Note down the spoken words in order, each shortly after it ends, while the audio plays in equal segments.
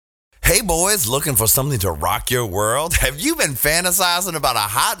Hey boys, looking for something to rock your world? Have you been fantasizing about a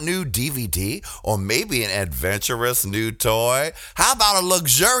hot new DVD or maybe an adventurous new toy? How about a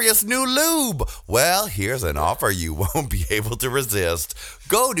luxurious new lube? Well, here's an offer you won't be able to resist.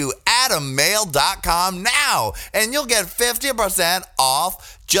 Go to AdamMail.com now and you'll get 50%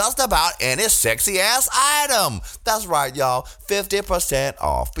 off just about any sexy ass item. That's right, y'all, 50%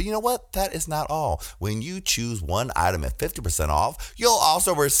 off. But you know what? That is not all. When you choose one item at 50% off, you'll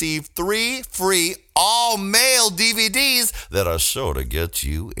also receive 3 free all-male DVDs that are sure to get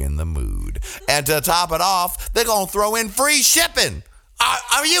you in the mood. And to top it off, they're going to throw in free shipping.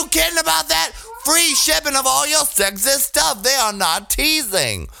 Are you kidding about that? Free shipping of all your sexy stuff. They are not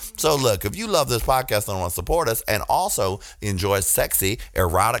teasing. So look, if you love this podcast and want to support us and also enjoy sexy,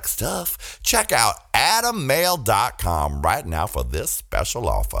 erotic stuff, check out AdamMail.com right now for this special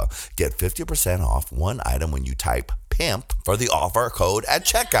offer. Get 50% off one item when you type PIMP for the offer code at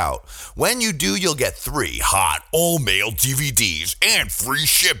checkout. When you do, you'll get 3 hot all-male DVDs and free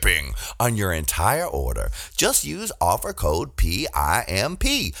shipping on your entire order. Just use offer code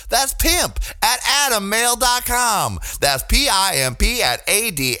PIMP. That's PIMP at AdamMail.com. That's PIMP at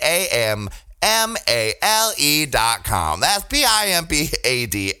AdamMale.com. That's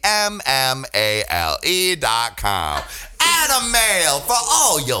PIMPADMMALE.com. Adam Mail for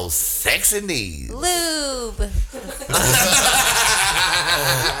all your sexy needs. Lube.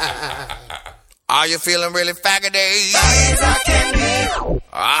 Are you feeling really faggoty?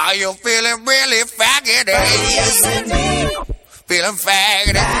 Are you feeling really faggoty? Feeling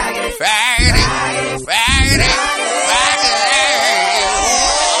faggoty, faggoty, faggoty, faggoty.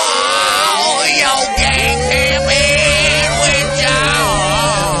 Oh, your gang came in with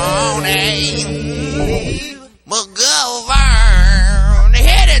Johnny McGovern.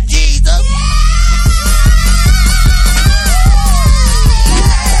 Hit it, Jesus.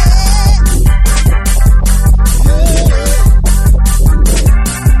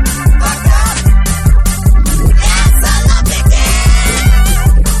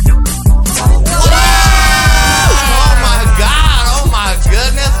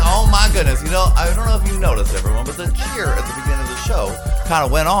 You know, I don't know if you noticed, everyone, but the cheer at the beginning of the show kind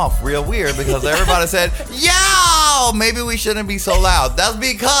of went off real weird because everybody said, yo, maybe we shouldn't be so loud. That's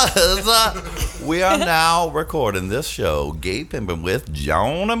because we are now recording this show, Gay Pimpin' with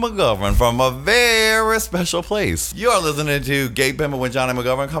Johnny McGovern, from a very special place. You are listening to Gay Pimpin' with Johnny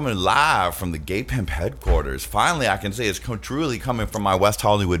McGovern, coming live from the Gay Pimp headquarters. Finally, I can say it's truly coming from my West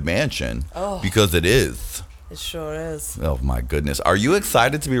Hollywood mansion, because it is. It sure is. Oh, my goodness. Are you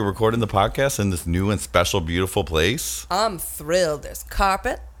excited to be recording the podcast in this new and special, beautiful place? I'm thrilled. There's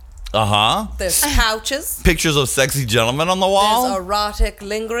carpet. Uh-huh. There's couches. Pictures of sexy gentlemen on the wall. There's erotic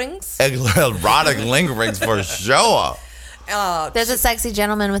lingerings. Erotic lingerings for sure. There's a sexy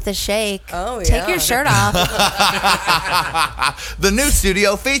gentleman with a shake. Oh, yeah. Take your shirt off. The new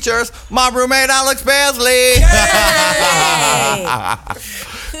studio features my roommate, Alex Basley.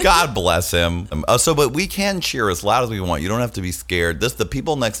 God bless him. But we can cheer as loud as we want. You don't have to be scared. The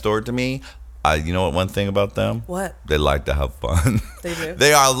people next door to me, you know what one thing about them? What? They like to have fun. They do?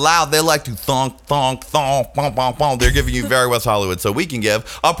 They are loud. They like to thonk, thonk, thonk, bom, bom, bom. They're giving you very West Hollywood, so we can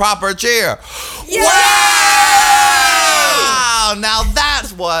give a proper cheer. Yeah! Wow! Now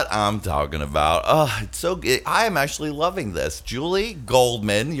that's what I'm talking about. I am actually loving this. Julie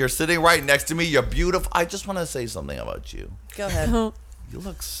Goldman, you're sitting right next to me. You're beautiful. I just want to say something about you. Go ahead. You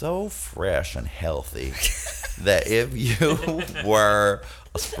look so fresh and healthy that if you were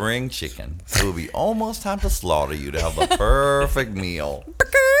a spring chicken, it would be almost time to slaughter you to have the perfect meal.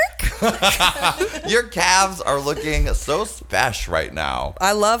 Your calves are looking so special right now.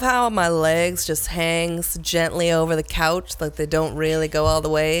 I love how my legs just hangs gently over the couch, like they don't really go all the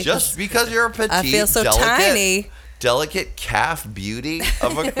way. Just because you're a petite, I feel so delicate calf beauty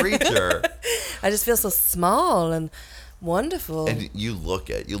of a creature. I just feel so small and wonderful. And you look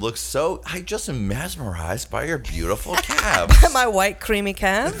so, I just am mesmerized by your beautiful calves. My white creamy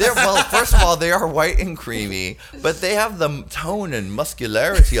calves? First of all, they are white and creamy, but they have the tone and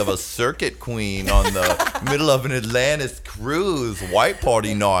muscularity of a circuit queen on the middle of an Atlantis cruise white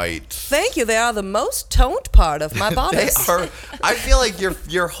party night. Thank you. They are the most toned part of my body. They are. I feel like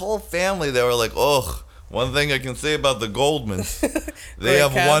your whole family, they were like, ugh. One thing I can say about the Goldmans, they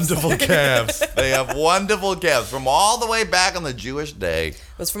have wonderful calves. They have wonderful calves from all the way back on the Jewish day. It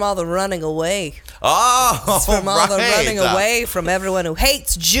was from all the running away. Oh, it's from all the running away from everyone who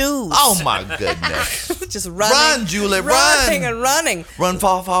hates Jews. Oh, my goodness. Just running. Run, Julie, running and running. Run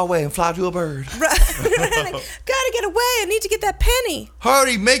far, far away and fly to a bird. Running. Gotta gotta get away. I need to get that penny.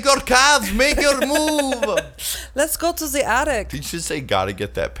 Hurry, make your calves, make your move. Let's go to the attic. Did you say gotta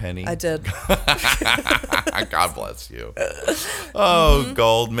get that penny? I did. God bless you. Oh,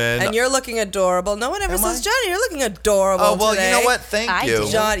 Goldman. And you're looking adorable. No one ever Am says, I? Johnny, you're looking adorable Oh, well, today. you know what? Thank I you. do.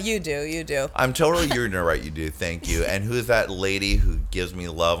 John, you do. I'm totally, you're right, you do. Thank you. And who's that lady who gives me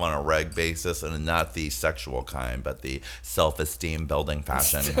love on a reg basis, and not the sexual kind, but the self-esteem building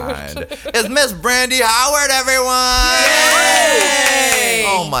fashion kind? It's Miss Brandy Howard, everyone! Yay!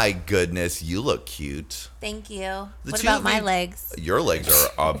 Oh my goodness, you look cute. Thank you. The What two about of my you- legs? Your legs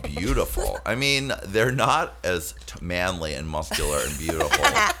are beautiful. I mean, they're not as manly and muscular and beautiful.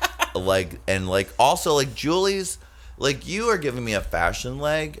 Also Julie's, like, you are giving me a fashion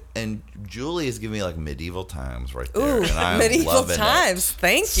leg, and Julie is giving me like medieval times right there. Ooh, and I'm medieval loving times.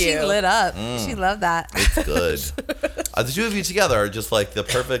 Thank you. She lit up. She loved that. It's good. The two of you together are just like the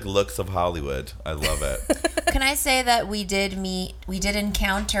perfect looks of Hollywood. I love it. Can I say that we did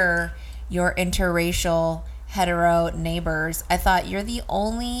encounter your interracial hetero neighbors. I thought you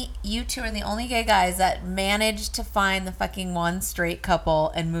two are the only gay guys that managed to find the fucking one straight couple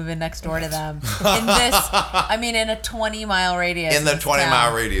and move in next door to them. In a 20-mile radius. In the of 20-mile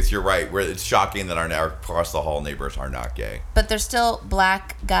town. radius, you're right. Where it's shocking that our across the hall neighbors are not gay. But they're still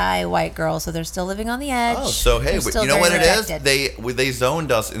black guy, white girl, so they're still living on the edge. Oh, so hey, They're still you know what very it is? rejected. They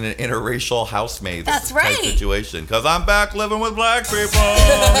zoned us in an interracial housemates That's type right. situation because I'm back living with black people.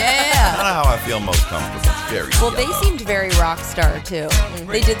 Yeah. Kind of how I feel most comfortable. It's very Well, they yellow. seemed very rock star too.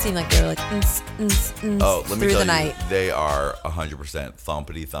 They did seem like they were like Oh, let me through tell the you, night. they are 100%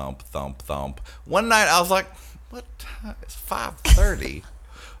 thumpity thump, thump thump. One night I was like, "What time? It's 5:30,"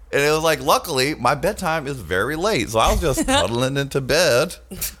 and it was like, luckily my bedtime is very late, so I was just cuddling into bed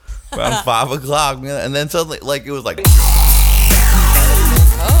around 5 o'clock, and then suddenly, like, it was like.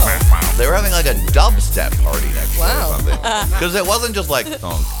 They were having like a dubstep party next door or something. Because it wasn't just like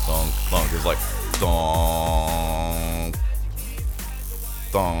thunk, thunk, thunk. It was like thunk,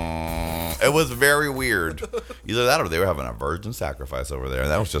 thunk. It was very weird. Either that or they were having a virgin sacrifice over there.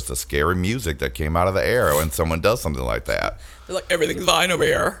 And that was just the scary music that came out of the air when someone does something like that. They're like, everything's fine over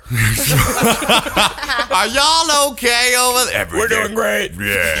here. Are y'all okay over there? We're doing great.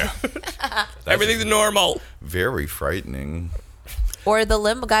 Yeah. Everything's normal. Very frightening. Or the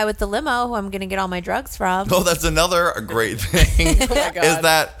guy with the limo who I'm going to get all my drugs from. Oh, that's another great thing. Oh my God. Is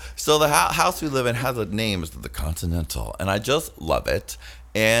that so? The house we live in has a name, it's the Continental, and I just love it.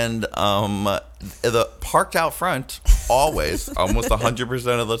 And the parked out front, always, almost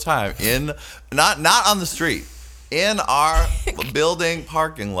 100% of the time, in not on the street, in our building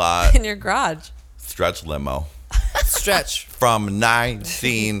parking lot, in your garage. stretch limo. Stretch. From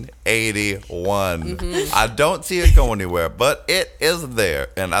 1981. I don't see it go anywhere, but it is there.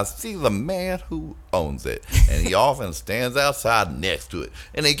 And I see the man who owns it. And he often stands outside next to it.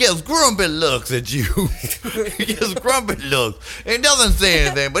 And he gives grumpy looks at you. He gives grumpy looks. He doesn't say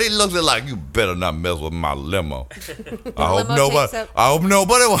anything, but he looks at like, you better not mess with my limo. I hope limo takes up-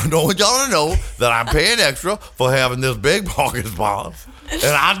 nobody don't want y'all to know that I'm paying extra for having this big parking spot. And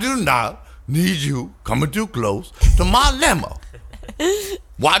I do not need you coming too close to my limo.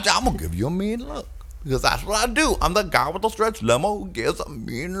 Watch, I'm gonna give you a mean look. Because that's what I do. I'm the guy with the stretch limo who gives a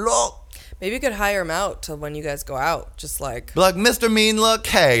mean look. Maybe you could hire him out till when you guys go out. Just like, Be like, Mr. Mean Look,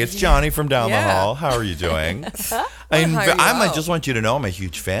 hey, it's Johnny from down the Yeah. hall. How are you doing? hire you I might out. just want you to know I'm a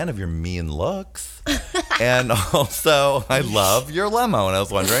huge fan of your mean looks. And also, I love your limo. And I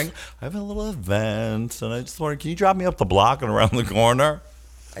was wondering, I have a little event, and I just wondered, can you drop me up the block and around the corner?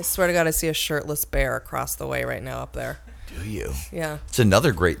 I swear to God, I see a shirtless bear across the way right now up there. Do you? Yeah. It's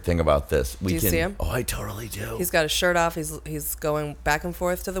another great thing about this. Do you see him? Oh, I totally do. He's got his shirt off. He's going back and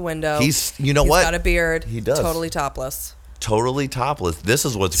forth to the window. You know what? He's got a beard. He does. Totally topless. Totally topless. This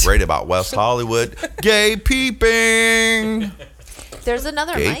is what's great about West Hollywood. Gay peeping. There's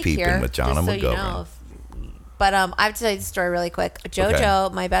another Gay mic peeping here, with Jonna just so you McGovern. know. But I have to tell you the story really quick.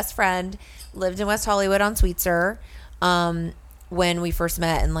 JoJo, my best friend, lived in West Hollywood on Sweetser when we first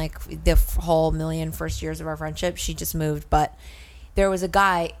met, and like the whole million first years of our friendship, she just moved. But there was a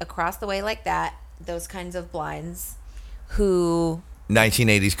guy across the way like that, those kinds of blinds, who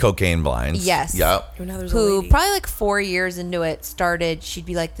 1980s cocaine blinds. Yes. Yep. Oh, now there's a who lady. probably like 4 years into it started, she'd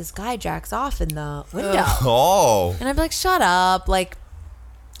be like, this guy jacks off in the window. Oh. And I'd be like, shut up. Like,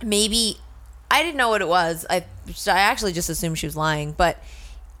 maybe, I didn't know what it was. I actually just assumed she was lying. But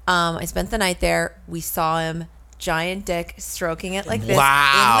I spent the night there. We saw him, giant dick, stroking it like this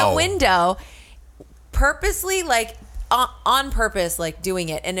Wow. in the window. Purposely, like, on purpose, like doing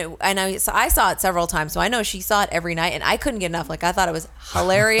it. And I saw it several times, so I know she saw it every night, and I couldn't get enough. Like I thought it was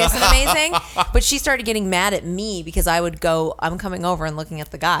hilarious and amazing, but she started getting mad at me because I would go, I'm coming over and looking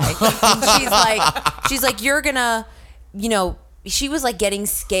at the guy. And she's like, you're gonna, she was like getting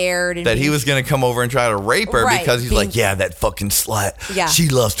scared and that he was gonna come over and try to rape her because he's like, yeah, that fucking slut. Yeah. She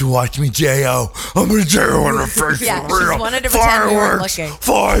loves to watch me J.O. I'm gonna J.O. in her face Yeah, for she real. wanted to pretend we weren't Fireworks, looking.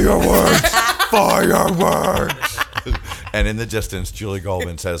 fireworks, fireworks. And in the distance, Julie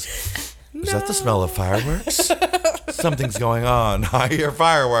Goldman says, "Is that the smell of fireworks? Something's going on. I hear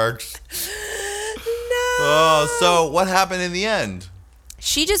fireworks." No. Oh, so what happened in the end?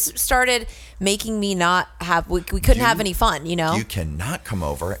 She just started making me not have. We couldn't have any fun, You cannot come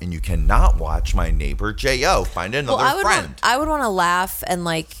over and you cannot watch my neighbor J.O. Find another friend. I would want to laugh and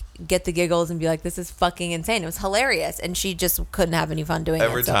like get the giggles and be like, "This is fucking insane." It was hilarious, and she just couldn't have any fun doing it.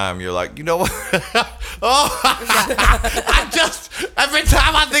 Every time you're like, you know what? Every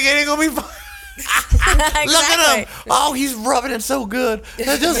time I think it ain't gonna be fun. Exactly. Look at him. Oh, he's rubbing it so good.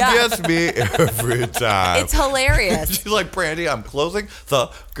 It just gets me every time. It's hilarious. She's like, Brandy, I'm closing the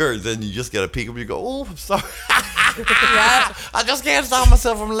curtains. Then you just get a peek and you go, oh, I'm sorry. I just can't stop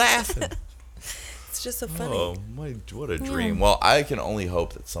myself from laughing. It's just so funny. Oh, what a dream. Well, I can only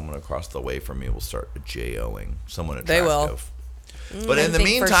hope that someone across the way from me will start J-O-ing. Someone attractive. They will. But in the I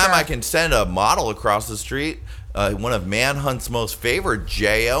think for meantime, sure. I can send a model across the street. One of Manhunt's most favorite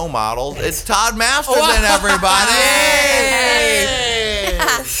J.O. models. It's Todd Masterson, everybody.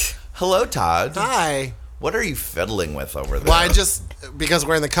 Hello, Todd. Hi. What are you fiddling with over there? Well, because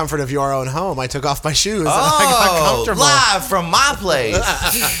we're in the comfort of your own home, I took off my shoes and I got comfortable. Live from my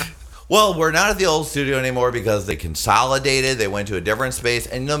place. Well, we're not at the old studio anymore because they consolidated. They went to a different space.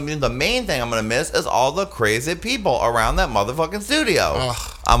 And the main thing I'm going to miss is all the crazy people around that motherfucking studio.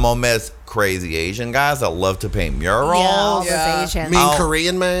 Ugh. I'm going to miss crazy Asian guys that love to paint murals. Yeah, all those Yeah. Asians. Mean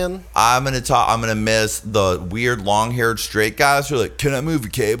Korean man. I'm gonna miss the weird long-haired straight guys who are like, "Can I move a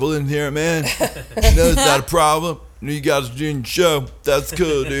cable in here, man? No, it's not a problem. You guys are doing the show. That's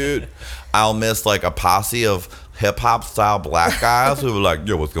cool, dude." I'll miss like a posse of hip-hop style black guys who are like,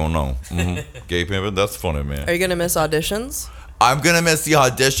 "Yo, what's going on? Gay pimping? That's funny, man." Are you gonna miss auditions? I'm gonna miss the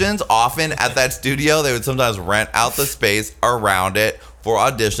auditions. Often at that studio, they would sometimes rent out the space around it for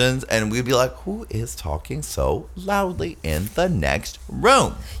auditions, and we'd be like, who is talking so loudly in the next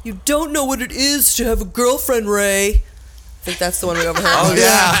room? You don't know what it is to have a girlfriend, Ray. I think that's the one we overheard. Oh,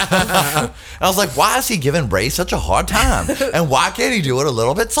 yeah. I was like, why is he giving Ray such a hard time? And why can't he do it a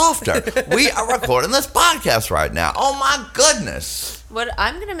little bit softer? We are recording this podcast right now. Oh, my goodness. What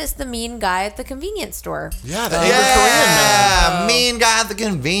I'm gonna miss the mean guy at the convenience store. Yeah, the angry Korean man. Yeah, mean guy at the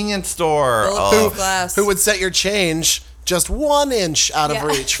convenience store. Bulletproof glass. Who would set your change just 1 inch out of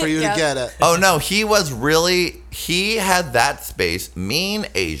reach for you Yeah. to get it. Oh, no, he had that space, mean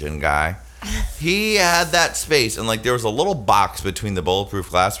Asian guy. He had that space, and like there was a little box between the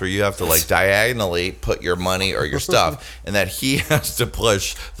bulletproof glass where you have to like diagonally put your money or your stuff, and that he has to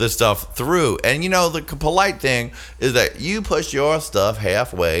push the stuff through. And the polite thing is that you push your stuff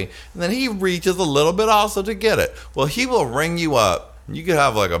halfway, and then he reaches a little bit also to get it. Well, he will ring you up. You could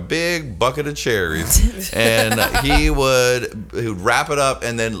have like a big bucket of cherries, and he would wrap it up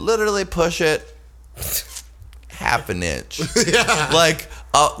and then literally push it half an inch. Like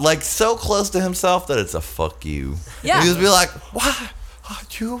so close to himself that it's a fuck you. Yeah. He would be like, why are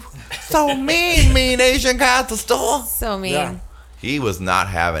you so mean Asian guy at the store? So mean. Yeah. He was not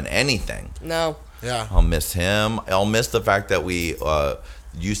having anything. No. Yeah. I'll miss him. I'll miss the fact that we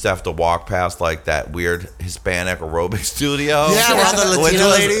used to have to walk past like that weird Hispanic aerobic studio. Yeah, where all the Latina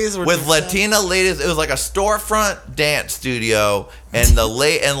ladies were with doing Latina ladies. It was like a storefront dance studio, and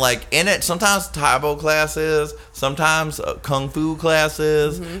like in it sometimes Taebo classes, sometimes kung fu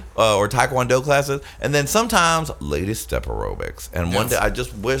classes, or taekwondo classes, and then sometimes lady step aerobics. And one day I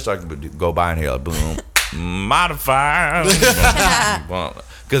just wished I could go by and hear like boom, modified,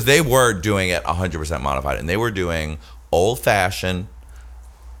 because they were doing it 100% modified, and they were doing old-fashioned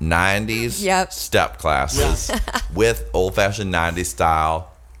 90s Yep. step classes with old-fashioned 90s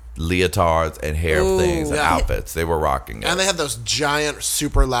style leotards and hair things and yeah. outfits. They were rocking it. And they had those giant,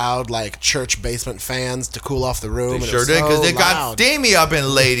 super loud, like church basement fans to cool off the room. They and sure it was did, because so it got loud. steamy up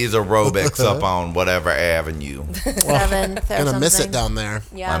in ladies aerobics up on whatever avenue. 7th or Gonna miss it something. down there.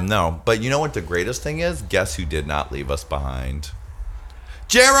 Yeah. No, but you know what the greatest thing is? Guess who did not leave us behind?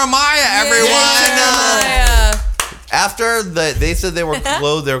 Jeremiah, everyone! Yeah. After they said they were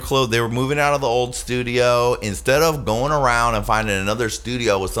closed, they were moving out of the old studio. Instead of going around and finding another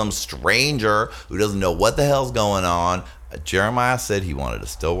studio with some stranger who doesn't know what the hell's going on, Jeremiah said he wanted to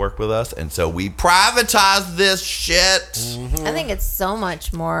still work with us, and so we privatized this shit. I think it's so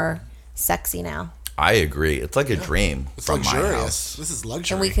much more sexy now. I agree. It's like a dream It's from my luxurious. house. This is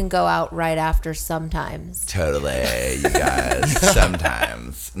luxury. And we can go out right after sometimes. Totally, you guys.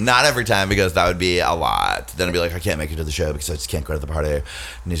 Sometimes. Not every time, because that would be a lot. Then I'd be like, I can't make it to the show because I just can't go to the party. I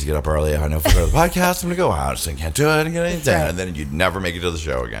need to get up early. I know if I go to the podcast, I'm going to go out. So I can't do it. And then you'd never make it to the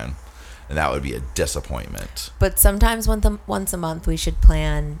show again. And that would be a disappointment. But sometimes once a month we should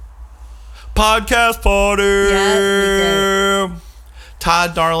plan. Podcast party. Yeah, that'd be great.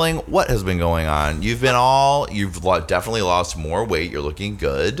 Todd, darling, what has been going on? You've definitely lost more weight. You're looking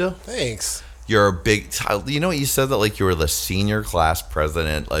good. Thanks. You're a big, you know what you said, that like you were the senior class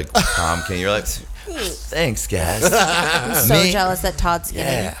president, like Tom King. You're like, thanks, guys. I'm so jealous that Todd's skinny.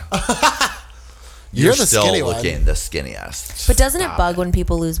 Yeah. You're the still skinny one. looking the skinniest. But doesn't it bug when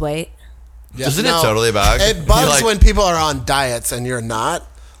people lose weight? Yeah, Doesn't it totally bug? It bugs You're like, when people are on diets and you're not.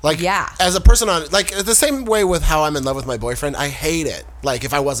 Like, Yeah. as a person on, like, the same way with how I'm in love with my boyfriend, I hate it. Like,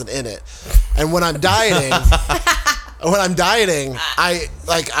 if I wasn't in it. And when I'm dieting, I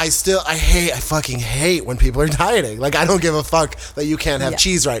fucking hate when people are dieting. Like, I don't give a fuck that you can't have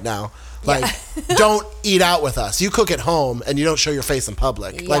cheese right now. Like, don't eat out with us. You cook at home and you don't show your face in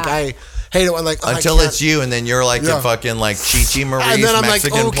public. Yeah. Like, I hate it when, like, until it's you, and then you're like the fucking like Chi Marie's then I'm like,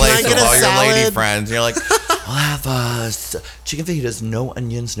 Mexican oh, can place I with get a all your lady salad? friends. And you're like, I'll have chicken fajitas, no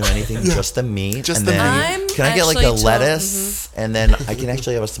onions, no anything, just the meat. Just and the then meat. can I get like I'm a lettuce? And then I can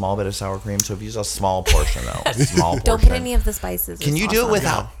actually have a small bit of sour cream. So if you use a small portion though, a small portion. Don't put any of the spices. Can It's you do it awesome.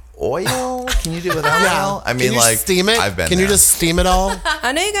 without oil? Can you do it without oil? I mean, Can you like steam it? I've been Can you there. just steam it all?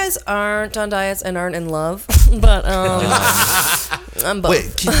 I know you guys aren't on diets and aren't in love, but I'm both.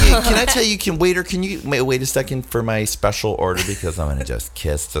 Wait, can I tell you, can you wait a second for my special order, because I'm gonna just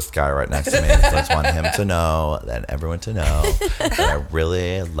kiss this guy right next to me. I just want him to know, and everyone to know, that I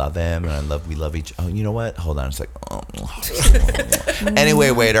really love him, and we love each. Oh, you know what? Hold on a sec.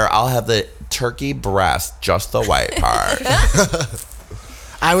 Anyway, waiter, I'll have the turkey breast, just the white part.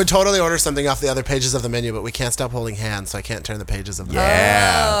 I would totally order something off the other pages of the menu, but we can't stop holding hands, so I can't turn the pages of the menu.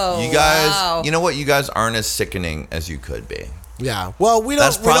 Yeah, you guys. wow. You know what? You guys aren't as sickening as you could be. Yeah. Well, we don't.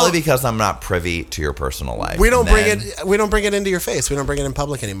 That's probably because I'm not privy to your personal life. we don't And bring then- it. We don't bring it into your face. We don't bring it in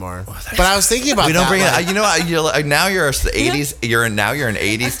public anymore. But I was thinking about We don't that, bring like, it. You know, now you're a 80s. You're an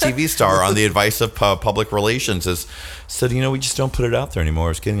 80s TV star on the advice of public relations. Said, you know, we just don't put it out there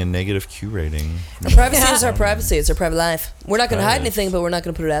anymore. It's getting a negative Q rating. Our privacy is our privacy. It's our private life. We're not going to hide anything, but we're not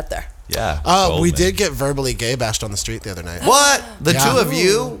going to put it out there. Yeah. we Goldman. did get verbally gay bashed on the street the other night. What? The Yeah. two of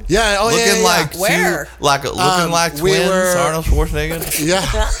you? Yeah. Oh, looking yeah, yeah, like yeah. Where? looking like we twins. were- Arnold Schwarzenegger. Yeah.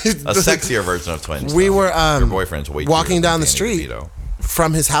 A sexier version of twins. We though. were Your boyfriend's way walking cuter than down the Danny street DeVito.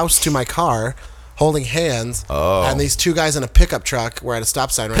 from his house to my car, holding hands. Oh. And these two guys in a pickup truck were at a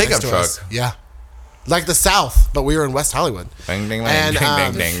stop sign right Pickup next to truck? us. Yeah. Like the South, but we were in West Hollywood. Ding, ding, ding, And ding,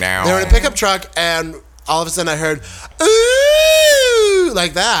 ding, ding, now. they were in a pickup truck, and all of a sudden I heard, ooh,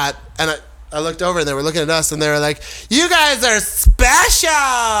 like that. And I looked over, and they were looking at us, and they were like, you guys are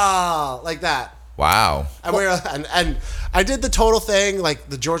special! Like that. Wow. And, we were, and I did the total thing, like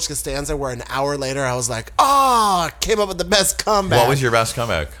the George Costanza, where an hour later I was like, oh, I came up with the best comeback. What was your best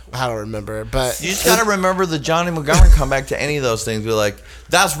comeback? I don't remember, but You just gotta remember the Johnny Montgomery comeback to any of those things. Be like,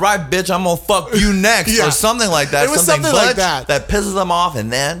 "That's right, bitch. I'm gonna fuck you next," Yeah. or something like that. It was something like butch that. pisses them off,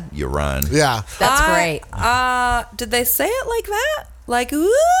 and then you run. yeah. That's great. Did they say it like that? Like,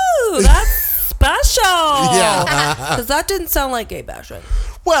 ooh, that's special. Yeah. Because that didn't sound like gay bashing.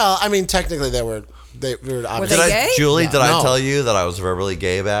 Well, I mean, technically they were obviously. they gay? Julie, did I No. tell you that I was verbally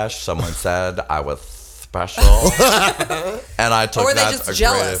gay bashed? Someone said I was special, and I took Or were they that just a great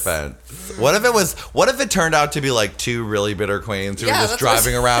jealous? offense. What if it turned out to be like two really bitter queens who were Yeah, just that's what-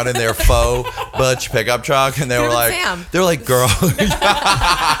 driving around in their faux butch pickup truck, and they were Could've like, been Sam. they were like, girl,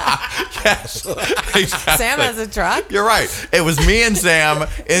 yes, exactly. Sam has a truck. You're right. It was me and Sam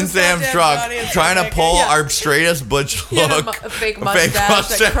in Sam's goddamn truck Johnny and trying to Sam pull naked. Yeah. our straightest butch He had a look. a fake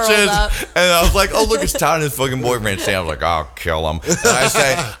mustache that curled up. And I was like, oh, look, it's Todd and his fucking boyfriend. Sam's like, I'll kill him. And I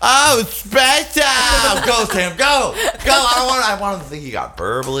say, oh, special. Go, Sam, go. Go. I want him to think he got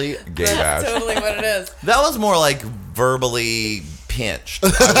verbally gay bashed. Totally what it is. That was more like verbally pinched. I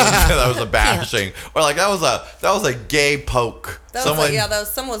wouldn't say that was a bashing. Or like that was a gay poke. That was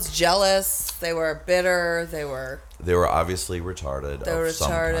someone was jealous. They were bitter. They were obviously retarded. They were of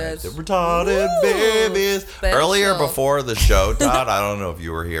some retarded. kind. They're retarded Woo! babies. Special. Earlier before the show, Todd, I don't know if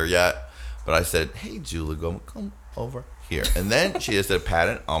you were here yet, but I said, hey, Julie, come over here. And then she just said, pat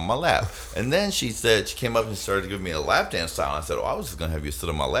it on my lap. And then she said, she came up and started giving me a lap dance style. And I said, I was just going to have you sit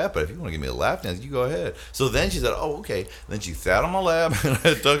on my lap, but if you want to give me a lap dance, you go ahead. So then she said, okay. And then she sat on my lap, and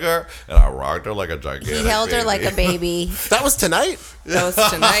I took her, and I rocked her like a gigantic He held her baby. like a baby. That was tonight? That was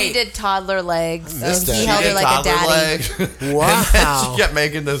tonight. He did toddler legs. Missed He it. held her like a daddy. Wow. And then she kept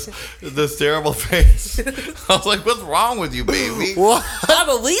making this terrible face. I was like, what's wrong with you, baby? What? I'm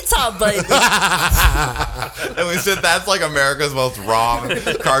a retard, baby. And we said that's like America's most wrong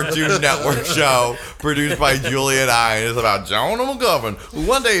Cartoon Network show produced by Julie and I. And it's about Jonah McGovern, who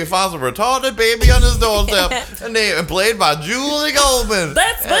one day he finds a retarded baby on his doorstep, and played by Julie Goldman.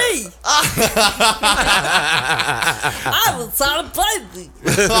 That's me. I was on a baby.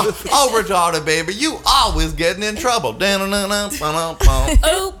 Oh, retarded baby, you always getting in trouble. Oops,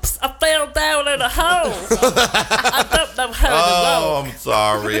 I fell down in a hole. I don't know how to Oh, walk. I'm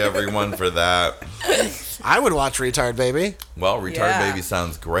sorry, everyone, for that. I would watch Retard Baby. Well, retarded Yeah. baby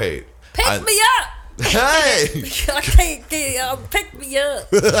sounds great. Pick I- me up. Hey! I can't get up. Pick me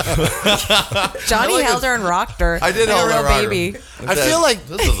up. Johnny like held her and rocked her. I did like hold a her real around her. baby. I feel like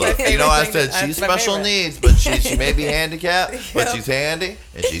This is I said That's she's my special favorite. needs, but she may be handicapped, but she's handy,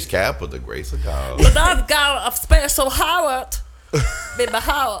 and she's capped with the grace of God. But I've got a special heart in my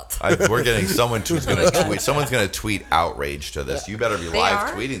heart. We're getting someone who's going to tweet. Someone's going to tweet outrage to this. You better be live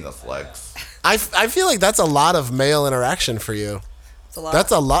are? tweeting this, Lex. I feel like that's a lot of male interaction for you. It's a lot.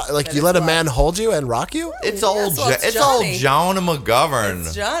 That's a lot. Like That you is let a a man hold you and rock you? It's well, old. it's It's old Johnny. Jonah McGovern.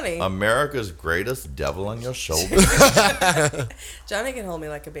 It's Johnny. America's greatest devil on your shoulder. Johnny can hold me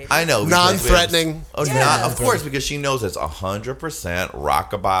like a baby. I know. Non-threatening. Oh, Yeah. of course, because she knows it's 100%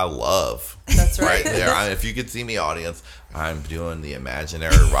 rockabye love. That's right. there. If you could see me, audience, I'm doing the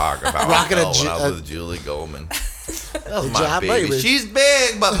imaginary rock about Rocking when a I Ju- was with Julie Goldman. That was my job, baby. baby. She's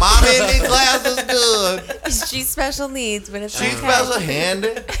big, but mommy in these glasses good. She's special needs, but it's She's okay. special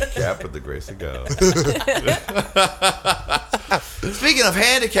handed. Cap with the grace of God. Speaking of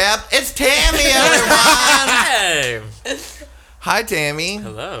handicapped, it's Tammy, everyone. Hey! Hi, Tammy.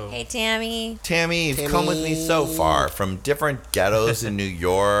 Hello. Hey, Tammy. Tammy, you've come with me so far, from different ghettos in New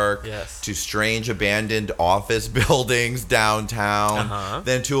York Yes. to strange abandoned office buildings downtown, Uh-huh.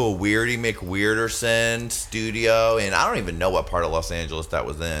 then to a Weirdy McWeirderson studio, and I don't even know what part of Los Angeles that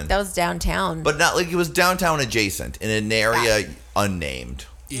was in. That was downtown. But not like it was downtown adjacent in an area unnamed.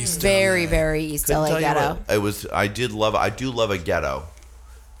 very, very East Couldn't LA tell you ghetto. what. It was. I do love a ghetto.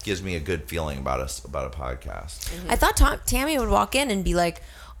 Gives me a good feeling about a podcast. I thought Tammy would walk in and be like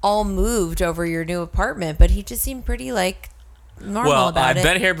all moved over your new apartment, but he just seemed pretty like normal Well, about I've it.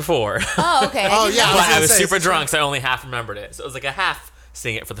 been here before, Oh, okay. Oh, yeah. but I gonna was say, super it's- drunk, so I only half remembered it. So it was like a half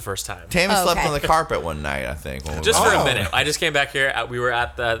seeing it for the first time. Tammy Oh, slept okay. on the carpet one night, I think. when we Just were- for Oh. a minute. I just came back here. We were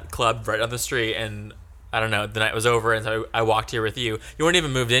at the club right on the street, and I don't know. The night was over, and so I walked here with you. You weren't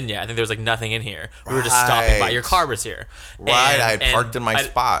even moved in yet. I think there was like nothing in here. We were just stopping by. Right. Your car was here. Right, I had parked in my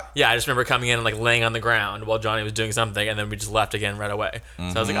spot. Yeah, I just remember coming in and like laying on the ground while Johnny was doing something, and then we just left again right away. So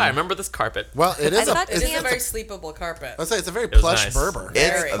I was like, I remember this carpet. Well, it is I a. thought It's, It is a Tammy- very sleepable carpet. let's say it's a very was plush nice. Berber. It's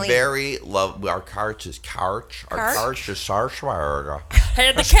Very a clean. very love. Our couch is couch. Our Couch? couch is Sarswaga.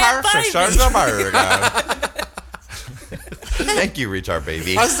 Handicap baby. Thank you, retard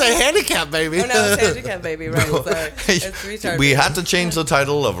baby. I was say handicap, baby. Oh, no, it's handicap baby, right? Sorry. It's retard We baby. had to change the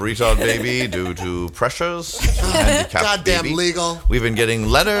title of retard baby due to pressures. Handicapped Goddamn baby. legal. We've been getting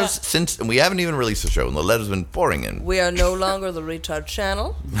letters since, and we haven't even released the show, and the letters have been pouring in. We are no longer the retard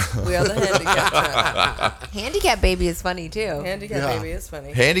channel. We are the handicap channel. Handicap baby is funny too. Handicap Yeah. baby is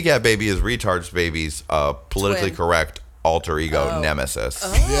funny. Handicap baby is retard's baby's politically Twin. correct alter ego nemesis.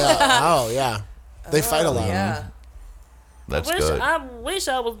 Yeah. Oh, yeah. They fight a lot. Yeah. That's good. I wish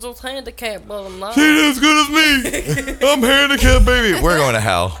I was just handicapped, but I'm not. She as good as me. I'm handicapped, baby. We're going to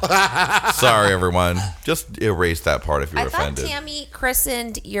hell. Sorry, everyone. Just erase that part if you're I thought offended. Tammy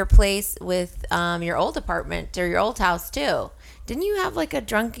christened your place with your old apartment or your old house too. Didn't you have like a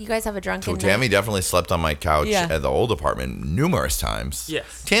drunk? You guys have a drunken. So Tammy night? definitely slept on my couch Yeah. at the old apartment numerous times.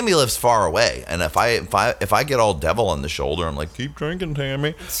 Yes. Tammy lives far away, and if I get all devil on the shoulder, I'm like, keep drinking,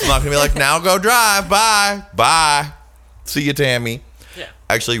 Tammy. I'm not gonna be like, now go drive, bye. See you, Tammy. Yeah.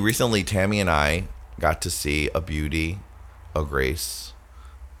 Actually, recently, Tammy and I got to see a beauty, a grace,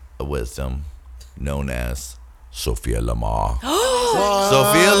 a wisdom known as Sophia Lamar.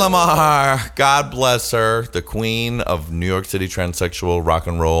 Sophia Lamar, God bless her, the queen of New York City transsexual rock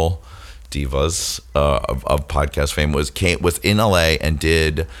and roll divas of podcast fame, was in LA and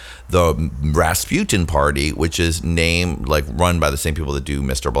did the Rasputin Party, which is run by the same people that do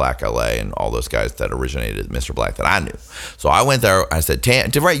Mr. Black LA and all those guys that originated Mr. Black that I knew. So I went there. I said,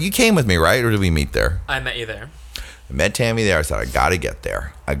 right, you came with me, right? Or did we meet there? I met you there.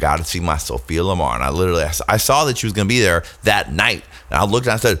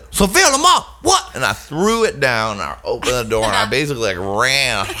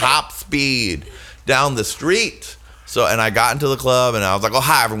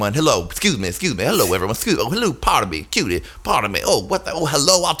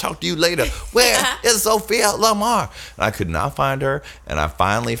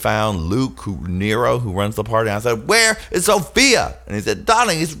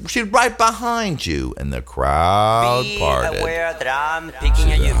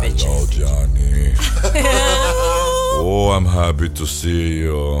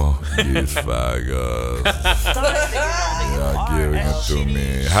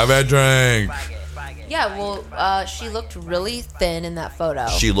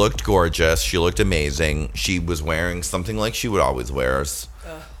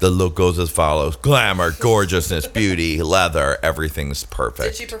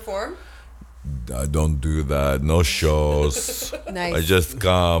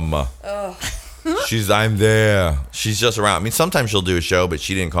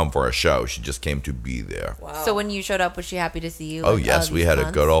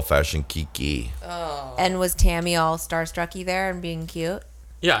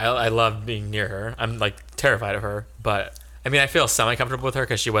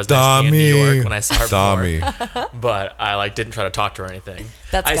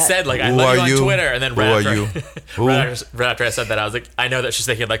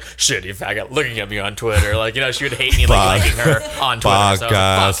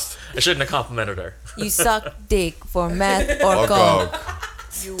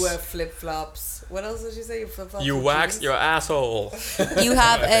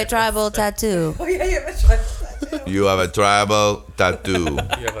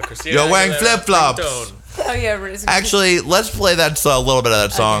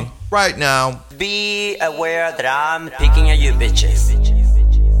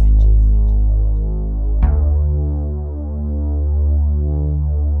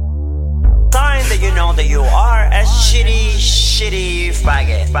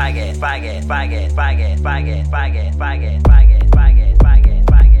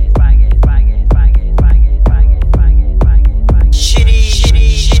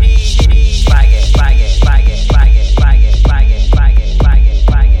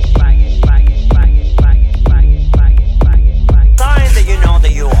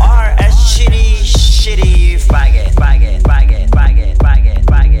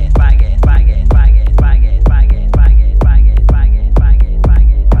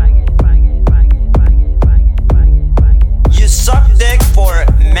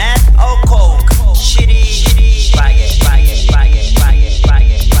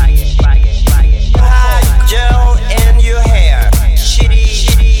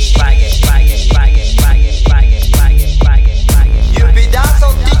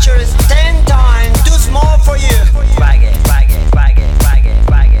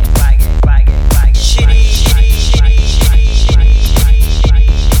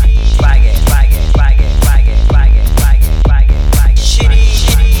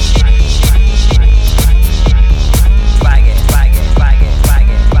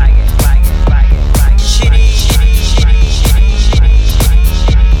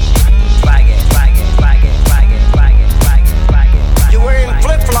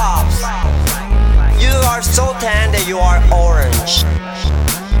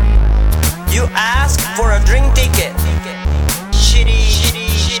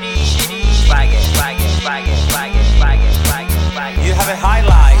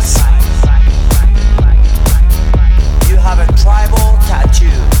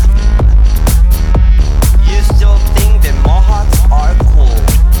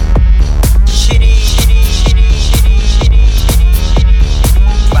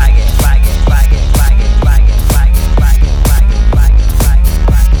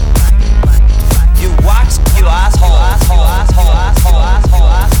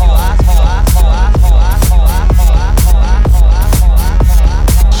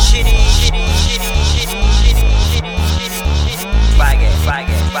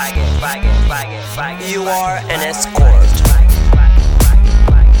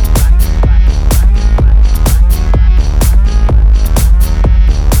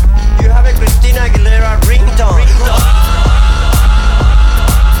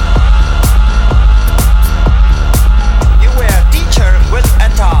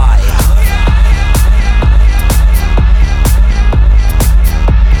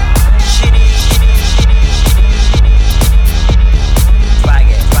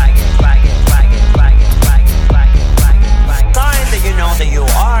 you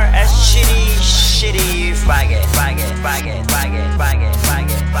are a shitty faggot.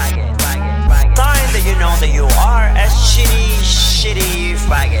 Sign that you know that you are a shitty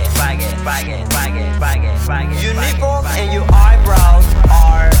faggot. Your nipples and your eyebrows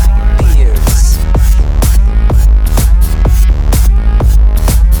are beards.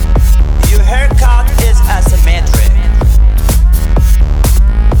 Your haircut is asymmetric.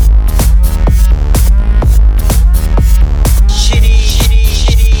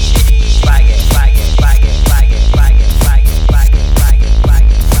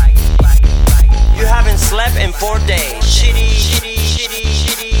 You haven't slept in 4 days. Shitty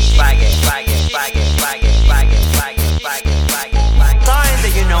faggot. Sign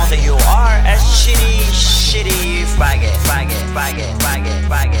that you know that you are a shitty faggot.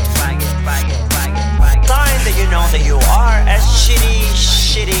 Sign that you know that you are a shitty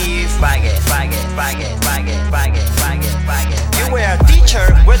faggot. You wear a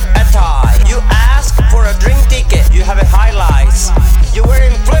t-shirt with a tie. You ask for a drink ticket. You have a highlights. You're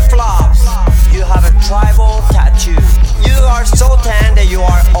wearing flip-flops. You have a tribal tattoo. You are so tan that you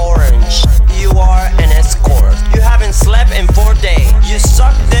are orange. You are an escort. You haven't slept in 4 days. You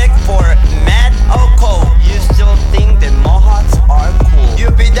suck dick for mad or cold. You still think that mohawks are cool.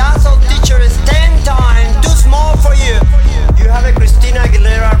 Your bedazzled t-shirt is 10 times too small for you. You have a Christina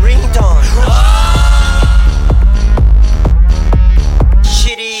Aguilera ringtone.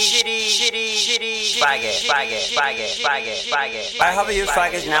 Faggot. I hope you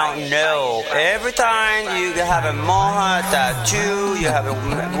faggots now know. Every time you have a mohawk tattoo, you have a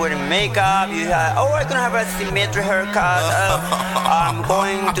wearing makeup, you have, oh, I'm gonna have a symmetric haircut, I'm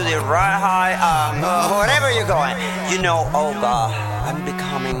going to the right high, wherever you're going, you know, oh God, I'm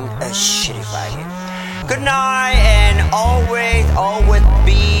becoming a shitty faggot. Good night, and always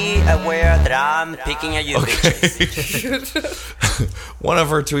be aware that I'm picking at you, bitches. One of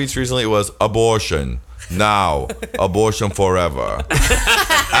her tweets recently was abortion. Now, abortion forever.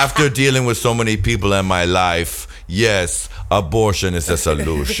 After dealing with so many people in my life, yes, abortion is a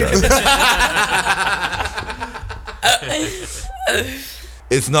solution.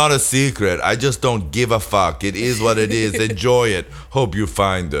 It's not a secret. I just don't give a fuck. It is what it is. Enjoy it. Hope you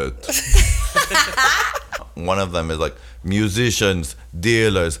find it. One of them is like, musicians,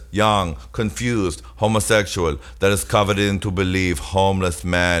 dealers, young, confused, homosexual, that is coveted into belief, homeless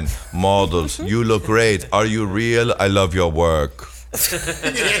man, models, you look great. Are you real? I love your work.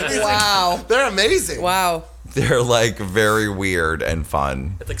 Wow. They're amazing. Wow. They're like very weird and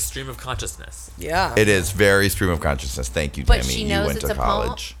fun. It's like stream of consciousness. Yeah. It is very stream of consciousness. Thank you, But Tammy. she You knows went it's to a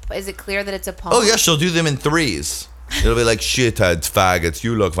college. poem. Is it clear that it's a poem? Oh yeah, she'll do them in threes. It'll be like, shitheads, faggots,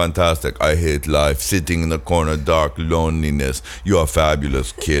 you look fantastic. I hate life. Sitting in the corner, dark, loneliness. You're a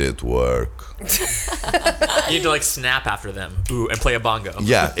fabulous kid at work. You need to like snap after them. Ooh, and play a bongo.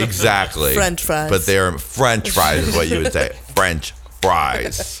 Yeah, exactly. French fries. But they're French fries is what you would say. French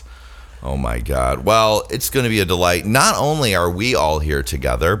fries. Oh my God. Well, it's going to be a delight. Not only are we all here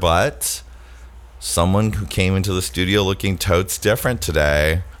together, but someone who came into the studio looking totes different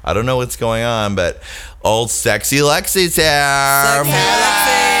today. I don't know what's going on, but old sexy Lexi's here.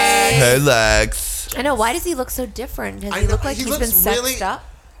 Hey, Lex. I know. Why does he look so different? Does I he know, look like he he's been looks really- sexed up?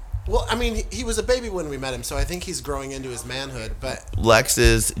 Well, I mean, he was a baby when we met him, so I think he's growing into his manhood. But Lex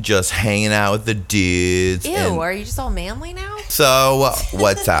is just hanging out with the dudes. Ew, and- are you just all manly now? So,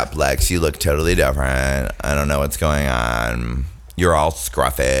 what's up, Lex? You look totally different. I don't know what's going on. You're all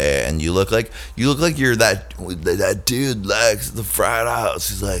scruffy, and you look like you're that dude, Lex, at the frat house.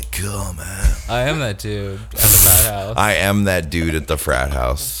 He's like, cool, man. I am that dude at the frat house. I am that dude at the frat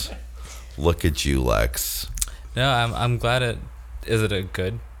house. Look at you, Lex. No, I'm glad it. Is it a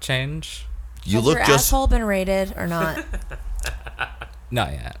good change? You Has look your just asshole been rated or not?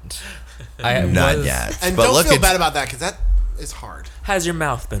 Not yet. not yet. and but don't look feel at bad about that because that is hard. Has your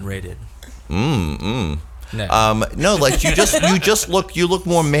mouth been rated? No. no, like you look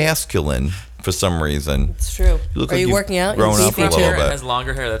more masculine for some reason. It's true. You look Are like you you've working out? grown You up a beefing little too? Hair bit. has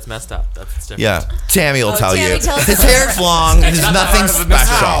longer hair. That's messed up. That's different. Yeah, Tammy will tell Tammy, you. tell us His about hair's long. There's not nothing that hard of a mystery.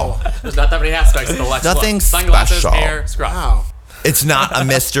 special. There's not that many aspects of the Lex Nothing look. Sunglasses, special. hair, scruff. Wow. It's not a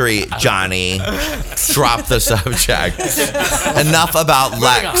mystery, Johnny. Drop the subject. Enough about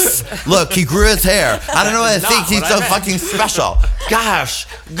Lex. Look, he grew his hair. I don't know why I think he's so fucking special. Gosh.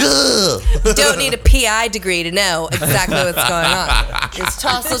 Gah. You don't need a PI degree to know exactly what's going on. He has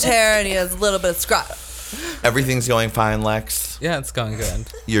tousled hair and he has a little bit of scruff. Everything's going fine, Lex. Yeah, it's going good.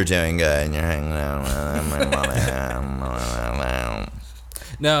 You're doing good. And you're hanging out.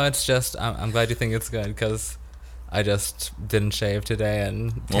 No, it's just I'm glad you think it's good because I just didn't shave today,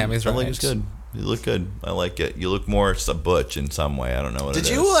 and Tammy's I right. think it's good. You look good. I like it. You look more butch in some way. I don't know what it is.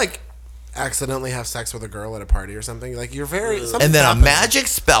 Did you like accidentally have sex with a girl at a party or something? Like you're very. And then happening. a magic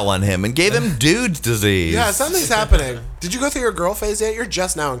spell on him and gave him dude's disease. Yeah, something's happening. Did you go through your girl phase yet? You're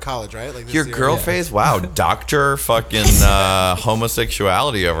just now in college, right? Like this Your year? girl phase? Wow, Doctor fucking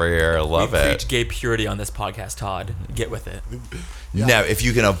homosexuality over here. I love We it. preach gay purity on this podcast, Todd. Get with it. Now, if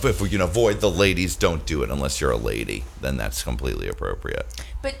we can avoid the ladies, don't do it unless you're a lady. Then that's completely appropriate.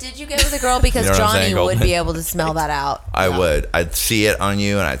 But did you get with a girl because You know what I'm Johnny saying, would Goldman? be able to smell that out? I would. I'd see it on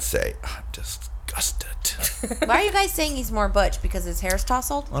you and I'd say, I'm disgusted. Why are you guys saying he's more butch? Because his hair's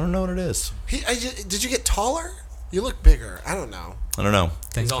tousled? I don't know what it is. Did you get taller? You look bigger. I don't know. I don't know.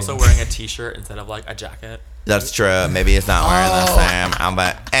 He's also wearing a t-shirt instead of like a jacket. That's true. Maybe he's not wearing the same.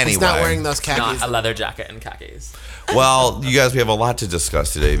 But anyway. He's not wearing those khakis. Not a leather jacket and khakis. Well, you guys, we have a lot to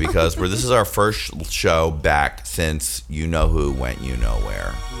discuss today because this is our first show back since You Know Who Went You Know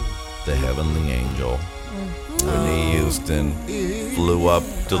Where. The Heavenly Angel. Whitney Houston flew up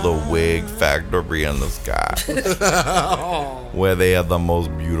to the wig factory in the sky where they had the most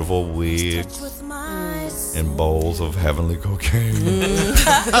beautiful wigs and bowls of heavenly cocaine.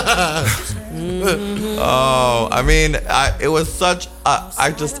 Oh, I mean, it was such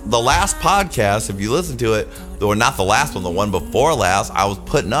the last podcast, if you listen to it, or not the last one, the one before last, I was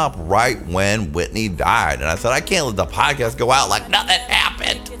putting up right when Whitney died. And I said, I can't let the podcast go out like nothing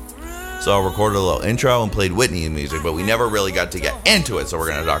happened. So I recorded a little intro and played Whitney music, but we never really got to get into it. So we're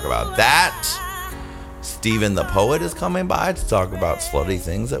going to talk about that. Stephen the Poet is coming by to talk about slutty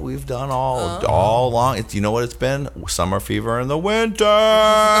things that we've done all along. You know what it's been? Summer fever in the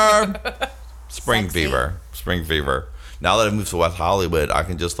winter. Spring fever. Now that I moved to West Hollywood, I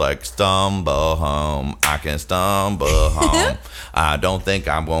can just like stumble home. I can stumble home. I don't think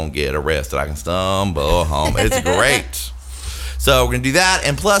I'm going to get arrested. I can stumble home. It's great. So we're going to do that,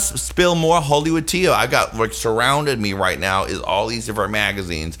 and plus spill more Hollywood tea. I got, like, surrounded me right now is all these different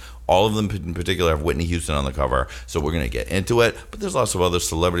magazines. All of them in particular have Whitney Houston on the cover. So we're going to get into it. But there's lots of other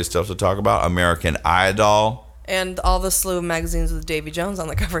celebrity stuff to talk about. American Idol. And all the slew of magazines with Davy Jones on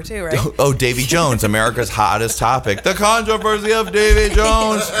the cover too, right? Oh, Davy Jones, America's hottest topic. The controversy of Davy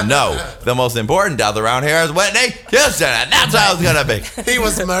Jones. No, the most important death around here is Whitney Houston, and that's how it's going to be. He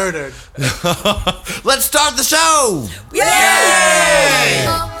was murdered. Let's start the show. Yay!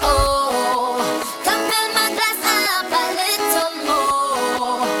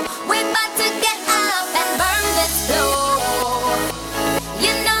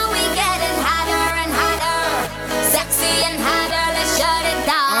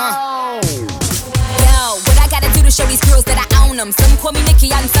 Show these girls that I own them. Some call me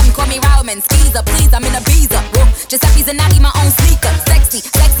Nikki and some call me Roman. Skeezer, please, I'm in a visa. Giuseppe's and Naughty, my own sneaker. Sexy,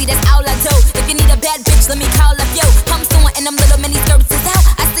 that's all I do. If you need a bad bitch, let me call up yo. I'm soon and them little mini skirts is out.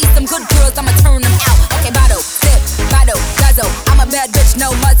 I see some good girls, I'ma turn them out. Okay, bottle, sip, bottle, guzzle. I'm a bad bitch,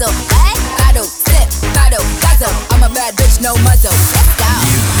 no muzzle. Hey, bottle, sip, bottle, guzzle. I'm a bad bitch, no muzzle. Let's go.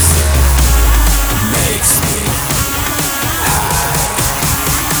 Makes me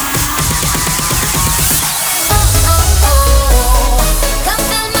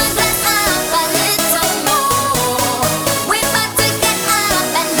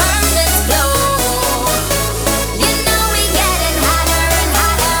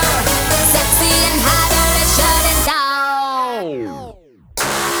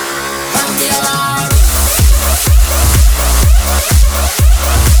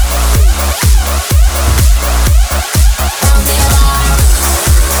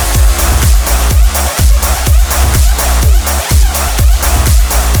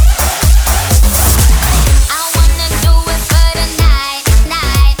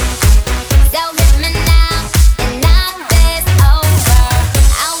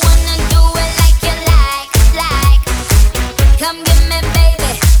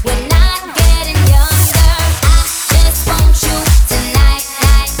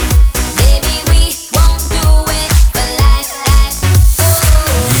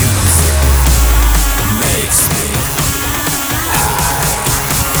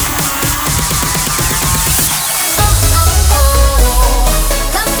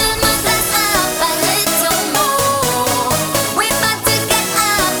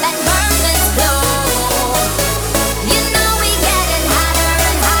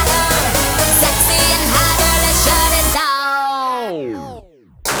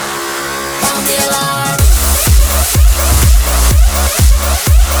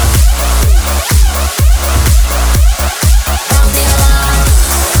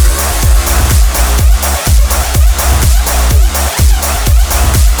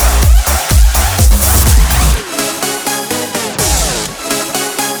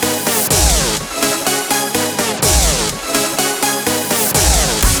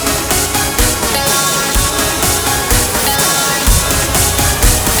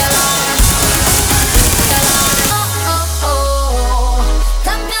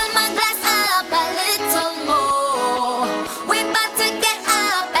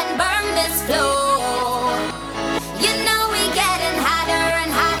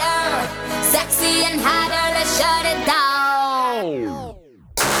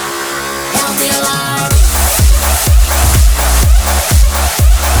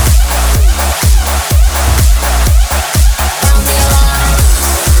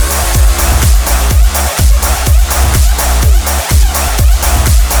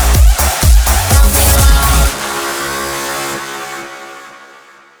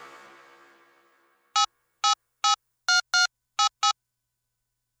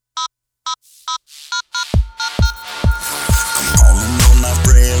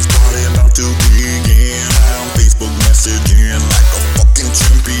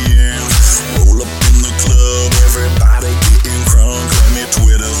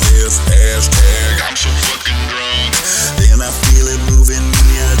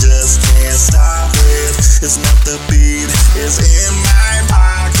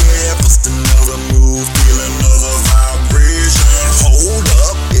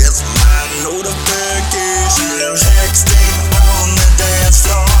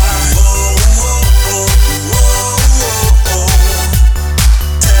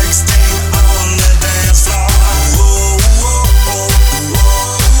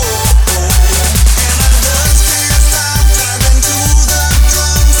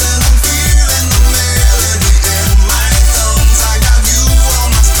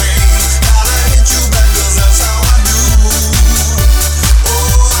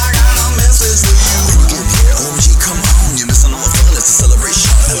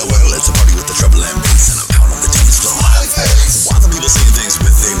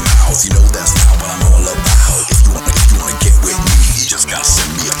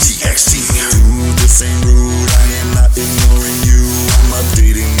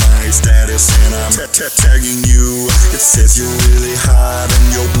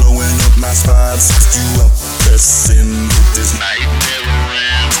listen, this night never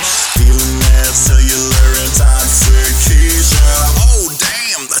ends. Feeling that cellular intoxication. Oh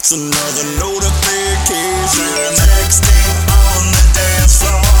damn, that's another notification. Texting on the dance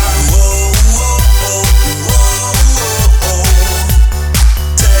floor. Whoa, whoa, whoa, whoa, whoa, whoa.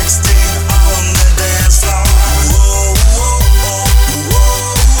 Texting on the dance floor. Whoa, whoa, whoa, whoa,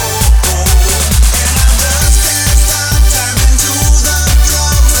 whoa. And I just can't stop tapping to the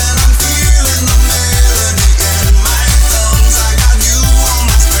drums, and I'm feeling the melody in my thumbs. I got you on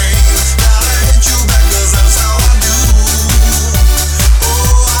my string, gotta hit you back 'cause that's how I do.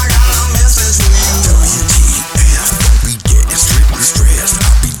 Oh, I got a message for you. WTF, don't be getting strictly stressed.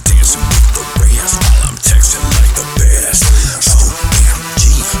 I'll be dancing with the rest while I'm texting like the best. OMG,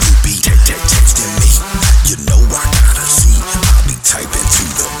 you be texting me. You know I gotta see. I'll be typing to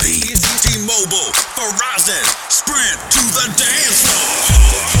the beat. T-Mobile, Verizon, Sprint to the dance floor.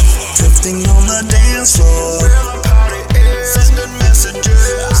 Texting on the dance floor. Where the party is. Sending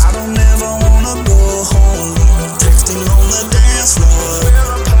messages. I don't ever wanna go home. Texting on the dance floor. Where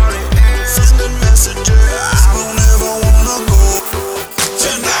the party is. Sending messages. I don't ever wanna go.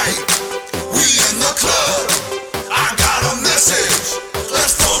 Tonight, we in the club. I got a message.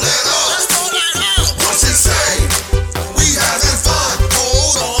 Let's pull it up. What's it say? We having fun.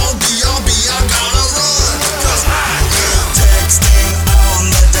 Hold on, BRB, I gotta run. 'Cause I am texting on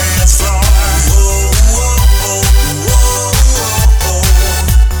the dance floor. Whoa, whoa, whoa, whoa, whoa.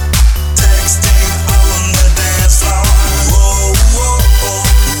 Texting on the dance floor. Whoa, whoa, whoa,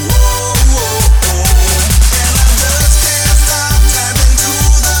 whoa, whoa. And I just can't stop tapping to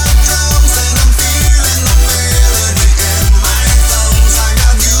the drums, and I'm feeling the melody in my thumbs. I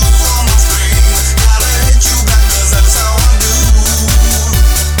got you on my string, gotta hit you back 'cause that's how I do.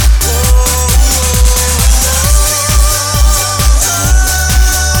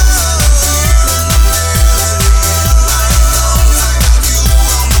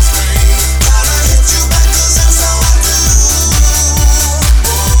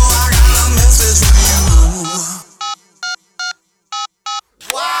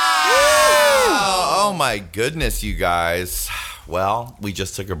 Oh my goodness, you guys. Well, we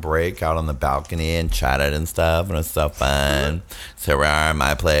just took a break out on the balcony and chatted and stuff, and it was so fun. So we're at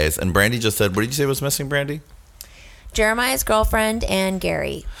my place. And Brandy just said, what did you say was missing, Brandy? Jeremiah's girlfriend and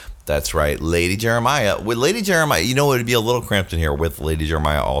Gary. That's right, Lady Jeremiah. With Lady Jeremiah, you know, it would be a little cramped in here with Lady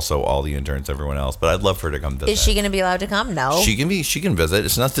Jeremiah, also all the interns, everyone else. But I'd love for her to come visit. Is she going to be allowed to come? No. She can visit.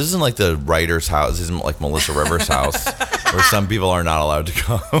 It's not. This isn't like the writer's house. This isn't like Melissa Rivers' house, where some people are not allowed to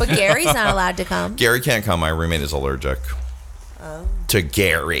come. But Gary's not allowed to come. Gary can't come. My roommate is allergic to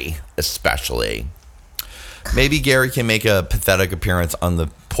Gary, especially. Maybe Gary can make a pathetic appearance on the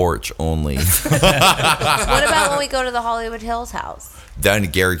porch only. What about when we go to the Hollywood Hills house? Then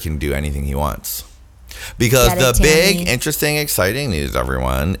Gary can do anything he wants. Because the big, interesting, exciting news,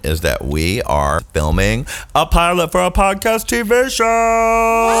 everyone, is that we are filming a pilot for a podcast TV show.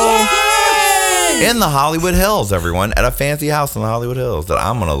 Yay! In the Hollywood Hills, everyone, at a fancy house in the Hollywood Hills that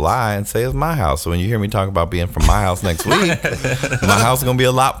I'm going to lie and say is my house. So when you hear me talk about being from my house next week, my house is going to be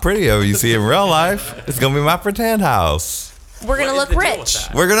a lot prettier. You see in real life, it's going to be my pretend house. We're going to look rich.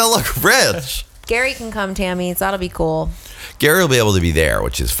 We're going to look rich. Gary can come, Tammy. So that'll be cool. Gary will be able to be there,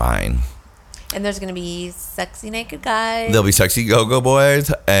 which is fine. And there's going to be sexy naked guys. There'll be sexy go-go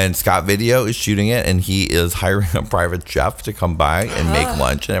boys, and Scott Video is shooting it, and he is hiring a private chef to come by and make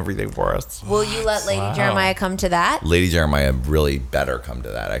lunch and everything for us. Will you let Lady Jeremiah come to that? Lady Jeremiah really better come to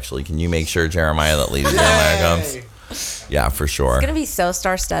that, actually. Can you make sure, Jeremiah, that Lady Jeremiah comes? Yeah, for sure. It's going to be so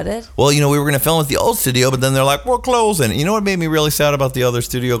star-studded. Well, you know, we were going to film at the old studio, but then they're like, we're closing. You know what made me really sad about the other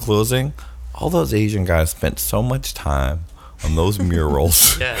studio closing? All those Asian guys spent so much time on those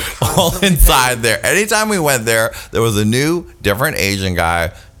murals all inside there. Anytime we went there was a new, different Asian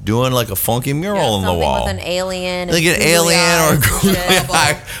guy doing like a funky mural on the wall. With an alien. Like an alien or a googly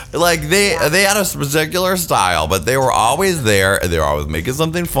eye. Like they had a particular style, but they were always there, and they were always making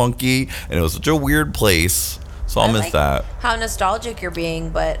something funky, and it was such a weird place. So I'll miss that. How nostalgic you're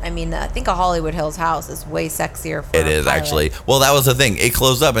being, but I mean, I think a Hollywood Hills house is way sexier. It is actually. Well, that was the thing. It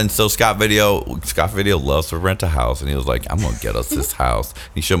closed up, and so Scott Video loves to rent a house, and he was like, "I'm gonna get us this house."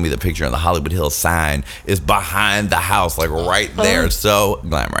 And he showed me the picture, and the Hollywood Hills sign is behind the house, like right there. So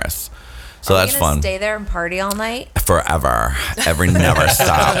glamorous. So Are we that's gonna fun. Stay there and party all night. Forever. Never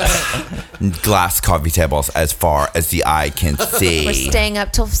stop. Glass coffee tables as far as the eye can see. We're staying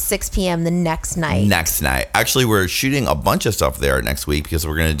up till 6 p.m. the next night. Next night. Actually, we're shooting a bunch of stuff there next week because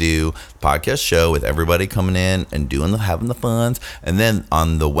we're going to do a podcast show with everybody coming in and having the funs. And then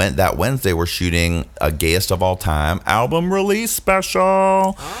on that Wednesday, we're shooting a Gayest of All Time album release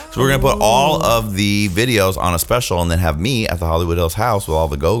special. So we're going to put all of the videos on a special and then have me at the Hollywood Hills house with all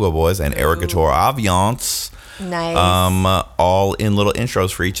the Go-Go Boys and Erica Tor Aviance. Nice. All in little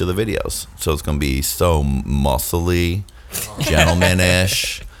intros for each of the videos. So it's going to be so muscly,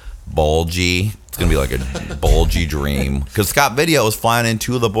 gentlemanish, bulgy. It's going to be like a bulgy dream. Because Scott Video is flying in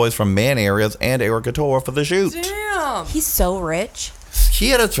 2 of the boys from Man Areas and Erica Tor for the shoot. Damn. He's so rich. He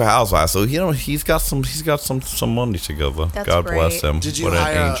had a house last, so he's got some money together. That's God great. bless him. Did you what an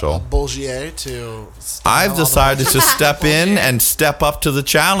hire angel. a Bolgier to? I've decided to step in and step up to the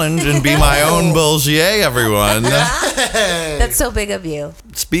challenge and be my own Bolgier, everyone. That's so big of you.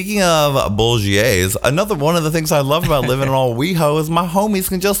 Speaking of Bolgiers, another one of the things I love about living in all WeHo is my homies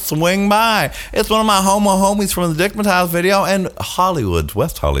can just swing by. It's one of my homies from the Dickmatized video and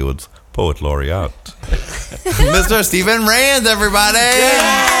West Hollywood's Poet Laureate. Mr. Stephen Rand, everybody!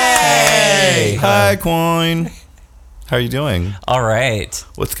 Yay! Hi, Coin. How are you doing? All right.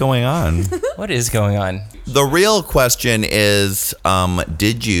 What's going on? What is going on? The real question is,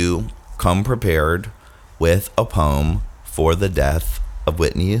 did you come prepared with a poem for the death of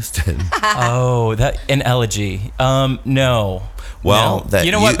Whitney Houston? An elegy. No. Well, no.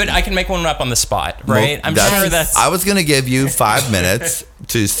 You know what? But I can make one up on the spot, right? I'm sure that's. I was going to give you 5 minutes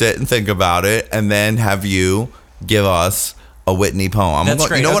to sit and think about it, and then have you give us a Whitney poem. That's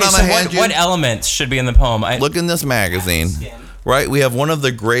great. You know what I'm going to hand you? What elements should be in the poem? Look in this magazine. Right? We have one of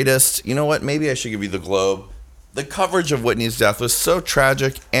the greatest. You know what? Maybe I should give you the Globe. The coverage of Whitney's death was so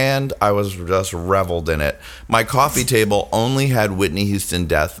tragic, and I was just reveled in it. My coffee table only had Whitney Houston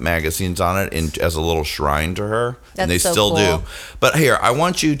death magazines on it as a little shrine to her, and they That's so still cool. do. But here, I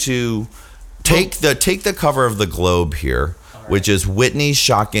want you to take the cover of the Globe here, which is Whitney's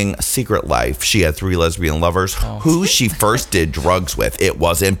shocking secret life. She had 3 lesbian lovers who she first did drugs with. It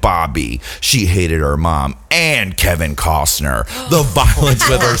wasn't Bobby. She hated her mom and Kevin Costner. The violence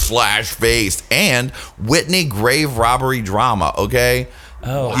with her slash face and Whitney grave robbery drama, okay?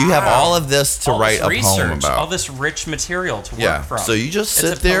 Oh, you have all of this to write a poem about. All this rich material to work from. So you just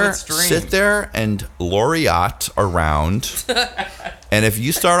It's sit there and laureate around. And if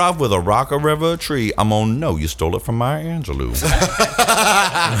you start off with a rock, a river, a tree, I'm gonna know you stole it from Maya Angelou.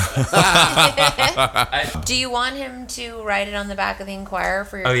 Do you want him to write it on the back of the Inquirer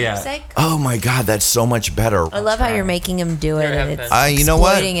for your namesake? Oh my God, that's so much better. I love how you're making him do it. And it's You know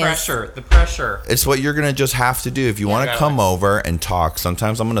what? The pressure. It's what you're gonna just have to do if you want to come over and talk.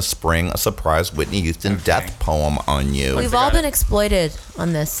 Sometimes I'm gonna spring a surprise Whitney Houston death poem on you. We've all been exploited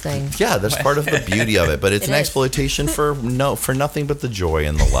on this thing. Yeah, that's part of the beauty of it, but it's It an is. exploitation for nothing but the joy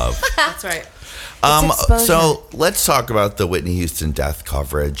and the love. That's right. So let's talk about the Whitney Houston death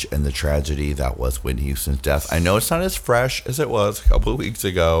coverage and the tragedy that was Whitney Houston's death. I know it's not as fresh as it was a couple of weeks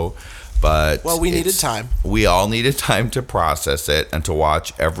ago, but we needed time. We all needed time to process it and to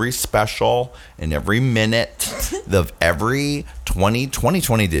watch every special and every minute of every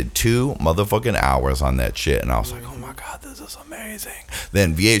 2020 did 2 motherfucking hours on that shit, and I was like, oh my God, this is amazing.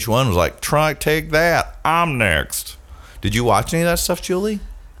 Then VH1 was like, take that, I'm next. Did you watch any of that stuff, Julie?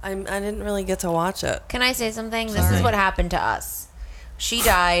 I didn't really get to watch it. Can I say something? This is what happened to us. She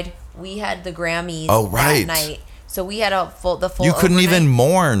died. We had the Grammys that night. So we had the full You couldn't overnight. even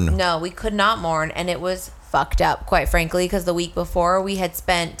mourn. No, we could not mourn. And it was fucked up, quite frankly, because the week before we had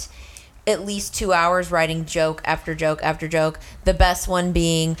spent at least 2 hours writing joke after joke after joke. The best one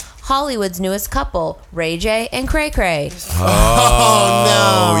being Hollywood's newest couple, Ray J and Cray Cray. Oh,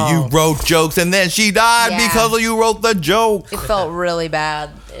 no. You wrote jokes and then she died because you wrote the joke. It felt really bad,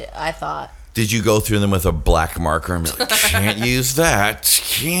 I thought. Did you go through them with a black marker and be like, can't use that,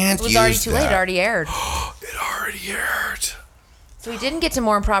 can't use that? It was already too late. It already aired. It already aired. So we didn't get to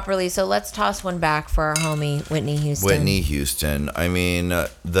mourn properly, so let's toss one back for our homie, Whitney Houston. Whitney Houston. I mean,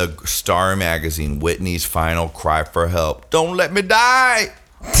 the Star magazine, Whitney's final cry for help. Don't let me die.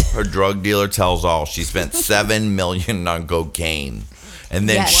 Her drug dealer tells all. She spent $7 million on cocaine. And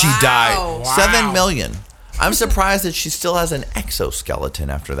then she died. Wow. $7 million. I'm surprised that she still has an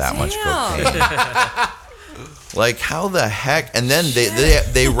exoskeleton after that much cocaine. Like, how the heck? And then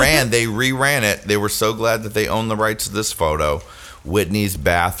they reran it. They were so glad that they owned the rights to this photo. Whitney's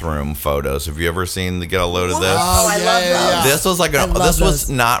bathroom photos. Have you ever seen get a load of this? Oh, I love those. This was was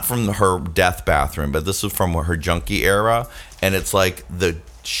not from her death bathroom, but this was from her junkie era, and it's like the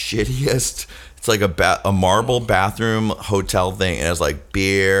shittiest. It's like a marble bathroom hotel thing, and it's like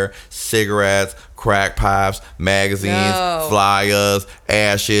beer, cigarettes, crack pipes, magazines, flyers,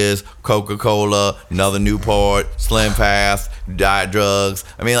 ashes, Coca-Cola, another Newport, Slim Fast, diet drugs.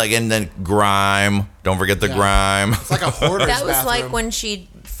 I mean, like, and then grime. Don't forget the grime. It's like a hoarder's That was bathroom. like when she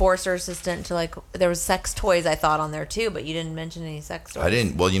forced her assistant to like. There was sex toys I thought on there too, but you didn't mention any sex toys. I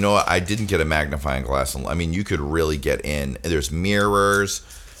didn't. Well, you know what? I didn't get a magnifying glass. I mean, you could really get in. There's mirrors.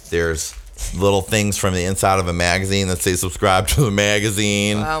 There's little things from the inside of a magazine that say subscribe to the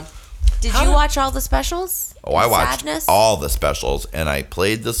magazine. Wow. Did you watch all the specials? Oh, I watched Sadness? all the specials, and I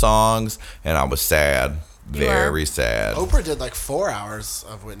played the songs, and I was sad. Very sad. Oprah did like 4 hours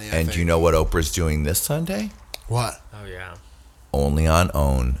of Whitney. I And think. you know what Oprah's doing this Sunday? What? Oh, yeah. Only on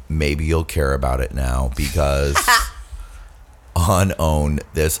OWN. Maybe you'll care about it now, because on OWN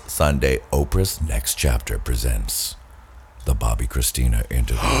this Sunday, Oprah's Next Chapter presents the Bobby Christina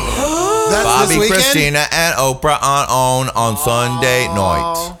interview. That's Bobby this weekend? Christina and Oprah on OWN on Sunday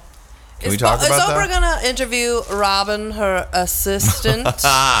night. Can we talk about Is Oprah that? gonna interview Robin, her assistant?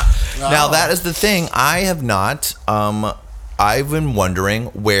 Now that is the thing. I have not. I've been wondering,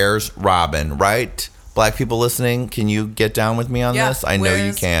 where's Robin? Right? Black people listening, can you get down with me on this? I know you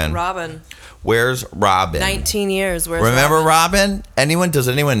where's can. Robin. Where's Robin? 19 years. Where's Remember Robin? Does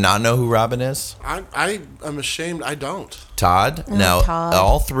anyone not know who Robin is? I am ashamed. I don't. Todd? Oh, Now, Todd.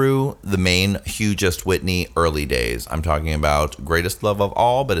 all through the main hugest Whitney early days, I'm talking about Greatest Love of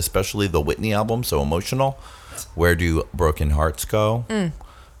All, but especially the Whitney album, So Emotional. Where Do Broken Hearts Go?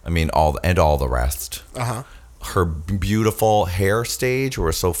 I mean, all the rest. Uh-huh. Her beautiful hair stage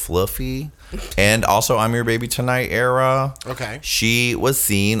were so fluffy. And also I'm Your Baby Tonight era. Okay. She was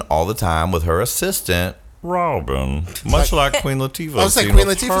seen all the time with her assistant, Robin. Much like Queen Latifah. I was like seen Queen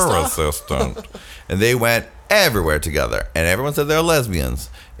with Latifah her style. assistant. And they went everywhere together. And everyone said they're lesbians.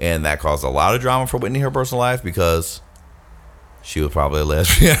 And that caused a lot of drama for Whitney in her personal life because she was probably a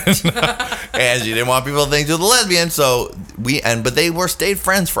lesbian. And she didn't want people to think she was a lesbian. So but they stayed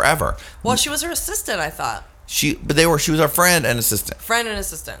friends forever. Well, she was her assistant, I thought. She was our friend and assistant. Friend and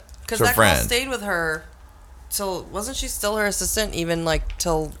assistant. Because Her that girl friend. stayed with her till, wasn't she still her assistant even like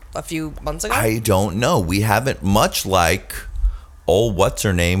till a few months ago? I don't know. We haven't, much like what's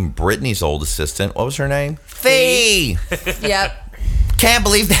her name? Britney's old assistant. What was her name? Fee. Yep. Can't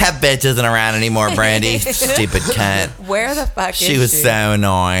believe that bitch isn't around anymore, Brandy. Stupid cunt. Where the fuck is she? She was so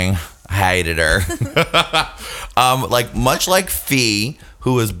annoying. I hated her. Much like Fee,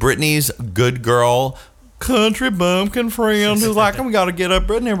 who was Britney's good girl, country bumpkin friend, who's like, we got to get up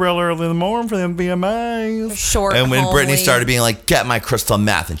Britney real early in the morning for them VMAs. Short, And when homely. Britney started being like, get my crystal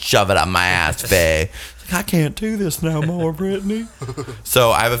meth and shove it up my ass, Faye. I can't do this no more, Britney.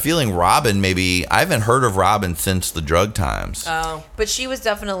 So I have a feeling Robin, maybe, I haven't heard of Robin since the drug times. Oh. But she was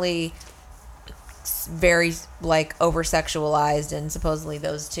definitely very like over sexualized, and supposedly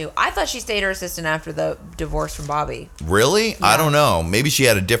those two. I thought she stayed her assistant after the divorce from Bobby. Really? I don't know. Maybe she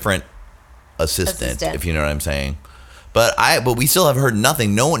had a different assistant, if you know what I'm saying. But we still have heard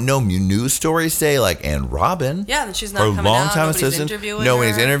nothing. No news stories say like, and Robin. Yeah, and she's her not coming out. longtime Nobody's assistant. interviewing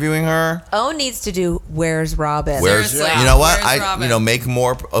Nobody's her. interviewing her. OWN needs to do Where's Robin? Where's Seriously, you know what? where's Robin? Make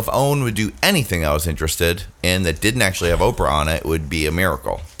more of OWN would do anything I was interested in that didn't actually have Oprah on it would be a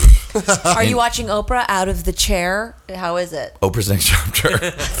miracle. Are you watching Oprah out of the chair? How is it? Oprah's Next Chapter.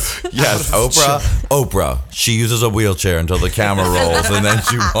 Yes, Oprah. She uses a wheelchair until the camera rolls and then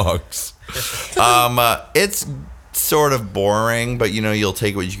she walks. It's sort of boring, but you'll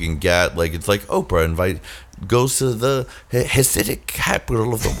take what you can get. Like it's like Oprah goes to the Hasidic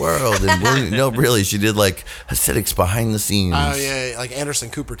capital of the world, and really, she did like Hasidics behind the scenes. Oh yeah, like Anderson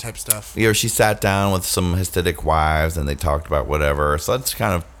Cooper type stuff. She sat down with some Hasidic wives and they talked about whatever. So that's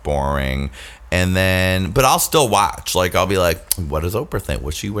kind of boring. And then, but I'll still watch. Like, I'll be like, what does Oprah think?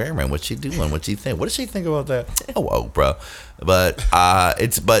 What's she wearing? What's she doing? What's she think? What does she think about that? Oh, Oprah. But,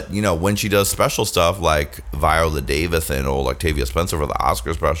 when she does special stuff like Viola Davis and old Octavia Spencer for the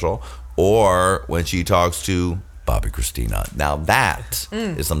Oscar special, or when she talks to Bobby Christina. Now that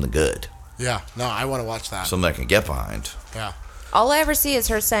is something good. Yeah, no, I want to watch that. Something I can get behind. Yeah. All I ever see is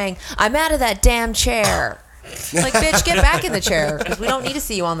her saying, "I'm out of that damn chair." Like, bitch, get back in the chair because we don't need to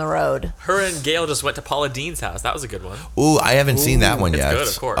see you on the road. Her and Gail just went to Paula Dean's house. That was a good one. Ooh, I haven't seen that one It's yet. good,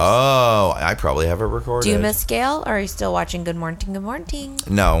 of course. Oh, I probably have it recorded. Do you miss Gail, or are you still watching Good Morning, Good Morning?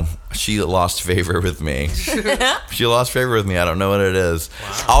 No, she lost favor with me. She lost favor with me. I don't know what it is.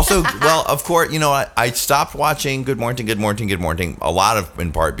 Also, well, of course, I stopped watching Good Morning, Good Morning, Good Morning. A lot of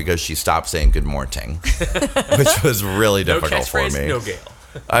in part because she stopped saying Good Morning, which was really No difficult for catchphrase, me. no Gail.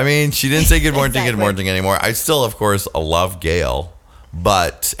 I mean, she didn't say Good Morning, Exactly. Good Morning anymore. I still, of course, love Gail,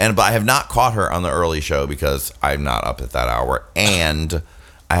 But I have not caught her on the early show because I'm not up at that hour, and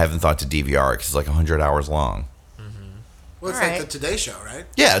I haven't thought to DVR it because it's like 100 hours long. Well, it's like the Today Show, right?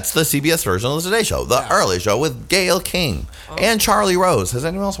 Yeah, it's the CBS version of the Today Show, the early show with Gayle King and Charlie Rose. Has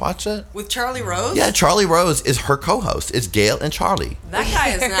anyone else watched it? With Charlie Rose? Yeah, Charlie Rose is her co-host. It's Gayle and Charlie. That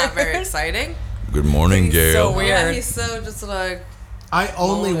guy is not very exciting. Good morning, Gayle. So weird. Yeah, he's so just like... I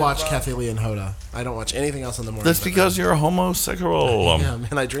only watch Kathy Lee and Hoda. I don't watch anything else in the morning. That's because you're a homosexual. Yeah,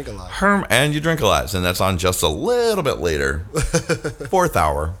 man, I drink a lot. And you drink a lot, and that's on just a little bit later. 4th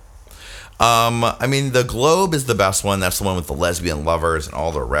hour. I mean, the Globe is the best one. That's the one with the lesbian lovers and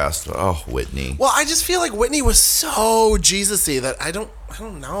all the rest. Oh, Whitney. Well, I just feel like Whitney was so Jesus-y that I don't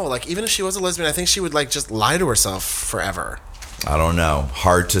know. Like, even if she was a lesbian, I think she would like just lie to herself forever. I don't know.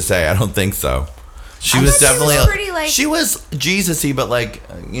 Hard to say. I don't think so. She was definitely she was Jesus-y, but like,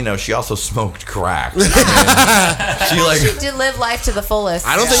 you know, she also smoked crack. She did live life to the fullest.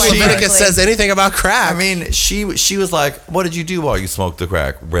 I don't think Leviticus says anything about crack. I mean, she was like, what did you do while you smoked the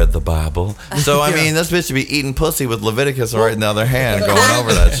crack? Read the Bible. So I mean, this bitch would be eating pussy with Leviticus right in the other hand, going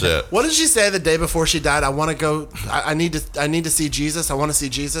over that shit. What did she say the day before she died? I want to go. I need to see Jesus. I want to see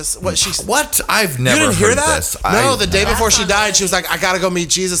Jesus. What? I've never you didn't hear heard that? this. No, the day before she died, she was like, I gotta go meet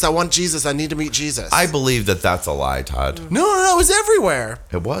Jesus. I want Jesus. I need to meet Jesus. I believe that that's a lie, Todd. No, it was everywhere.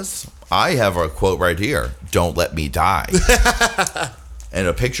 It was. I have a quote right here. Don't let me die. And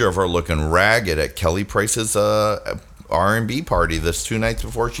a picture of her looking ragged at Kelly Price's R&B party this 2 nights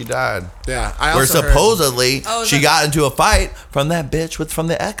before she died. Yeah, where supposedly she got into a fight from that bitch from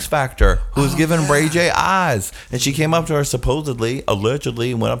the X Factor who was giving Ray J eyes, and she came up to her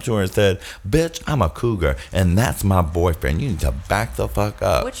allegedly went up to her and said, "Bitch, I'm a cougar, and that's my boyfriend. You need to back the fuck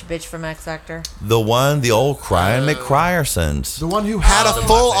up." Which bitch from X Factor? The old crying McCryersons. The one who had a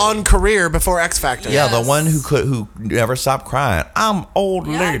full-on career before X Factor. Yeah, the one who never stopped crying. I'm old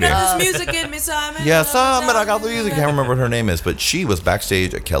lady. I got this music in me, Simon. Yeah, Simon, I got the music. Can't remember what her name is, but she was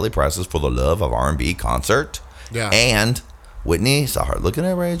backstage at Kelly Price's For the Love of R&B concert. Yeah. And Whitney saw her looking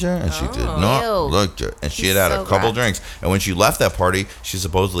at Ray J, and she did not look at her. And she had a couple drinks. And when she left that party, she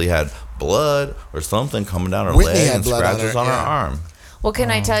supposedly had blood or something coming down her leg and scratches on her arm. Well,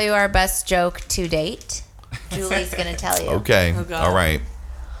 can I tell you our best joke to date? Julie's going to tell you. Okay. All right.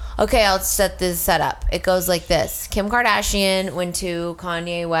 Okay, I'll set this up. It goes like this. Kim Kardashian went to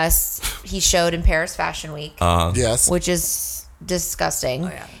Kanye West. He showed in Paris Fashion Week. Yes. Which is disgusting. Oh,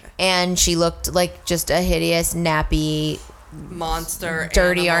 yeah. And she looked like just a hideous, nappy, monster,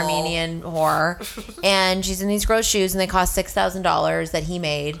 dirty Armenian whore. And she's in these gross shoes, and they cost $6,000 that he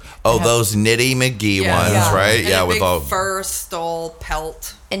made. Oh, those Nitty McGee ones, right? And with all fur stole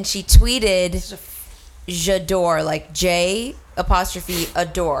pelt. And she tweeted, "J'adore," like J'.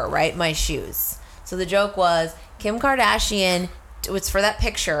 Adore, right? My shoes. So the joke was Kim Kardashian, it's for that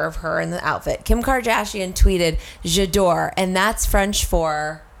picture of her in the outfit. Kim Kardashian tweeted "J'adore," and that's French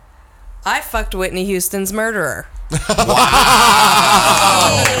for I fucked Whitney Houston's murderer. Wow.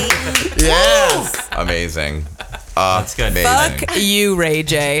 Yes. Amazing. That's good. Amazing. Fuck you, Ray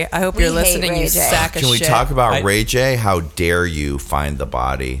J. I hope you're listening, you sack of shit. Can we talk about Ray J? How dare you find the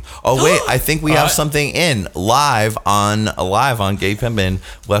body? Oh wait, I think we have something live on Gay Pimpin'.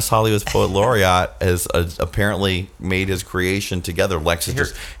 West Hollywood's Poet Laureate has apparently made his creation together. Lex is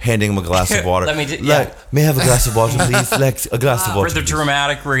just handing him a glass of water. May I have a glass of water, please? Lex, a glass of water. For the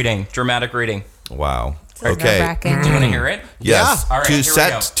dramatic reading. Wow. Okay. Do you want to hear it? Yes. Yeah. All right, to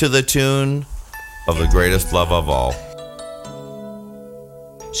set to the tune of the greatest love of all.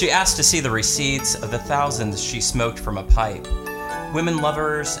 She asked to see the receipts of the thousands she smoked from a pipe. Women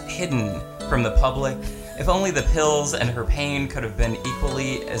lovers hidden from the public. If only the pills and her pain could have been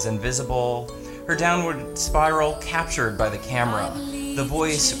equally as invisible. Her downward spiral captured by the camera. The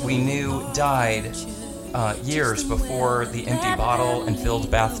voice we knew died years before the empty bottle and filled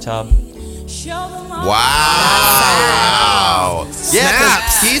bathtub. Wow. Yeah, because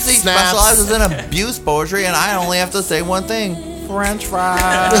Keezy specializes in abuse poetry, and I only have to say one thing. French fries.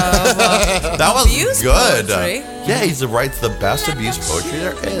 That was abuse good. Poetry? Yeah, he writes the best abuse poetry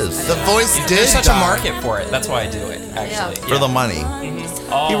there is. The voice did There's such a market for it. That's why I do it, actually. For the money.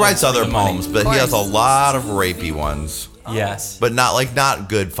 He writes other poems, but he has a lot of rapey ones. Yes. But not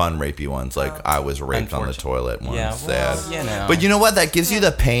good fun rapey ones, like I was raped on the toilet ones. Yeah, Sad. well, you know. But you know what? That gives you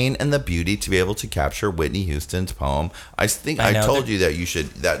the pain and the beauty to be able to capture Whitney Houston's poem. I think I told you that you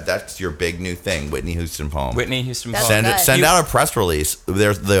should that's your big new thing, Whitney Houston poem. Whitney Houston poem. Send out a press release.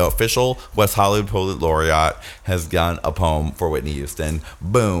 There's the official West Hollywood Poet Laureate has done a poem for Whitney Houston.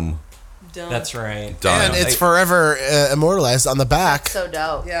 Boom. Done. That's right. Done. And it's forever immortalized on the back. So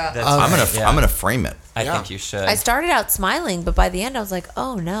dope. Yeah. I'm gonna frame it. I think you should. I started out smiling, but by the end I was like,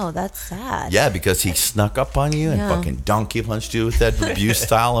 oh no, that's sad. Yeah, because he snuck up on you and Yeah. fucking donkey punched you with that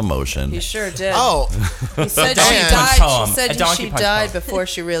abuse-style emotion. He sure did. Oh. He said Donkey she punch died. poem. She A said donkey she punch died poem. before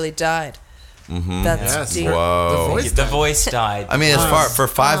she really died. Mm-hmm. That's deep. Whoa. The voice died. I mean, for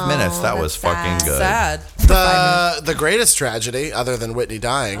 5 minutes, that was fucking good. Sad. The greatest tragedy, other than Whitney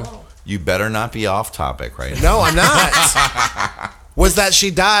dying, You better not be off topic right now. no, I'm not, was that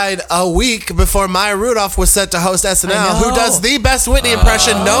she died a week before Maya Rudolph was set to host SNL, who does the best Whitney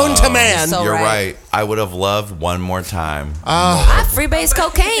impression known to man. So You're right. right. I would have loved one more time. I freebase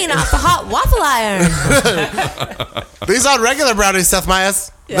cocaine off the hot waffle iron. These aren't regular brownies, Seth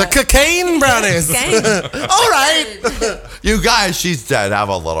Meyers. The cocaine brownies. All right. You guys, she's dead. Have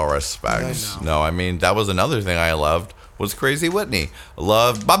a little respect. No, I mean, that was another thing I loved was Crazy Whitney. I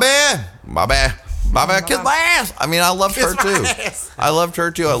loved Bobby, kiss my ass. I mean, I loved her too. I loved her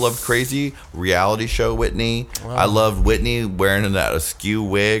too. I loved Crazy reality show Whitney. I loved Whitney wearing that askew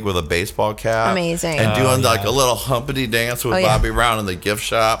wig with a baseball cap. Amazing. And doing like a little humpity dance with Bobby Brown in the gift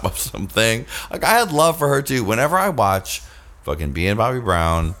shop of something. Like, I had love for her too. Whenever I watch fucking Being Bobby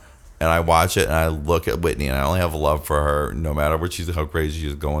Brown, and I watch it and I look at Whitney and I only have love for her no matter what how crazy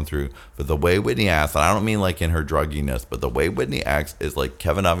she's going through. But the way Whitney acts, and I don't mean like in her drugginess, but the way Whitney acts is like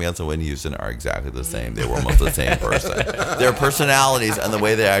Kevin Aviance and Whitney Houston are exactly the same. They were almost the same person. Their personalities and the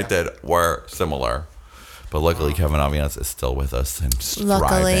way they acted were similar. But luckily Kevin Aviance is still with us and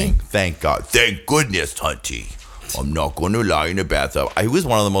thriving. Thank God. Thank goodness, Hunty. I'm not going to lie in the bathtub. It was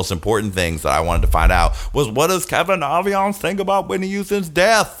one of the most important things that I wanted to find out was what does Kevin Aviance think about Whitney Houston's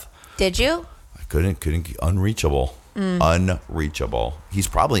death? Did you? I couldn't unreachable. Unreachable. He's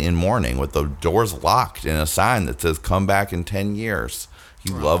probably in mourning with the doors locked and a sign that says come back in 10 years. He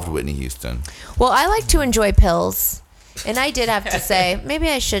loved Whitney Houston. Well, I like to enjoy pills. And I did have to say, maybe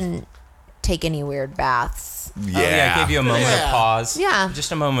I shouldn't take any weird baths. Yeah. Oh, yeah, I gave you a moment of pause. Yeah.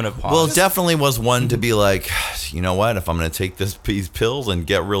 Just a moment of pause. Well, it definitely was one to be like, you know what? If I'm going to take these pills and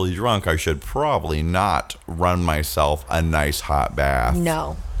get really drunk, I should probably not myself a nice hot bath.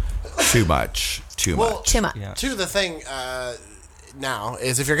 No. Too much. Too much. Yeah. Too, the thing now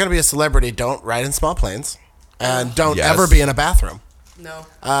is if you're going to be a celebrity, don't ride in small planes and don't ever be in a bathroom. No.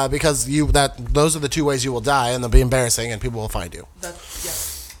 Because those are the two ways you will die, and they'll be embarrassing, and people will find you.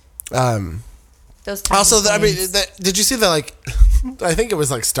 Those also, did you see the I think it was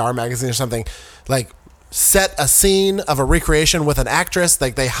like Star Magazine or something, like set a scene of a recreation with an actress.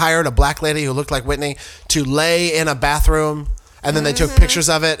 Like they hired a black lady who looked like Whitney to lay in a bathroom. And then they took pictures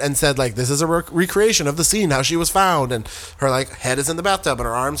of it and said, like, this is a recreation of the scene, how she was found. And her, like, head is in the bathtub and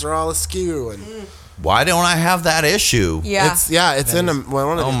her arms are all askew. And why don't I have that issue? Yeah. It's in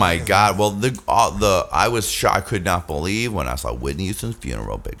one of Oh, my God. Well, I was shocked. I could not believe when I saw Whitney Houston's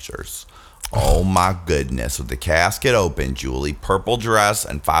funeral pictures. Oh, my goodness. With the casket open, Julie, purple dress,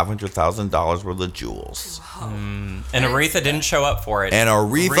 and $500,000 worth of jewels. And Aretha didn't show up for it. And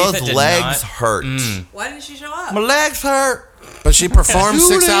Aretha's legs hurt. Why didn't she show up? My legs hurt. But she performed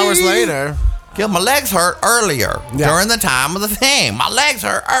 6 hours later. Yeah, my legs hurt earlier during the time of the thing. My legs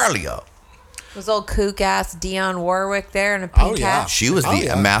hurt earlier. Was old kook ass Dionne Warwick there in a pink hat? She was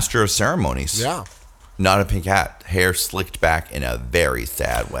the master of ceremonies. Yeah. Not a pink hat. Hair slicked back in a very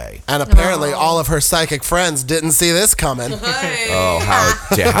sad way. And apparently all of her psychic friends didn't see this coming. Oh,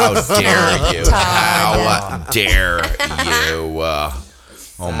 how dare you. How dare you.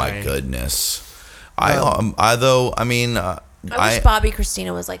 Oh, my goodness. I wish Bobby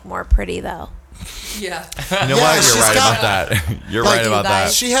Christina was like more pretty though. Yeah. You know what? You're right about that. You're right about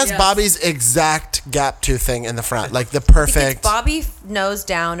that. She has Bobby's exact gap tooth thing in the front, like the perfect. Bobby nose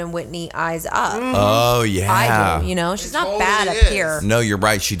down and Whitney eyes up. Oh, yeah. I do, she's not bad up here. No, you're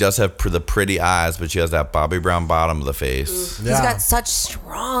right. She does have the pretty eyes, but she has that Bobby Brown bottom of the face. He's got such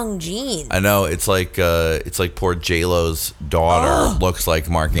strong genes. I know. It's like poor J-Lo's daughter looks like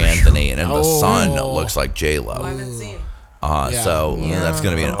Mark Anthony, and then the son looks like J-Lo. I haven't seen. So that's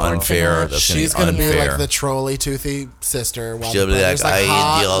going to be an unfair. She's going to be like the trolly, toothy sister. While She'll be like,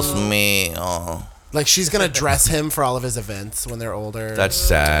 hot. Dios mío. Like she's going to dress him for all of his events when they're older. That's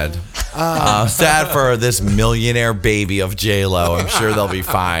sad. Sad for this millionaire baby of J-Lo. I'm sure they'll be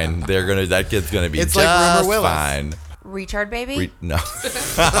fine. That kid's going to be it's just like Rumor Willis. fine. Retard baby? No.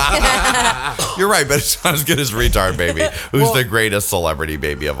 You're right, but it's not as good as Retard Baby, who's the greatest celebrity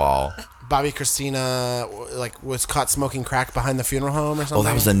baby of all. Bobby Christina was caught smoking crack behind the funeral home or something. Oh,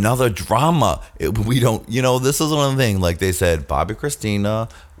 that was another drama. This is one thing. Like they said, Bobby Christina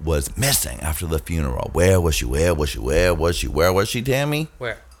was missing after the funeral. Where was she? Where was she? Where was she? Where was she, Tammy?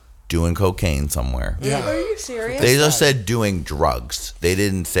 Where? doing cocaine somewhere. Yeah. Are you serious? They just said doing drugs. They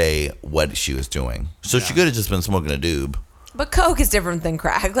didn't say what she was doing. So she could have just been smoking a doob. But coke is different than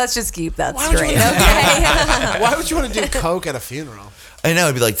crack. Let's just keep that Why would straight. you Okay. Why would you want to do coke at a funeral? I know,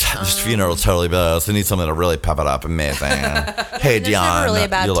 it'd be like, this funeral totally best. I need something to really pep it up. Amazing. Hey, There's Dion, never really a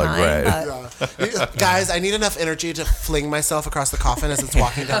bad you look time, great. but- Guys, I need enough energy to fling myself across the coffin as it's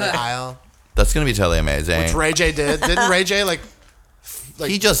walking down the aisle. That's going to be totally amazing. Which Ray J did. Didn't Ray J like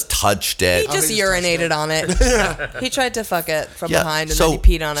he just touched it. He just urinated on it. He tried to fuck it from behind and so then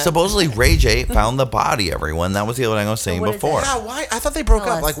he peed on it. supposedly Ray J found the body, everyone. That was the other thing I was saying before. Yeah, why? I thought they broke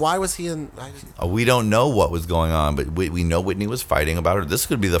Tell up. us. Like, why was he in? We don't know what was going on, but we know Whitney was fighting about her. This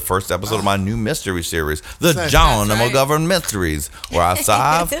could be the first episode of my new mystery series, The That's John right. McGovern Mysteries, where I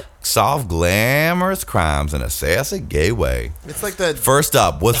solve glamorous crimes in a sassy gay way. It's like the First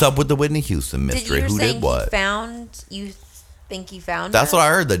up, what's up with the Whitney Houston mystery? Did you Who saying did what? You think he found That's her? what I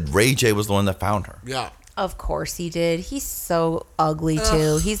heard, that Ray J was the one that found her. Yeah. Of course he did. He's so ugly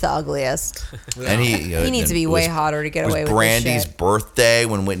too. He's the ugliest. And he needs to be way hotter to get away with this Brandy's shit. birthday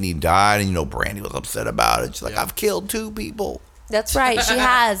when Whitney died, and Brandy was upset about it. She's like, I've killed 2 people. That's right. She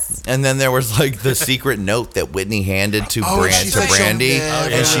has. And then there was like the secret note that Whitney handed to, she said she'll Brandy, never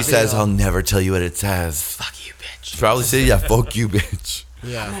and she says, reveal. "I'll never tell you what it says." Fuck you, bitch. She probably said, "Yeah, fuck you, bitch."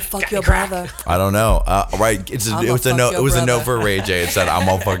 Yeah. I'm gonna fuck your brother. I don't know. Right? It was I'ma a fuck note. your It was a note brother. for Ray J. It said, "I'm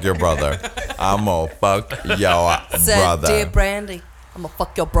gonna fuck your brother. I'm gonna fuck your Said, brother." dear Brandy, I'm gonna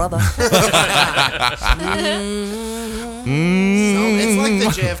fuck your brother. So it's like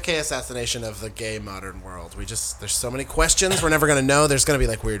the JFK assassination of the gay modern world. There's so many questions we're never gonna know. There's gonna be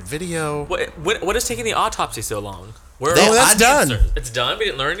like weird video. What is taking the autopsy so long? Where They- are that's the done. answers? It's done. We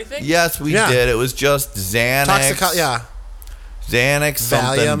didn't learn anything. Yes, we Yeah. did. It was just Xanax, Xanax,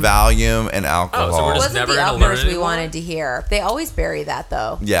 something, Valium, and alcohol. Oh, so we're It just wasn't never the gonna learn uppers we anymore? wanted to hear. They always bury that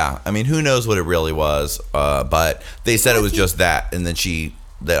though. Yeah, I mean, who knows what it really was? But they said it was just that, and then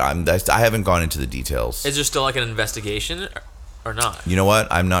I haven't gone into the details. Is there still like an investigation or not? You know what?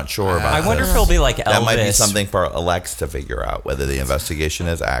 I'm not sure about. I wonder this. if it'll be like Elvis. That might be something for Alex to figure out whether the investigation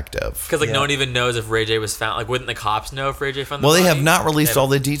is active. Because no one even knows if Ray J was found. Like, wouldn't the cops know if Ray J found the Well, they body? have not released all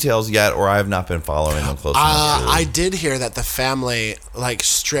the details yet, or I have not been following them close enough. I did hear that the family like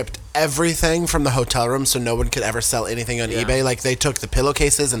stripped everything from the hotel room so no one could ever sell anything on eBay. Like they took the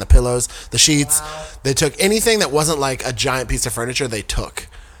pillowcases and the pillows, the sheets. They took anything that wasn't like a giant piece of furniture. They took.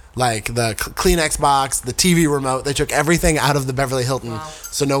 Like the Kleenex box, the TV remote. They took everything out of the Beverly Hilton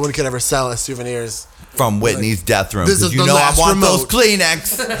so no one could ever sell as souvenirs. From Whitney's death room. This Because is you the know I last want remote. those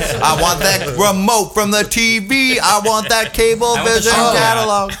Kleenex. I want that remote from the TV. I want that cable vision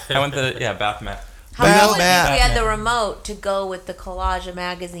catalog. I want the bath mat. How Well, cool would it be Matt. if we had the remote to go with the collage of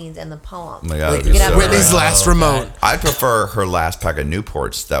magazines and the poem? Oh my God, Like, it'd you be could have so Whitney's good. last remote. I'd prefer her last pack of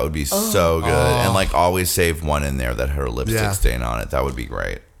Newports. That would be so good. And like always save one in there that had her lipstick Yeah. stain on it. That would be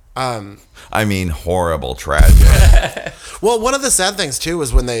great. I mean, horrible, tragic. Well, one of the sad things too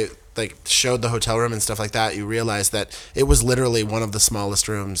was when they like showed the hotel room and stuff like that. You realize that it was literally one of the smallest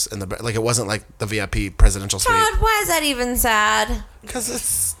rooms in the like. It wasn't like the VIP presidential suite. God, why is that even sad? Because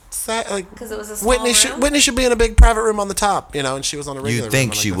it's sad. Like Because it was a small room? Whitney should be in a big private room on the top, and she was on a regular. You'd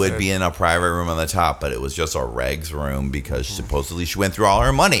think room on, she like, the would third. be in a private room on the top, but it was just a regs room because supposedly she went through all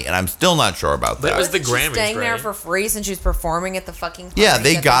her money, and I'm still not sure about that. It was the Wasn't she Grammys, staying there right? for free since she was performing at the fucking party Yeah,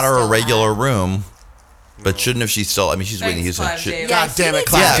 they that got her a still regular had? room, but shouldn't have she still? I mean, she's Whitney Houston. Clive Should- Davis. Yeah, God damn it, he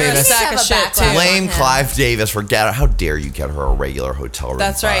Clive needs to- Davis. he needs to Sack have of a shit, backlash too. on Blame him. Clive Davis for how dare you get her a regular hotel room?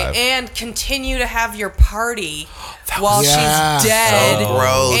 That's right. Clive. And continue to have your party while Yeah. she's dead. So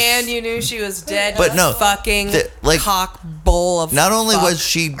gross. And you knew she was dead. But no, fucking like, cock bowl of Not only fuck. was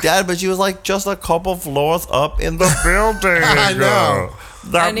she dead, but she was like just a couple floors up in the building. I know.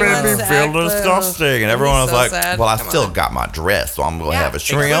 That And he made me wants to feel act little. disgusting. And And everyone he's was so like, sad. well, I Come still on. got my dress, so I'm going to Yeah. have a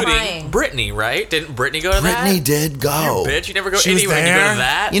shrimp. Crying. Including Brittany, right? Didn't Brittany go to that? Brittany did go. Bitch, you never go She was anywhere. You go there? to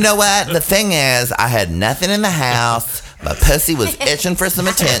that. You know what? The thing is, I had nothing in the house. My pussy was itching for some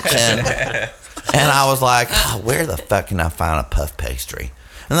attention. And I was like, oh, where the fuck can I find a puff pastry?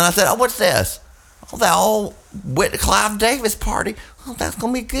 And then I said, oh, what's this? Oh, that old Clive Davis party. Oh, that's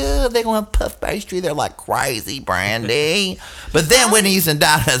going to be good. They're going to have puff pastry. They're like crazy, Brandy. But then Whitney Houston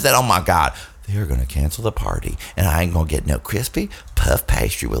died, I said, oh, my God. They're going to cancel the party, and I ain't going to get no crispy puff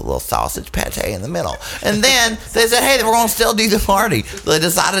pastry with a little sausage pate in the middle. And then they said, hey, we're going to still do the party. So they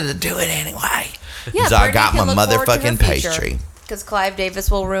decided to do it anyway. Yeah, So I Brittany got can my look forward to her motherfucking future. pastry. Because Clive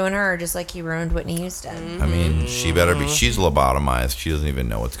Davis will ruin her just like he ruined Whitney Houston. I mean, she better be. She's lobotomized. She doesn't even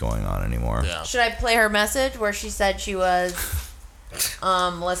know what's going on anymore. Should I play her message where she said she was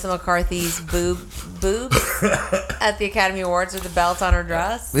Melissa McCarthy's boobs at the Academy Awards with the belt on her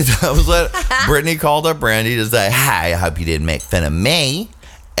dress. That was what Brittany called up Brandy to say, "Hi, I hope you didn't make fun of me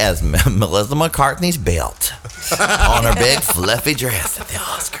as Melissa McCarthy's belt on her big fluffy dress at the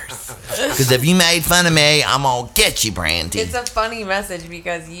Oscars. Because if you made fun of me, I'm going to get you, Brandy." It's a funny message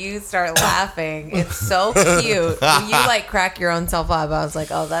because you start laughing. It's so cute. When you like crack your own self up, I was like,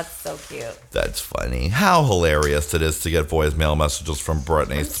 oh, that's so cute. That's funny. How hilarious it is to get voicemail messages from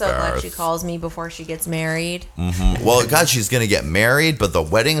Brittany I'm so glad Spears. she calls me before she gets married. Mm-hmm. Well, God, she's going to get married, but the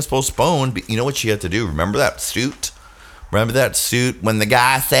wedding is postponed. You know what she had to do? Remember that suit? Remember that suit when the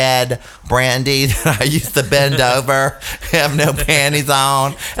guy said, "Brandy, I used to bend over, have no panties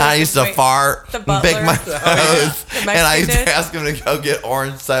on, and I used to fart, the and butler. pick my nose, The and I used to Mexican ask him to go get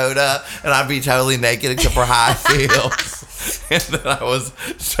orange soda, and I'd be totally naked except for high heels." And then I was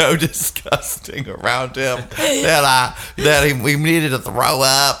so disgusting around him that we needed to throw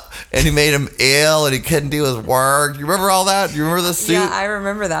up, and he made him ill, and he couldn't do his work. You remember all that? You remember the suit? Yeah, I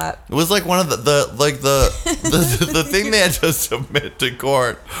remember that. It was like one of the thing they had to submit to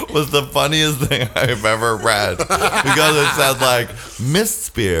court was the funniest thing I've ever read, because it said like, "Miss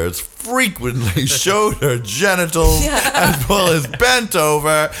Spears frequently showed her genitals as well as bent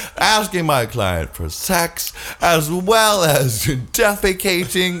over, asking my client for sex, as well as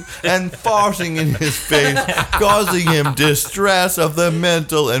defecating and farting in his face, causing him distress of the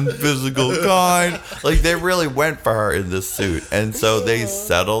mental and physical kind." Like, they really went for her in this suit, and so they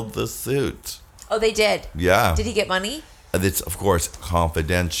settled the suit. Oh, they did? Yeah. Did he get money? It's, of course,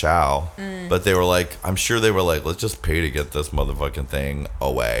 confidential. But they were like, I'm sure they were like, let's just pay to get this motherfucking thing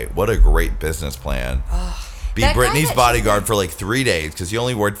away. What a great business plan. Be That guy Brittany's that bodyguard for like 3 days because he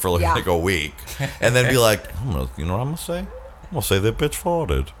only worked for like a week. And then be like, you know what I'm going to say? I'm going to say that bitch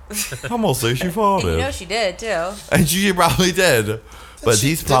farted. I'm going to say she farted. And you know she did, too. And she probably did. But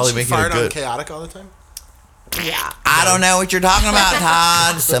he's probably making it good. On Chaotic all the time? Yeah. I don't know what you're talking about,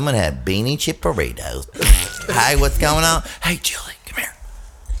 Todd. Someone had beanie chip burritos. Hey, what's going on? Hey, Julie, come here.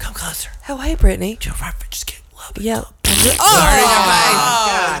 Come closer. Oh, hey, Brittany. Jill Rockford just get a little bit. Yeah.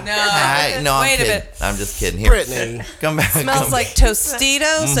 Oh, no. Hey, no, I'm Wait a kidding. minute. I'm just kidding. Here, Brittany. come back. Smells come like back.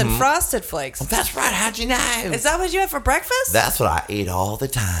 Tostitos and Frosted Flakes. That's right. How'd you know? Is that what you have for breakfast? That's what I eat all the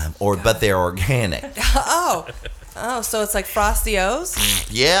time. But they're organic. Oh, so it's like Frosty O's?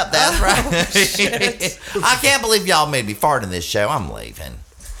 Yep, that's right. I can't believe y'all made me fart in this show. I'm leaving.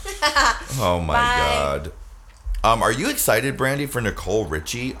 Oh my God. Are you excited, Brandy, for Nicole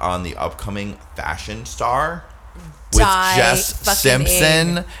Richie on the upcoming Fashion Star with Jess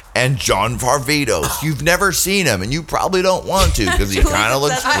Simpson and John Varvatos? You've never seen him, and you probably don't want to because he kind of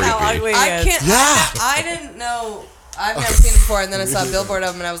looks creepy. I can't. Yeah. I didn't know. I've never seen it before, and then I saw a billboard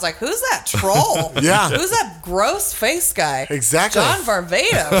of him, and I was like, "Who's that troll? Yeah. Who's that gross face guy?" Exactly. John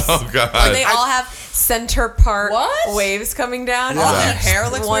Varvatos. Oh God. And they all have center part What? waves coming down. All their hair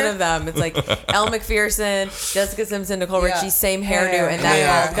looks one weird? of them. It's like Elle McPherson, Jessica Simpson, Nicole Yeah. Richie, same Hair. hairdo, and that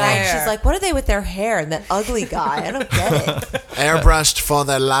Hair. bald guy. And Hair. she's like, "What are they with their hair?" And that ugly guy. I don't get it. Airbrushed for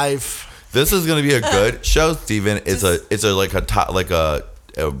their life. This is going to be a good show, Steven. It's a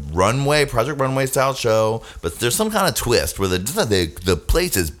runway, Project Runway style show, but there's some kind of twist where the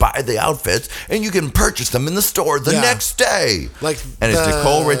places buy the outfits and you can purchase them in the store the next day. And it's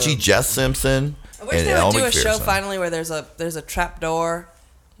Nicole Richie, Jess Simpson, I wish and they Elle would do a show McPherson. finally where there's a trap door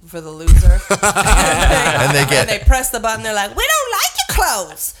for the loser, and they press the button. They're like, "We don't like your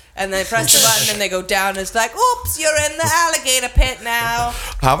clothes." And they press the button and they go down. And it's like, "Oops, you're in the alligator pit now."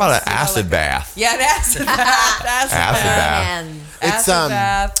 How about an acid bath? Yeah, an acid bath. Acid bath. Acid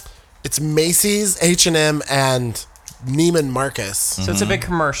bath. It's Macy's, H&M, and Neiman Marcus. So it's a big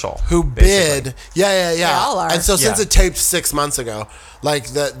commercial. Who bid? Yeah. They all are. And so since it taped 6 months ago, like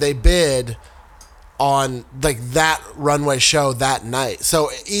they bid on like that runway show that night.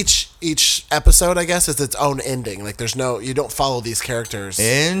 So each episode, I guess, is its own ending. Like you don't follow these characters.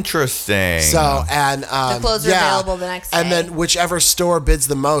 Interesting. So and The clothes are available the next day. And then whichever store bids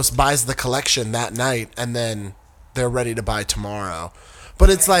the most buys the collection that night, and then they're ready to buy tomorrow. But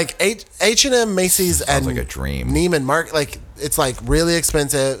it's like H&M, Macy's, and like a dream. Neiman Marcus. Like it's like really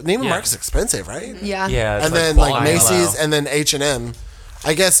expensive. Neiman Marcus is expensive, right? Yeah. Yeah. And then like Macy's, and then H&M.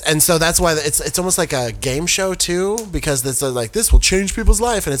 I guess, and so that's why it's almost like a game show too, because this is like, this will change people's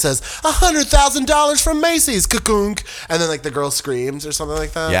life, and it says $100,000 from Macy's, kakunk, and then like the girl screams or something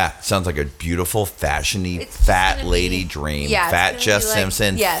like that. Yeah, sounds like a beautiful, fashiony, It's fat gonna lady be- dream. yeah, it's Fat gonna Jess be like-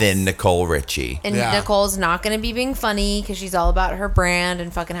 Simpson, yes. thin Nicole Richie. And Yeah. Nicole's not going to be being funny because she's all about her brand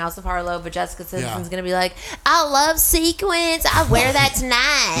and fucking House of Harlow. But Jessica Simpson's going to be like, "I love sequins. I wear that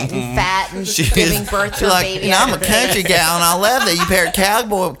tonight." And fat hat and giving birth to a baby. I'm a country gal, and I love that you paired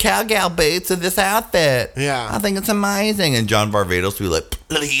cowgirl boots with this outfit. Yeah. I think it's amazing. And John Varvatos would be like,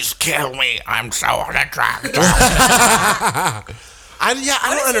 please kill me. I'm so attractive. I don't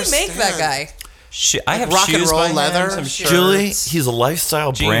understand. What does he make that guy? I have rock and shoes roll by him, leather. some shirts. Julie, he's a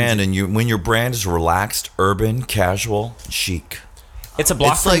lifestyle Jeans. brand, and when your brand is relaxed, urban, casual, chic. It's a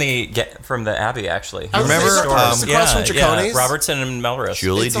block It's from the Abbey, actually. You remember? Across from Chiconi's? Robertson and Melrose.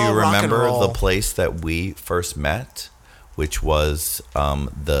 Julie, It's do you all rock and remember roll. the place that we first met, which was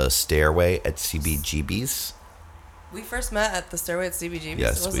the stairway at CBGB's? We first met at the stairway at CBGB's.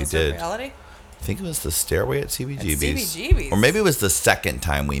 Yes, Was we this did. Reality? I think it was the stairway at CBGB's. CBGB's. Or maybe it was the second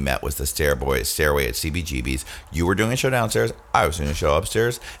time we met was the stairway at CBGB's. You were doing a show downstairs. I was doing a show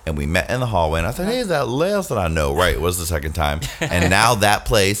upstairs. And we met in the hallway. And I thought, hey, is that Les that I know? Right, it was the second time. And now that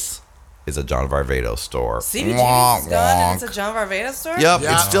place is a John Varvatos store. CBGB's is gone and it's a John Varvatos store? Yep,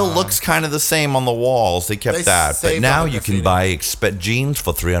 it still looks kind of the same on the walls. They kept that. But saved now all the you can graffiti. buy jeans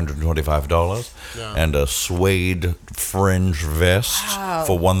for $325 and a suede fringe vest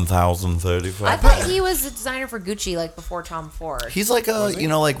for $1,035. I thought he was the designer for Gucci, like before Tom Ford. He's like a,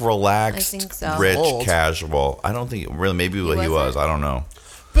 like relaxed, I think so. rich, Old. casual. I don't think, really, maybe he was. wasn't? I don't know.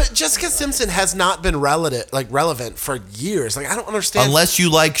 But Jessica Simpson has not been relevant for years. Like, I don't understand. Unless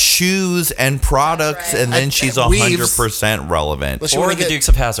you like shoes and products, and then she's weaves. 100% relevant. Unless you Or wanna the get Dukes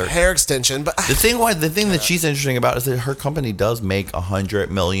of Hazzard. hair extension. But The thing that she's interesting about is that her company does make $100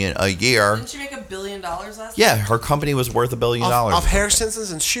 million a year. Didn't she make $1 billion last Yeah, her company was worth $1 billion. off hair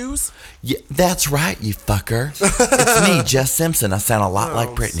extensions and shoes. Yeah, that's right, you fucker. It's me, Jess Simpson. I sound a lot like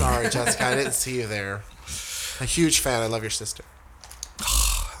Britney. Sorry, Jessica. I didn't see you there. A huge fan. I love your sister.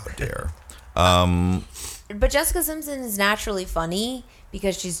 How dare. But Jessica Simpson is naturally funny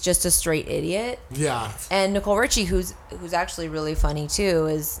because she's just a straight idiot. Yeah. And Nicole Richie, who's actually really funny too,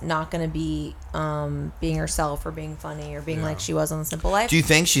 is not going to be being herself or being funny or being like she was on The Simple Life. Do you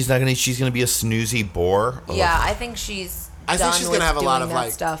think she's gonna be a snoozy bore? Yeah, I think she's. I think she's gonna have a lot of doing that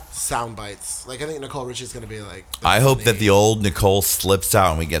like stuff. sound bites. Like I think Nicole Richie's gonna be like. I hope that the old Nicole slips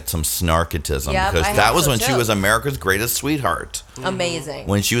out and we get some snarkitism Yep, because I that hope was so, when she too. was America's greatest sweetheart. Amazing.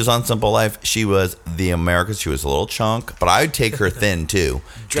 When she was on Simple Life, she was the America's. She was a little chunk, but I would take her thin too,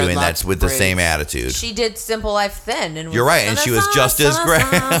 doing that Dreadlocks, with the braids. same attitude. She did Simple Life thin, and You're right, and she was just as great.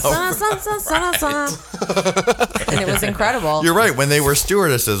 And it was incredible. You're right. When they were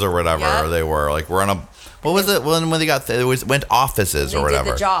stewardesses or whatever, Yep. or they were like, we're on a. What was it when they got? Went offices They or did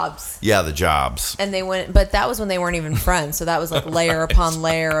whatever. the jobs. Yeah, the jobs. And they went, but that was when they weren't even friends. So that was like layer upon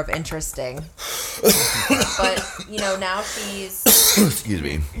layer of interesting. But now she's. Excuse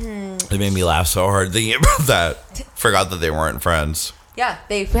me. It made me laugh so hard thinking about that. Forgot that they weren't friends. Yeah,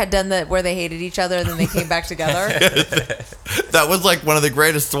 they had done that where they hated each other and then they came back together. That was like one of the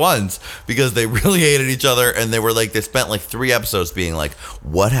greatest ones because they really hated each other and they spent like 3 episodes being like,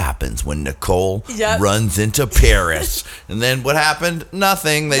 what happens when Nicole runs into Paris? And then what happened?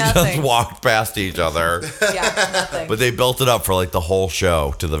 Nothing. They just walked past each other. Yeah, nothing. But they built it up for like the whole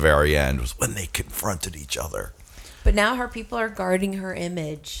show to the very end was when they confronted each other. But now her people are guarding her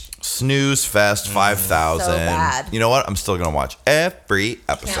image. Snooze Fest 5,000. So bad. You know what? I'm still going to watch every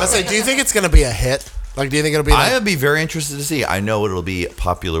episode. I say, do you think it's gonna be a hit? Like, do you think it'll be? Like, I would be very interested to see. I know it'll be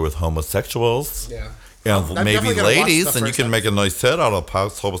popular with homosexuals. Yeah. Yeah, I'm maybe definitely gonna watch ladies, the and you first can make a nice hit out of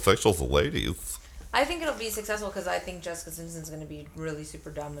past homosexuals and ladies. I think it'll be successful because I think Jessica Simpson's going to be really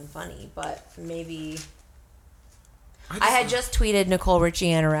super dumb and funny. But maybe. I had just tweeted Nicole Richie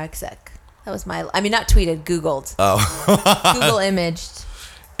anorexic. That was not tweeted, Googled. Oh. Google imaged.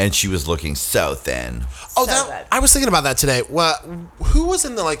 And she was looking so thin. Oh, So good. I was thinking about that today. Well, who was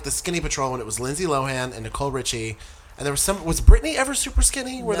in the Skinny Patrol when it was Lindsay Lohan and Nicole Richie, and there was was Britney ever super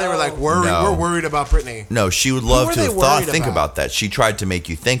skinny? Where they were like worried, No. we're worried about Britney. No, she would love were to they have worried think about? about that. She tried to make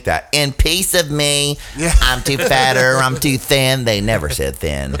you think that. In piece of me, Yeah. I'm too fat or I'm too thin. They never said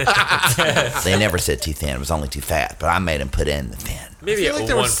thin. They never said too thin. It was only too fat. But I made them put in the thin. Maybe feel at like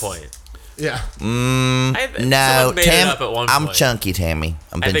there one was- point. Yeah. No, someone made it up at one I'm point. chunky, Tammy.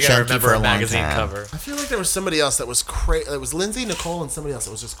 I've I been think I chunky remember for a a long magazine time. cover. I feel like there was somebody else that was crazy. It was Lindsay, Nicole, and somebody else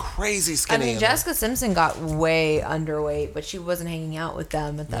that was just crazy I skinny. mean, Jessica Simpson got way underweight, but she wasn't hanging out with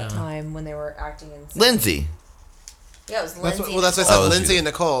them at that time when they were acting in. Lindsay. Yeah, it was That's Lindsay. what I said. Oh, Lindsay and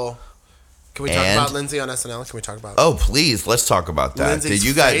Nicole. Can we talk And- about Lindsay on SNL? Can we talk about? Oh, please, let's talk about that. Lindsay's Did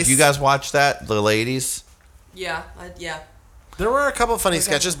you guys? face. You guys watch that? The ladies. Yeah, yeah. There were a couple of funny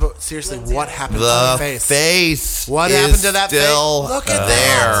sketches, but seriously, what happened to The the face? face. What is happened to that face? still Look at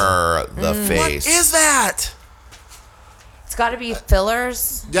there. The face. What is that? It's got to be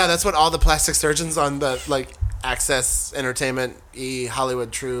fillers. Yeah, that's what all the plastic surgeons on the Access Entertainment,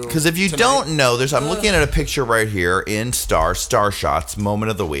 Hollywood True. Because if you don't know, I'm looking at a picture right here in Star Shots, Moment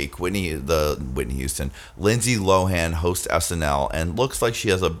of the Week. Whitney Houston, Lindsay Lohan hosts SNL, and looks like she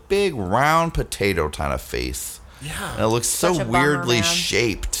has a big round potato kind of face. Yeah, and it looks so weirdly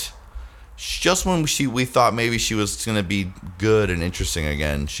shaped. Just when we thought maybe she was going to be good and interesting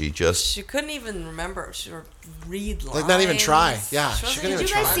again, she couldn't even remember. She would read lines. Like not even try. Yeah, Did you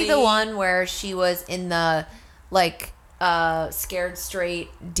guys see the one where she was in the Scared Straight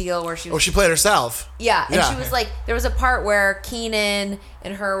deal where she was... Oh, she played herself. Yeah, and she was like, there was a part where Keenan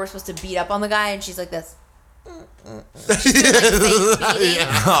and her were supposed to beat up on the guy, and she's like this. Oh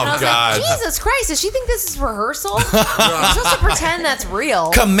God! Like, Jesus Christ! Does she think this is rehearsal? You're supposed to pretend that's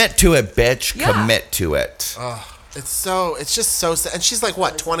real. Commit to it, bitch. Yeah. Commit to it. It's just so sad. And she's like,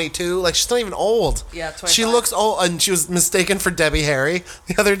 what, 22? Like, she's not even old. Yeah, 25. She looks old, and she was mistaken for Debbie Harry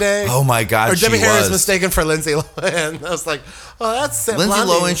the other day. Oh, my God, Or Debbie Harry was mistaken for Lindsay Lohan. I was like, oh, that's it. Lindsay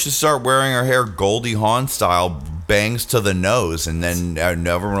Lohan should start wearing her hair Goldie Hawn style, bangs to the nose, and then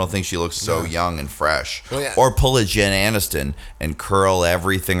everyone will think she looks so young and fresh. Oh, yeah. Or pull a Jen Aniston and curl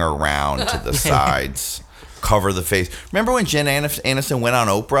everything around to the sides. Cover the face. Remember when Jen Aniston went on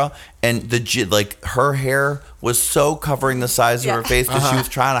Oprah and her hair was so covering the sides of her face because she was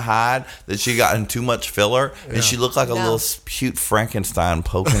trying to hide that she got in too much filler and she looked like a little cute Frankenstein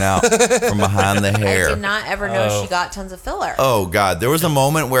poking out from behind the hair. I did not ever know she got tons of filler. Oh God, there was a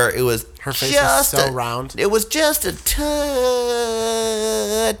moment where it was her face was so round. It was just a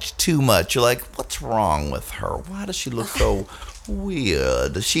touch too much. You're like, what's wrong with her? Why does she look so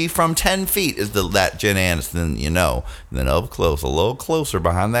weird? She from 10 feet is that Jen Aniston, and then up close, a little closer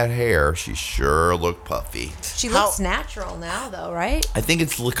behind that hair, she sure looked puffy. She looks natural now, though, right? I think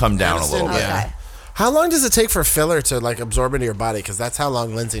it's come down a little bit. Okay. How long does it take for filler to absorb into your body? Because that's how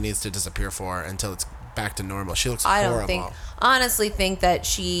long Lindsay needs to disappear for until it's back to normal. She looks horrible. Honestly think that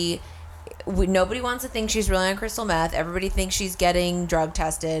nobody wants to think she's really on crystal meth. Everybody thinks she's getting drug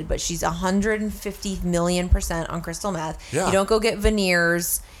tested, but she's 150 million% on crystal meth. Yeah. You don't go get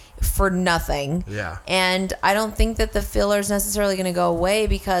veneers for nothing. Yeah. And I don't think that the filler is necessarily going to go away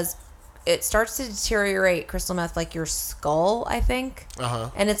because it starts to deteriorate crystal meth like your skull, I think.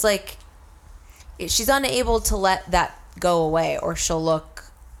 And it's like she's unable to let that go away or she'll look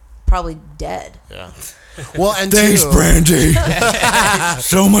probably dead. Yeah. Well, and thanks, Brandy.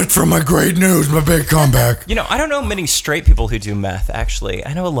 So much for my great news, my big comeback. I don't know many straight people who do meth, actually.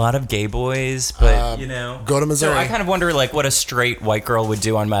 I know a lot of gay boys, but, Go to Missouri. So I kind of wonder, what a straight white girl would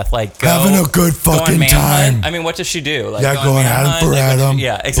do on meth. Having a good fucking time. I mean, what does she do? Going Adam for Adam.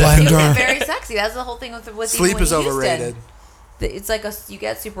 Yeah, exactly. It's very sexy. That's the whole thing with sleep is overrated. It's like you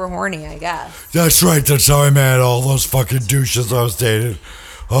get super horny, I guess. That's right. That's how I met all those fucking douches I was dating.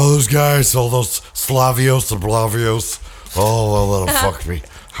 All those guys, all those Slavios and Blavios, all that fuck me.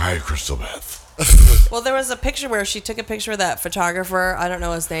 Hi, crystal meth. Well, there was a picture where she took a picture of that photographer. I don't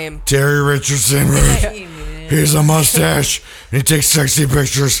know his name. Terry Richardson. He has a mustache, and he takes sexy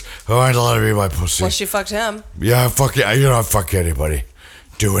pictures. Oh, I'd let him be my pussy. Well, she fucked him. Yeah, fuck it. I fuck anybody.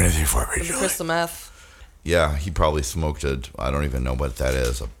 Do anything for me. With the crystal meth. Yeah, he probably smoked I don't even know what that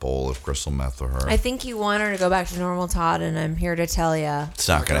is, a bowl of crystal meth for her. I think you want her to go back to normal, Todd, and I'm here to tell you. It's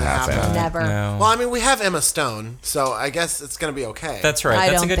not going to happen. Never. No. Well, I mean, we have Emma Stone, so I guess it's going to be okay. That's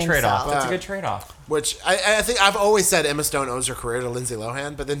right. That's a good trade-off. So. That's a good trade-off. Which I think I've always said Emma Stone owes her career to Lindsay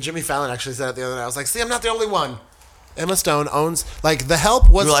Lohan, but then Jimmy Fallon actually said it the other night. I was like, see, I'm not the only one. Emma Stone owns, The Help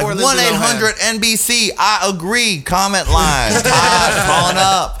was You're for Lindsay Lohan. 1-800-NBC. I agree. Comment line. Todd calling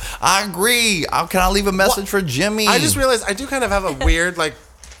up. I agree. Can I leave a message for Jimmy? I just realized I do kind of have a weird,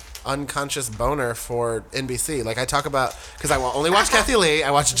 unconscious boner for NBC. I talk about, because I only watch Kathy Lee.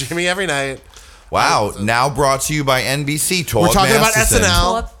 I watch Jimmy every night. Wow. Now brought to you by NBC. Todd We're talking Masterson.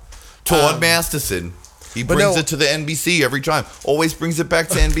 about SNL. Todd Masterson. He brings it to the NBC every time. Always brings it back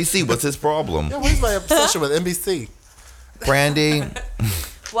to NBC. What's his problem? Yeah, what is my obsession with NBC? Brandy.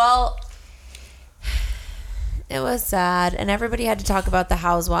 Well, it was sad, and everybody had to talk about the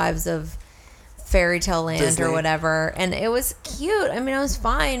housewives of Fairy Tale Land Disney. or whatever, and it was cute. I mean, it was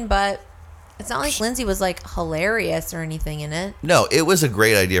fine, but it's not like Lindsay was hilarious or anything in it. No, it was a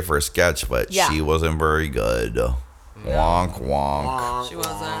great idea for a sketch, but she wasn't very good. Wonk wonk. She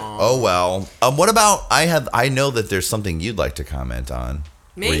wasn't. Oh well. What about I know that there's something you'd like to comment on.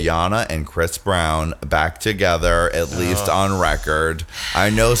 Me? Rihanna and Chris Brown back together, at least on record. I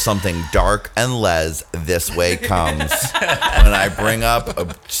know something dark and les this way comes when I bring up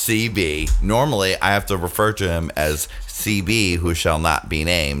CB. Normally, I have to refer to him as CB, who shall not be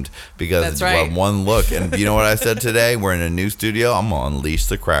named, because That's right. one look. And you know what I said today? We're in a new studio. I'm going to unleash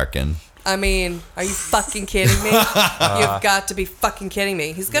the Kraken. I mean, are you fucking kidding me? You've got to be fucking kidding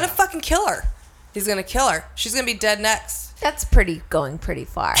me. He's gonna fucking kill her. He's gonna kill her. She's gonna be dead next. That's going pretty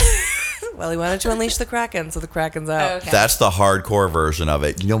far. Well, he wanted to unleash the Kraken, so the Kraken's out. Okay. That's the hardcore version of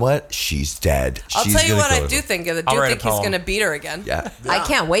it. You know what? She's dead. I'll She's tell you gonna what kill I her. do think. I do I'll write think a he's poem. going to beat her again. Yeah. I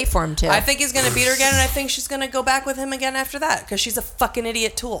can't wait for him to. I think he's going to beat her again, and I think she's going to go back with him again after that because she's a fucking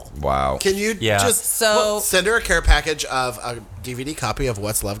idiot tool. Wow. Can you just So- send her a care package of a DVD copy of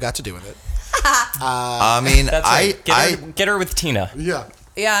What's Love Got to Do with It? I mean, That's right. Get her with Tina. Yeah.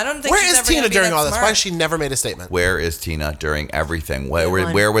 Yeah, I don't think Where she's is ever Tina gonna be during that all this? smart. Why has she never made a statement? Where is Tina during everything?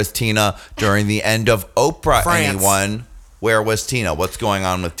 Where was Tina during the end of Oprah? France. Anyone? Where was Tina? What's going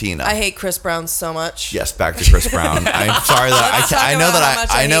on with Tina? I hate Chris Brown so much. Yes, back to Chris Brown. I'm sorry that Let's talk I know about how that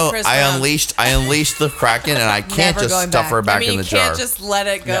much I hate know Chris I Brown. unleashed the Kraken, and I can't Never just going stuff back. her back I mean, in the you jar. can't just let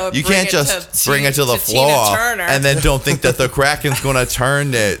it go. and You bring can't it just bring it to the Tina floor Turner. and then don't think that the Kraken's going to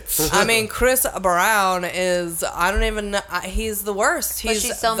turn it. I mean, Chris Brown is. I don't even know. He's the worst. But He's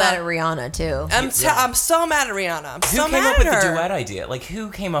she's so mad at Rihanna too. I'm so mad at Rihanna. I'm Who so came mad up with at the her. duet idea? Like,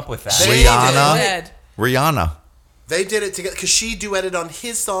 who came up with that? Rihanna. Rihanna. They did it together because she duetted on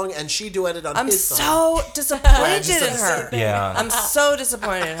his song and she duetted on I'm his song. so disappointed in her. Yeah. I'm so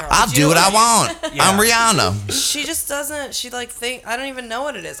disappointed in her. I'll But do you what know I want. I'm Rihanna. She just doesn't. She like think. I don't even know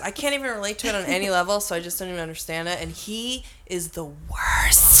what it is. I can't even relate to it on any level. So I just don't even understand it. And he is the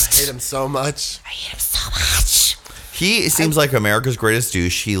worst. I hate him so much. I hate him so much. He seems like America's greatest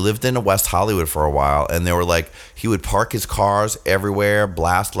douche. He lived in West Hollywood for a while, and they were like, he would park his cars everywhere,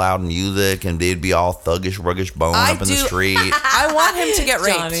 blast loud music, and they'd be all thuggish, ruggish, bone up in the street. I want him to get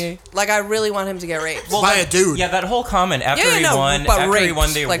raped. Johnny. Like I really want him to get raped. By a dude. Yeah, that whole comment after Yeah, he no, won, but after he raped,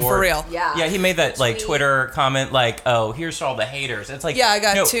 won the like, award. for real. Yeah. He made that like Twitter comment like, "Oh, here's all the haters." It's like, Yeah, I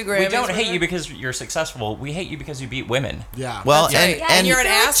got no, 2 We Grammys don't with hate her. you because you're successful. We hate you because you beat women. Yeah. Well, That's right. and you're an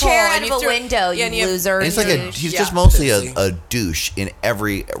Threw a asshole. chair and out you of a threw- window, you and you- loser. he's like douche. he's Yeah. just mostly a douche in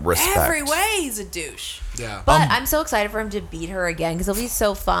every respect. Every way he's a douche. Yeah. But I'm so excited for him to beat her again because it'll be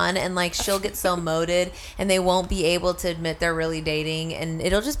so fun and like she'll get so moted and they won't be able to admit they're really dating and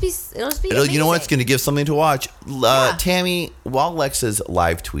it'll just be You know what? It's amazing. going to give something to watch. Tammy, while Lex is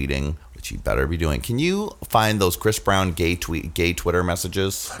live tweeting, which you better be doing, can you find those Chris Brown gay Twitter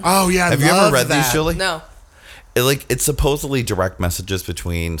messages? Oh yeah. Have you ever love read these, that. Julie? No. It's supposedly direct messages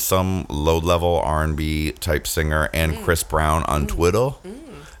between some low-level R&B type singer and Chris Brown on Twitter.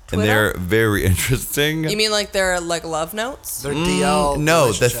 And they're very interesting. You mean like they're like love notes? Their DL. No, the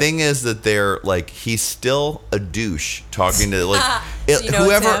relationship. thing is that they're like he's still a douche talking to like So you know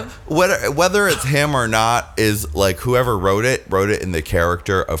it's whoever him? whether it's him or not is like whoever wrote it in the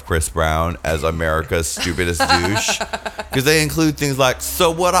character of Chris Brown as America's stupidest douche because they include things like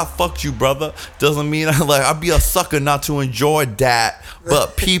so what I fucked you brother doesn't mean I'd be a sucker not to enjoy that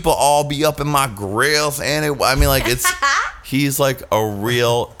but people all be up in my grills and it's he's like a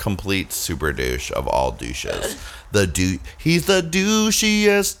real complete super douche of all douches. He's the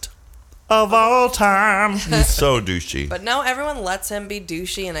douchiest of all time. He's so douchey. But no, everyone lets him be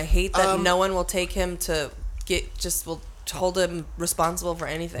douchey, and I hate that no one will take him to will hold him responsible for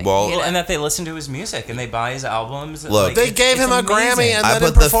anything. Well, You know? And that they listen to his music and they buy his albums. Look, Like, They gave it's him a Grammy amazing. and I let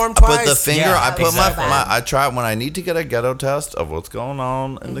him put perform I put the twice. finger. Yeah, I put exactly. I try when I need to get a ghetto test of what's going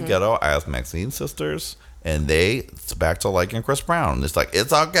on in the ghetto. I ask Maxine's sisters, and it's back to liking Chris Brown. It's like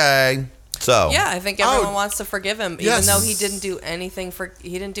it's okay. So yeah, I think everyone wants to forgive him, yes. even though he didn't do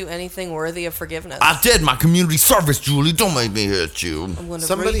anything worthy of forgiveness. I did my community service, Julie. Don't make me hit you. I'm gonna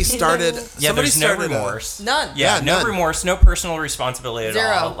Somebody rape started. you. Yeah, somebody there's no started remorse. None. Yeah, Yeah, no none. remorse, no personal responsibility at Zero.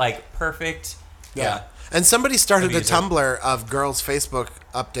 all. Like perfect. Yeah. And somebody started a Abuser. Tumblr of girls' Facebook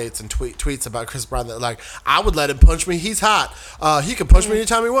updates and tweets about Chris Brown that like, I would let him punch me. He's hot. He can punch me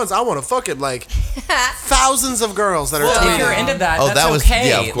anytime he wants. I want to fuck him. Like thousands of girls that are Well, if tweeting. you're into that, Oh, that's that was- okay.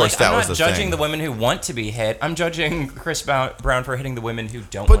 yeah, of course, Like, that I'm was not the judging thing. the women who want to be hit. I'm judging Chris Brown for hitting the women who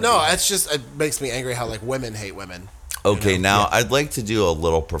don't. But want no, to be hit. it's just it makes me angry how like women hate women. Okay, now I'd like to do a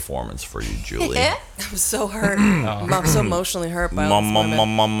little performance for you, Julie. I'm so hurt. I'm so emotionally hurt by all these women.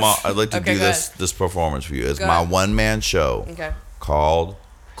 Mama, I'd like to Okay, do go this performance for you. It's Go my ahead. one-man show Okay. called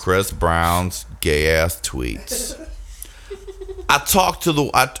Chris Brown's Gay Ass Tweets. I talk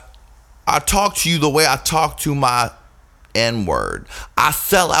to you the way I talk to my N-word. I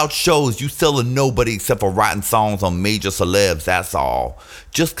sell out shows. You selling nobody except for writing songs on major celebs. That's all.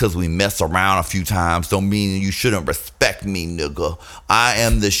 Just because we mess around a few times don't mean you shouldn't respect me, nigga. I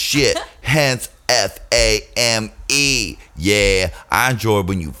am the shit. Hence FAME. Yeah, I enjoy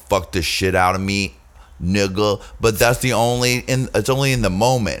when you fuck the shit out of me, nigga. But it's only in the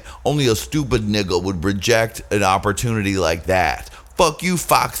moment. Only a stupid nigga would reject an opportunity like that. Fuck you,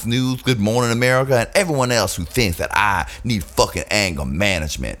 Fox News, Good Morning America, and everyone else who thinks that I need fucking anger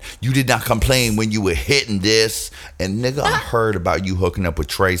management. You did not complain when you were hitting this. And nigga, I heard about you hooking up with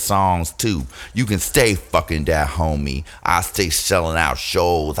Trey Songz too. You can stay fucking that, homie. I stay selling out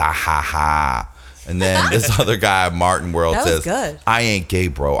shows. Ah, ha, ha. And then this other guy, Martin World, says, good. I ain't gay,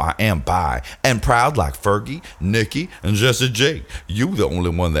 bro. I am bi. And proud like Fergie, Nikki, and Jesse J. You the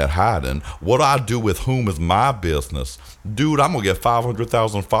only one that hiding. What I do with whom is my business. Dude, I'm going to get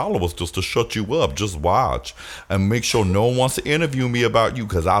 500,000 followers just to shut you up. Just watch. And make sure no one wants to interview me about you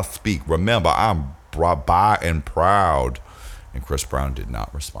because I speak. Remember, I'm bi and proud. And Chris Brown did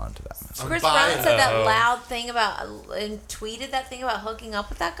not respond to that message. Chris Brown said that loud thing about and tweeted that thing about hooking up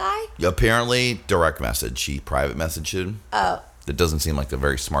with that guy. Apparently, direct message. She private messaged him. Oh. That doesn't seem like a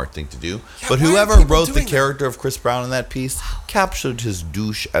very smart thing to do. Yeah, but whoever wrote the character of Chris Brown in that piece captured his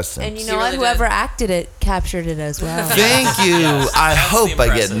douche essence. And you know what? Whoever acted it captured it as well. Thank you. I hope I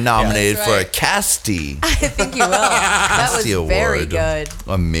get nominated for a Casty. I think you will. That was very good.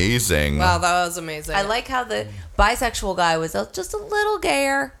 Amazing. Wow, that was amazing. I like how the bisexual guy was just a little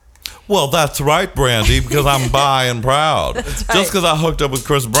gayer. Well, that's right, Brandy, because I'm bi and proud. Right. Just because I hooked up with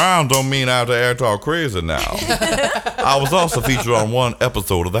Chris Brown don't mean I have to act all crazy now. I was also featured on one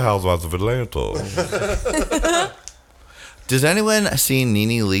episode of The Housewives of Atlanta. Does anyone see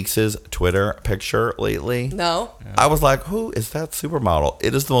Nene Leakes' Twitter picture lately? No. I was like, who is that supermodel?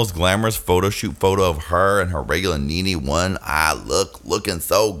 It is the most glamorous photo shoot photo of her and her regular Nene one eye look, looking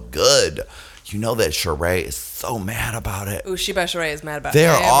so good. You know that Sheree is so mad about it. Ooh, Sheba Sheree is mad about it.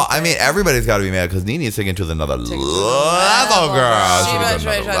 They're all, I mean, everybody's got to be mad because Nene is taking it to another level, girl. Sheba Sheree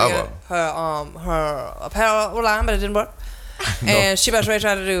tried to get her apparel line, but it didn't work. And Sheba Sheree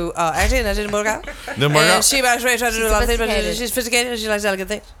tried to do acting, and that didn't work out. Didn't work out? And Sheba Sheree tried to do a lot of things, but she's sophisticated and she likes elegant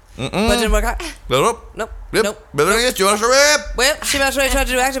things. But it didn't work out. Nope. Nope. Yep. Nope. Better than this, you want to rip? Well, Sheba Sheree tried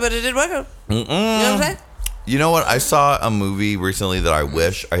to do acting, but it didn't work out. You know what I'm saying? You know what? I saw a movie recently that I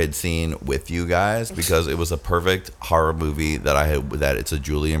wish I had seen with you guys because it was a perfect horror movie that it's a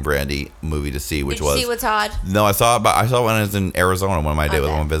Julie and Brandy movie to see, which Did you was. see it with Todd? No, I saw it when I was in Arizona one of my days when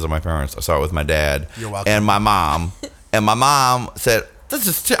I went to visit my parents. I saw it with my dad. You're welcome. And my mom. And my mom said,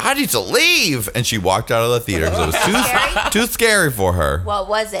 I need to leave. And she walked out of the theater because it was too scary for her. What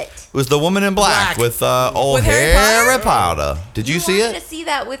was it? It was The Woman in Black with old With Harry Potter. Did you see I it? wanted to see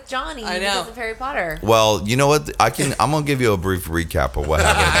that with Johnny because of Harry Potter. Well, you know what? I'm gonna give you a brief recap of what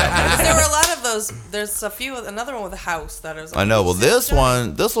happened. In that movie. There were a lot of those. There's another one with a house that is. I know. Well, this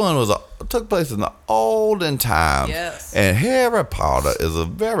one took place in the olden time. Yes. And Harry Potter is a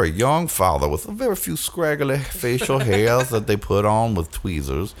very young father with a very few scraggly facial hairs that they put on with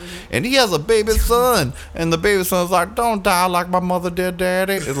tweezers, and he has a baby son, and the baby son's like, "Don't die like my mother did,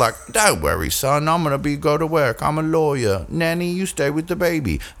 Daddy." It's like, "Don't worry, son. I'm gonna go to work. I'm a lawyer. Nanny, you stay with the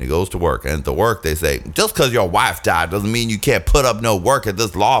baby." And he goes to work, and at the work they say, "Just because your wife died doesn't mean you can't put up no work at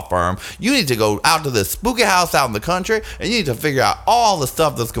this law firm. You need to go out to this spooky house out in the country, and you need to figure out all the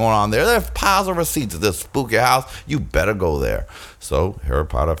stuff that's going on there. There's piles of receipts at this spooky house. You better go there." So Harry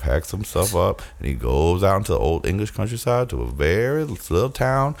Potter packs himself up, and he goes out into the old English countryside to a very little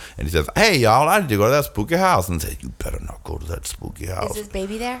town, and he says, "Hey, y'all, I need to go to that spooky house." And says, "You better not go to that spooky house." Is his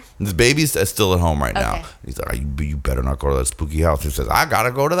baby there? His baby's still at home right now. Okay. He's like, you better not go to that spooky house." He says, "I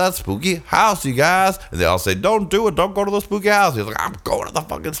gotta go to that spooky house, you guys." And they all say, "Don't do it. Don't go to the spooky house." He's like, "I'm going to the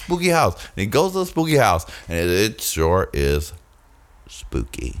fucking spooky house." And he goes to the spooky house, and it sure is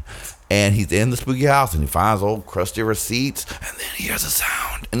spooky. And he's in the spooky house, and he finds old crusty receipts, and then he hears a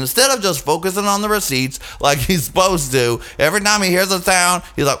sound. And instead of just focusing on the receipts like he's supposed to, every time he hears a sound,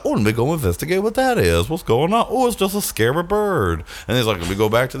 he's like, "Oh, let me go investigate what that is. What's going on? Oh, it's just a scary bird." And he's like, "Let me go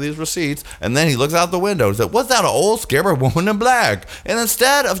back to these receipts." And then he looks out the window and says, "What's that, an old scary woman in black?" And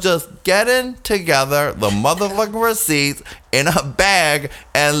instead of just getting together the motherfucking receipts in a bag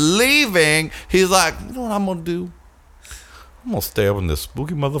and leaving, he's like, "You know what I'm going to do? I'm going to stay up in this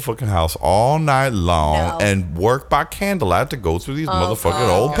spooky motherfucking house all night long and work by candlelight to go through these motherfucking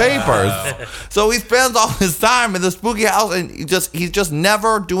old papers." So he spends all his time in the spooky house, and he's just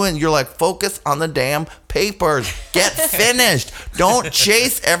never doing. You're like, focus on the damn papers. Get finished. Don't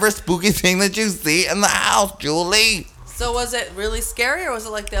chase every spooky thing that you see in the house, Julie. So was it really scary, or was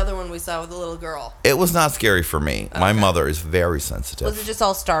it like the other one we saw with the little girl? It was not scary for me. Okay. My mother is very sensitive. Was it just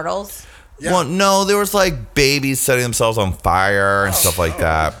all startles? Yeah. Well, no, there was like babies setting themselves on fire and stuff like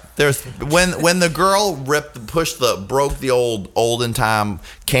that. There's when the girl broke the olden time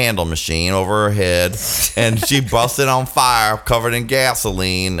candle machine over her head, and she busted on fire, covered in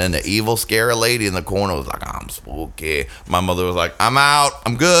gasoline, and the evil scary lady in the corner was like, "I'm spooky." My mother was like, "I'm out.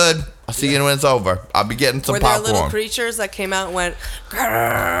 I'm good. I'll see you when it's over. I'll be getting some Were there popcorn. little creatures that came out and went?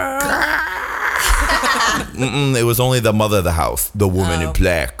 It was only the mother of the house, the woman in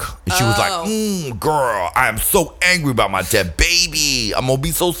black. And she was like, girl, I am so angry about my dead baby. I'm going to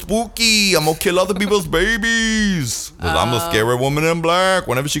be so spooky. I'm going to kill other people's babies. 'Cause I'm the scary woman in black.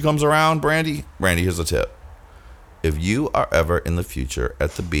 Whenever she comes around, Brandy, here's a tip. If you are ever in the future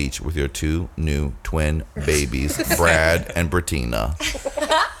at the beach with your 2 new twin babies, Brad and Bettina,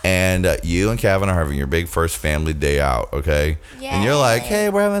 and you and Kevin are having your big first family day out, okay? Yay. And you're like, hey,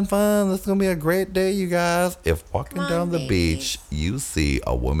 we're having fun. This is going to be a great day, you guys. If walking down the beach, you see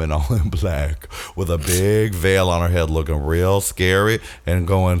a woman all in black with a big veil on her head looking real scary and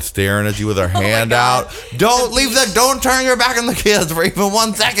staring at you with her hand out, don't turn your back on the kids for even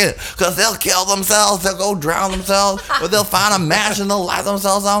 1 second, because they'll kill themselves. They'll go drown themselves. Or they'll find a match and they'll light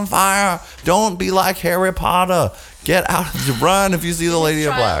themselves on fire. Don't be like Harry Potter. Get out, run if you see the Lady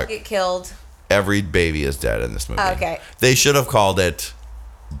in Black. Get killed. Every baby is dead in this movie. Okay. They should have called it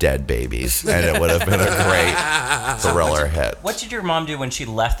Dead Babies, and it would have been a great thriller hit. What did your mom do when she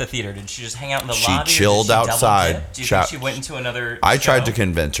left the theater? Did she just hang out in the She lobby? chilled or did she outside. double dip? Do you think she went into another I show? tried to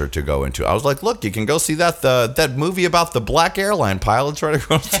convince her to go into it. I was like, look, you can go see that movie about the black airline pilots right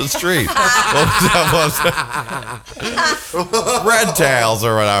across the street. What was that? Red Tails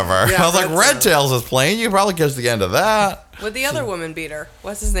or whatever. Yeah, I was like, Red Tails is playing. You can probably catch the end of that. With the other woman beater.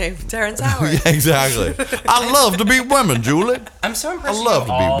 What's his name? Terrence Howard. Yeah, exactly. I love to beat women, Julie. I'm so impressed I love with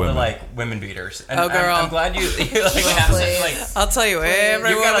to beat all women. the women beaters. And Oh, girl. I'm glad you have such I'll tell you, every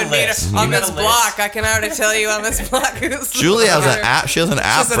You got a woman beater list. on You got this a list. block. I can already tell you on this block who's Julie has an app. She has an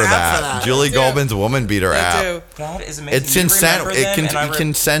app, She has for, an app that. for that. Julie I do. Goldman's woman beater I app. do. God is amazing. It's You insane. remember them, and I It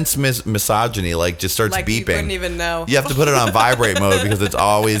can sense misogyny. Like, just starts Like beeping. you wouldn't even know. You have to put it on vibrate mode because it's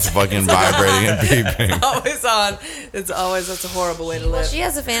always fucking vibrating and beeping. Always on. That's a horrible way to Well, live. she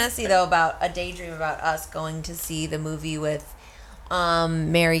has a fantasy though about a daydream about us going to see the movie with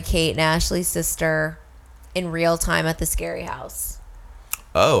Mary-Kate and Ashley's sister in real time at the Scary House.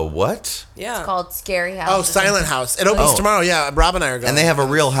 Oh, what? Yeah. It's called Scary House. Oh, Silent House. It opens tomorrow. Yeah, Rob and I are going. And they have a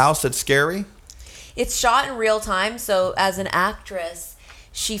real house that's scary? It's shot in real time, so as an actress,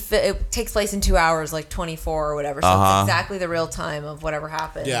 it takes place in 2 hours, like 24 or whatever. So it's exactly the real time of whatever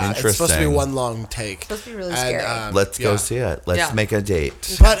happened. Yeah, it's supposed to be one long take. It's supposed to be really scary. Let's go see it. Let's make a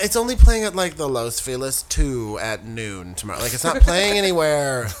date. But it's only playing at like the Los Feliz 2 at noon tomorrow. Like it's not playing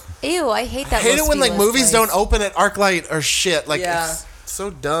anywhere. Ew, I hate that. I hate it when like Los movies Feliz don't open at ArcLight or shit. Like Yeah. it's so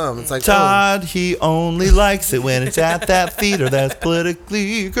dumb. It's like Todd, he only likes it when it's at that theater that's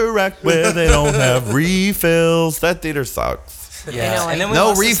politically correct where they don't have refills. That theater sucks. Yeah, and then we no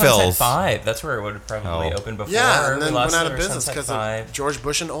lost to refills. Sunset 5. That's where it would have probably opened before. yeah, and We then lost went out it of to business Sunset because 5. of George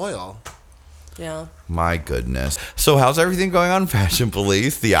Bush and oil. Yeah. My goodness. So how's everything going on Fashion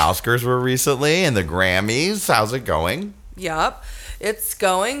Police? The Oscars were recently and the Grammys. How's it going? Yup. It's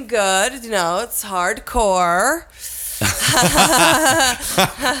going good. You know, it's hardcore.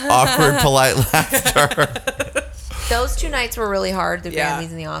 Awkward, polite laughter. Those 2 nights were really hard, the Yeah. Grammys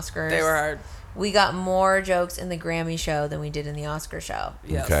and the Oscars. They were hard. We got more jokes in the Grammy show than we did in the Oscar show.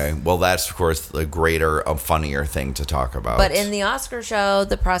 Yes. Okay. Well, that's, of course, the greater, a funnier thing to talk about. But in the Oscar show,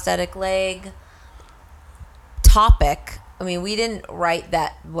 the prosthetic leg topic, I mean, we didn't write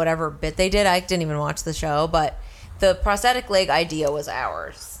that whatever bit they did. I didn't even watch the show, but the prosthetic leg idea was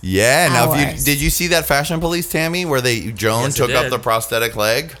ours. Yeah. Now, Ours. did you see that Fashion Police, Tammy, where Joan Yes, I took up did. the prosthetic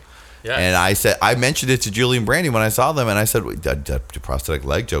leg? Yeah. And I mentioned it to Julie and Brandy when I saw them, and I said, the prosthetic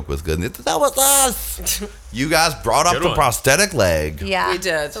leg joke was good. And they said, that was us. You guys brought up Good the one. prosthetic leg. Yeah. We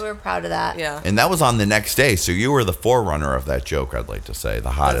did. So we were proud of that. Yeah. And that was on the next day. So you were the forerunner of that joke, I'd like to say.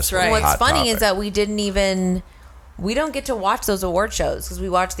 The hottest That's right. one. What's Hot funny topic. is that we don't get to watch those award shows because we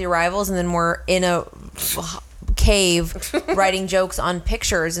watch the arrivals and then we're in a cave writing jokes on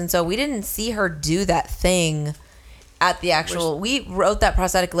pictures. And so we didn't see her do that thing at the actual. We wrote that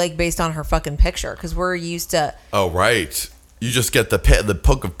prosthetic leg based on her fucking picture because we're used to. Oh, right. You just get the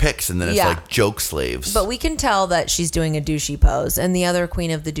poke of pics, and then it's Yeah. like joke slaves. But we can tell that she's doing a douchey pose. And the other queen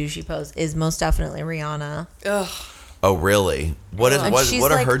of the douchey pose is most definitely Rihanna. Ugh. Oh, really? What And she's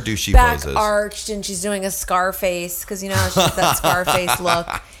what are like her douchey back poses? arched and she's doing a Scarface because you know how she's got that Scarface look.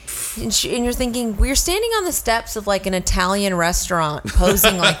 And you're thinking we're standing on the steps of like an Italian restaurant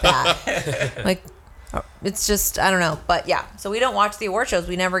posing like that. Like it's just I don't know, but yeah. So we don't watch the award shows.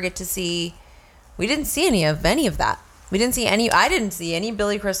 We never get to see. We didn't see any of that. We didn't see any. I didn't see any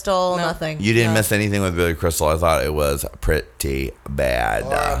Billy Crystal. Nothing. You didn't miss anything with Billy Crystal. I thought it was pretty bad.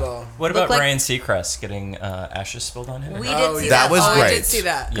 What about Ryan Seacrest getting ashes spilled on him? We did see that. that. Was great. I did see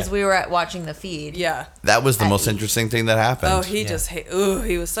that because we were watching the feed. Yeah. That was the most interesting thing that happened. Oh, he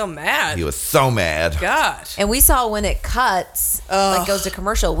he was so mad. He was so mad. God. And we saw when it cuts, like goes to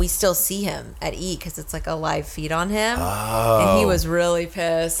commercial, we still see him at E because it's like a live feed on him. Oh. And he was really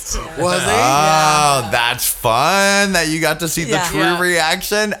pissed. Was he? Oh, that's fun that you got to see the true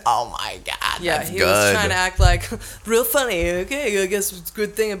reaction. Oh my God. Yeah, that's he good. was trying to act like real funny. Okay, I guess it's a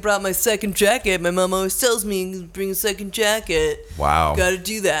good thing I brought my second jacket. My mom always tells me bring a second jacket. Wow. Gotta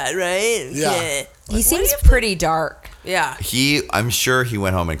do that, right? Yeah. He seems pretty dark. Yeah. I'm sure he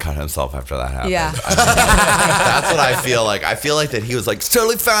went home and cut himself after that happened. Yeah. That's what I feel like. I feel like that he was like, it's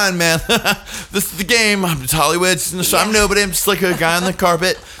totally fine, man. This is the game. It's Hollywood. I'm nobody. I'm just like a guy on the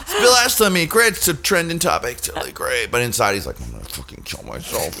carpet. Spill ash on me. Great. It's a trending topic. Totally great. But inside, he's like, I'm going to fucking kill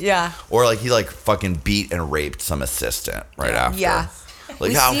myself. Yeah. Or like he like fucking beat and raped some assistant right after. Yeah. Like,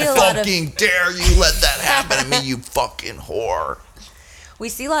 We how see a lot fucking dare you let that happen to me, you fucking whore. We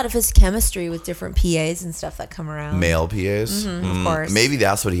see a lot of his chemistry with different PAs and stuff that come around. Male PAs? Of course. Maybe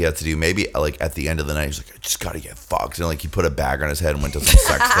that's what he had to do. Maybe like at the end of the night, he's like, I just got to get fucked. And like he put a bag on his head and went to some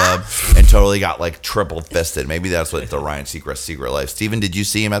sex club and totally got like triple fisted. Maybe that's what the Ryan Seacrest secret life. Steven, did you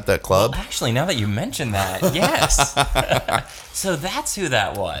see him at that club? Well, actually, now that you mention that, yes. So that's who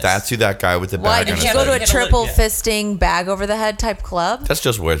that was. That's who that guy with the Why bag did on you his go to head. a triple fisting bag over the head type club? That's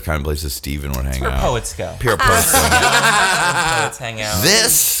just where kind of places Steven would hang where out. poets go. Pure poets. Poets hang out.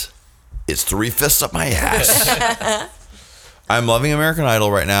 This is 3 fists up my ass. I'm loving American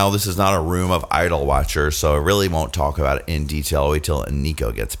Idol right now. This is not a room of idol watchers, so I really won't talk about it in detail. I'll wait till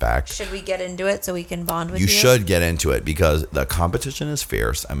Nico gets back. Should we get into it so we can bond with you? You should get into it because the competition is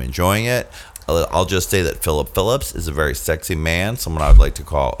fierce. I'm enjoying it. I'll just say that Philip Phillips is a very sexy man, someone I would like to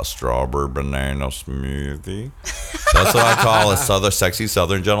call a strawberry banana smoothie. That's what I call a sexy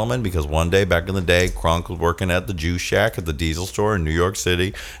Southern gentleman, because one day back in the day, Kronk was working at the Jew Shack at the Diesel store in New York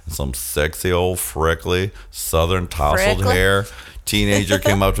City, and some sexy old freckly Southern tousled hair teenager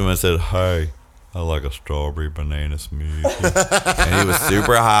came up to him and said, "Hey, I like a strawberry banana smoothie." And he was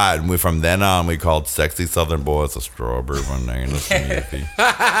super hot. And from then on, we called sexy Southern boys a strawberry banana smoothie.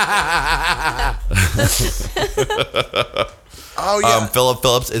 Oh, yeah. Philip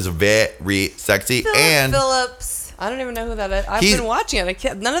Phillips is very sexy. And Phillips. I don't even know who that is. I've been watching it. I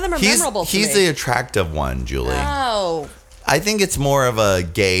can't, none of them are memorable to me. He's the attractive one, Julie. Oh. I think it's more of a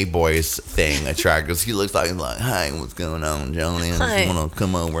gay boys thing, attractive. He looks like, "Hey, what's going on, Johnny? I just want to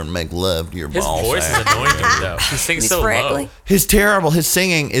come over and make love to your His balls." voice is annoying though. He sings so low. His terrible. His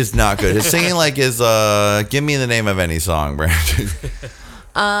singing is not good. His singing like is give me the name of any song, Brandon.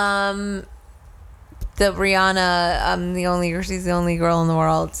 The Rihanna, she's the only girl in the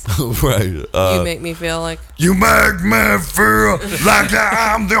world. Right. You make me feel like. You make me feel like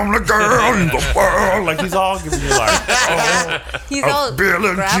I'm the only girl in the world. Like he's all giving you like, he's all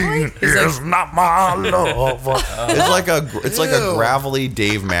Billie gravelly? Jean is not my lover. It's like a gravelly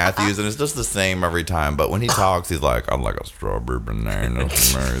Dave Matthews, and it's just the same every time. But when he talks, he's like, "I'm like a strawberry banana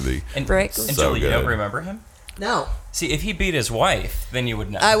smoothie." And So Julie, you don't good. remember him? No. See, if he beat his wife, then you would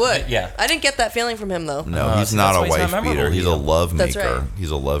know. I would. Yeah. I didn't get that feeling from him, though. No, he's see, not that's a why he's not wife memorable beater. to He's a you. love That's maker. right.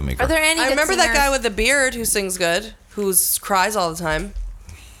 He's a love maker. Are there any I good remember that singers? guy with the beard who sings good, who cries all the time.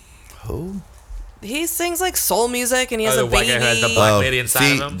 Who? He sings like soul music, and he has the a white guy baby. who has the black lady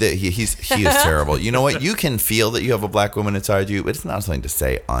inside of him. He is terrible. You know what? You can feel that you have a black woman inside you, but it's not something to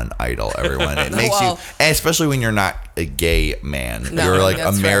say on Idol, everyone. It makes you, and especially when you're not a gay man. No, you're like a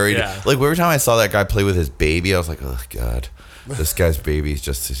that's married. right. Yeah. Like every time I saw that guy play with his baby, I was like, oh God. This guy's baby is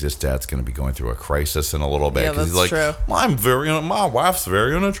just his dad's going to be going through a crisis in a little bit, Yeah, because he's that's like, true. my wife's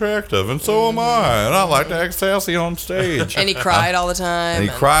very unattractive, and so am I, and I like to act sassy on stage. And he cried all the time. And he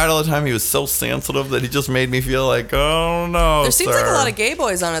cried all the time. He was so sensitive that he just made me feel like, oh no. There seems like a sir. lot of gay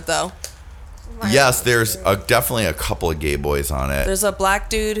boys on it, though. Yes, there's definitely a couple of gay boys on it. There's a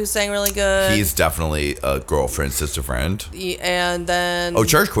black dude who sang really good. He's definitely a girlfriend, sister friend. And then Oh,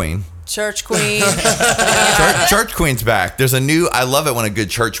 Church Queen. Church Queen. Church Queen's back. There's a new. I love it when a good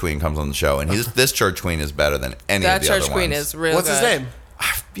Church Queen comes on the show, and this Church Queen is better than any That of the Church other Queen ones. is real What's good. his name?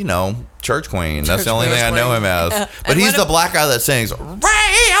 You know, Church Queen. That's Church the only Queen. thing I know him as. But And he's what the black guy that sings.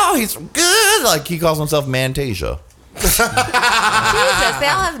 "Rail." He's good. Like he calls himself Mantasia. Jesus, they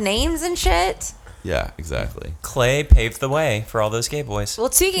all have names and shit. Yeah, exactly. Clay paved the way for all those gay boys.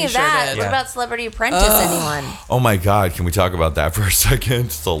 Well, speaking He of sure that, did. what Yeah. about Celebrity Apprentice? Anyone? Oh my God, can we talk about that for a second?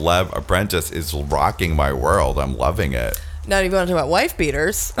 Celeb Apprentice is rocking my world. I'm loving it. Not even talking about wife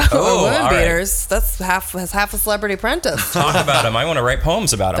beaters Oh, or women all right. beaters. That's half a Celebrity Apprentice. Talk about him. I want to write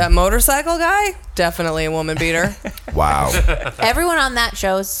poems about him. That motorcycle guy, definitely a woman beater. Wow. Everyone on that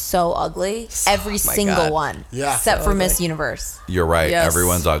show is so ugly. Every single God. one. Yeah. Except So for ugly. Miss Universe. You're right. Yes.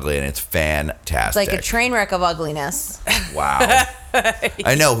 Everyone's ugly, and it's fantastic. It's like a train wreck of ugliness. Wow.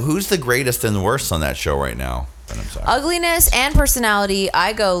 I know. Who's the greatest and the worst on that show right now? But I'm sorry. Ugliness and personality,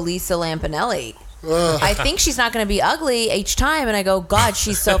 I go Lisa Lampanelli. I think she's not going to be ugly each time, and I go, God,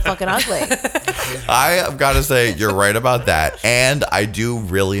 she's so fucking ugly. I've got to say, you're right about that. And I do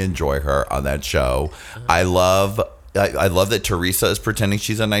really enjoy her on that show. I love that Teresa is pretending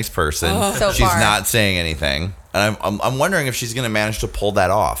she's a nice person. So she's far. not saying anything. And I'm wondering if she's going to manage to pull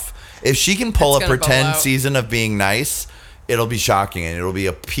that off. If she can pull It's a gonna blow pretend out. season of being nice, it'll be shocking, and it'll be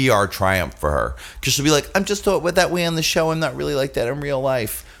a PR triumph for her. Because she'll be like, I'm just with that way on the show. I'm not really like that in real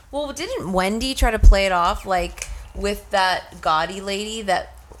life. Well, didn't Wendy try to play it off like with that Gotti lady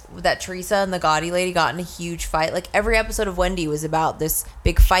that Teresa and the Gotti lady got in a huge fight? Like every episode of Wendy was about this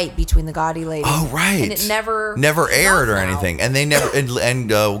big fight between the Gotti lady. Oh, right. And it never aired or now. anything. And they never, and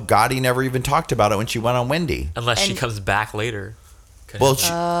Gotti never even talked about it when she went on Wendy. Unless she And- comes back later. Well,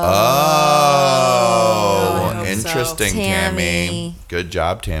 I hope interesting, so. Tammy. Tammy. Good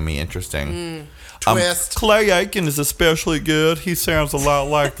job, Tammy. Interesting. Twist. Clay Aiken is especially good. He sounds a lot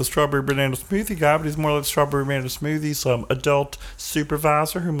like the strawberry banana smoothie guy, but he's more like the strawberry banana smoothie, some adult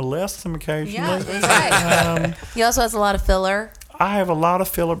supervisor who molests him occasionally. Yeah, that's right. He also has a lot of filler. I have a lot of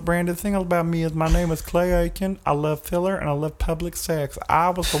filler. Brandon, the thing about me is my name is Clay Aiken. I love filler and I love public sex. I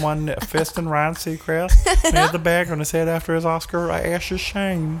was the one that fisted Ryan Seacrest near the back when he said after his Oscar, I asked your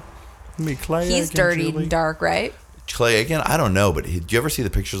shame. Me, Clay He's Aiken, dirty Julie. and dark, right? Clay Aiken, I don't know, but do you ever see the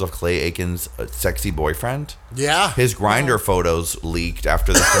pictures of Clay Aiken's sexy boyfriend? Yeah. His Grindr photos leaked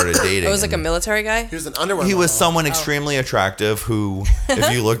after they started dating. It was like a military guy. He was an underwear He was model. someone extremely attractive who,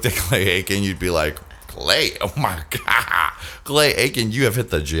 if you looked at Clay Aiken, you'd be like, Clay, oh my God. Clay Aiken, you have hit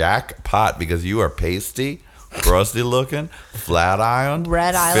the jackpot because you are pasty, crusty looking, flat ironed,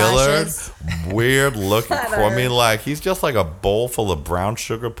 Red eyelashes. fillered, weird looking, crummy like. He's just like a bowl full of brown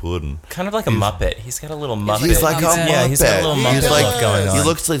sugar pudding. Kind of like a Muppet. He's got a little Muppet. He's like a Muppet. Yeah, he's got a little Muppet He's look like, going on. He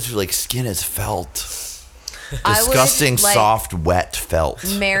looks like skin is felt. I would, Disgusting, like, soft, wet felt.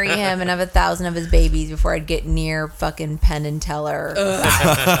 marry him and have 1,000 of his babies before I'd get near fucking Penn and Teller.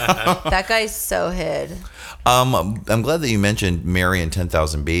 That guy's so hid. I'm glad that you mentioned Mary and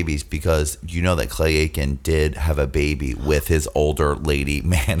 10,000 Babies because you know that Clay Aiken did have a baby with his older lady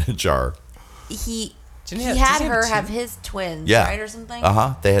manager. He Didn't he he had have her two? have his twins, Yeah. right, or something?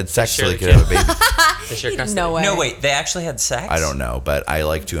 They had sex so share they the could have a baby. They share custody. No way. No, wait. They actually had sex? I don't know, but I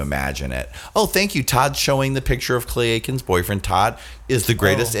like to imagine it. Oh, thank you. Todd showing the picture of Clay Aiken's boyfriend. Todd is the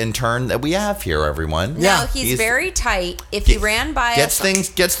greatest intern that we have here, everyone. No, he's very tight. If he ran by gets us,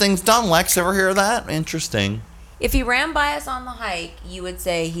 gets things done. Lex, ever hear of that? Interesting. if he ran by us on the hike, you would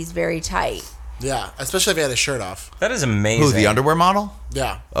say he's very tight. Yeah, especially if he had his shirt off. That is amazing. Who, the underwear model?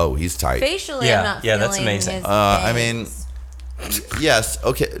 Yeah. Oh, he's tight. Facially, Yeah, I'm not yeah, feeling that's amazing. his I things. mean, yes.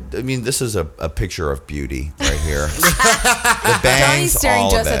 Okay. I mean, this is a picture of beauty right here. The bangs, Johnny's staring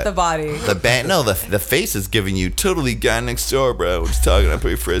all just of it. at the body. The bang, no, the face is giving you totally guy next door, bro. Just talking about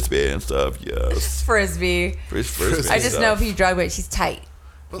play frisbee and stuff. Yes, Frisbee. frisbee. I just stuff. know if he's drug, but she's tight.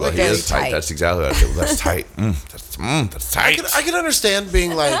 Well, he very is tight. tight. That's exactly what I said. That's tight. That's tight. I could understand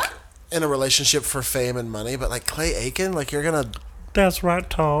being like in a relationship for fame and money, but like Clay Aiken, like you're gonna. That's right,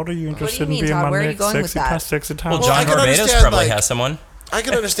 Todd. Are you interested mean, in being Todd? my Where are you next going with sexy, that? sexy time? Well, Well, I John can Barbados understand, probably like- has someone. I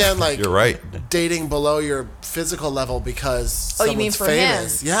can understand like You're right. dating below your physical level because Oh, you someone's mean for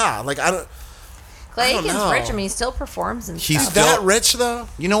famous. him? Yeah, like I don't. Clay I don't Aiken's know. rich. I mean, he still performs and He's stuff. That rich though?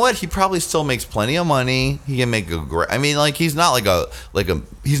 You know what? He probably still makes plenty of money. He can make a great. I mean, like he's not like a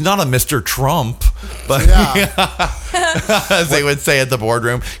he's not a Mr. Trump, but as they would say at the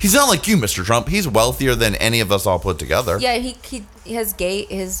boardroom, he's not like you, Mr. Trump. He's wealthier than any of us all put together. Yeah, he has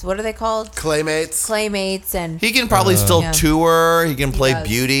his what are they called? Claymates. Claymates and He can probably still Yeah. tour. He can play does.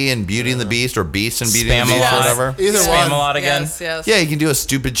 Beauty and Beauty and the Beast or Beast and Beauty and the Spam a Beast or lot. whatever. Either Spam one. a lot again. Yes, yes. Yeah, he can do a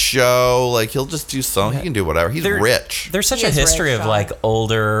stupid show. Like he'll just do something. He can do whatever. He's There- rich. There's such He a is history rich, of like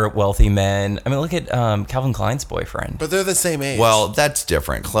older, wealthy men. I mean, look at Calvin Klein's boyfriend. But they're the same age. Well, that's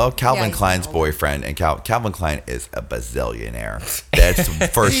different. Calvin he's Klein's older. boyfriend and Calvin Klein is a bazillionaire. That's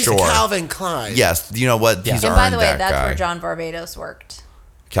for he's sure. Calvin Klein. Yes, you know what? He's and earned by the way, that that's guy. where John Barbados worked,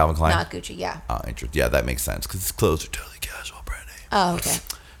 Calvin Klein. not Gucci. Yeah. Oh, interesting. Yeah, that makes sense because his clothes are totally casual, Brandy. Oh, okay.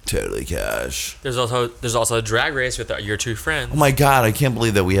 Totally cash. There's also a drag race with your two friends. Oh my God, I can't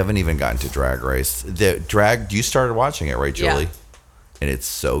believe that we haven't even gotten to Drag Race. You started watching it, right, Yeah. Julie? And it's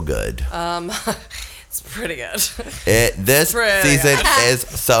so good. It's pretty good. This Pretty season good. is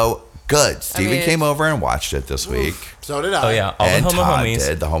so good. Steven came over and watched it this week. So did I. Oh yeah, all And the homo Todd homies.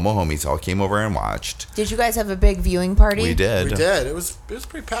 did. The homo homies all came over and watched. Did you guys have a big viewing party? We did. We did. It was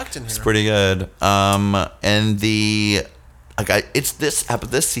pretty packed in here. It's pretty good. And the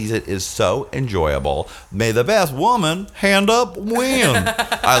this season is so enjoyable. May the best woman hand up win.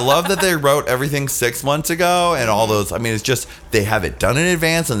 I love that they wrote everything 6 months ago and all those. I mean, it's just they have it done in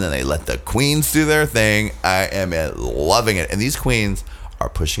advance and then they let the queens do their thing. I am loving it, and these queens are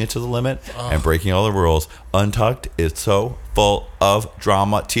pushing it to the limit and breaking all the rules. Untucked is so full of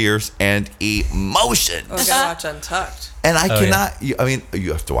drama, tears, and emotion. Oh, I gotta watch Untucked. And I cannot. I mean,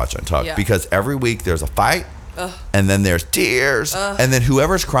 you have to watch Untucked because every week there's a fight. And then there's tears, and then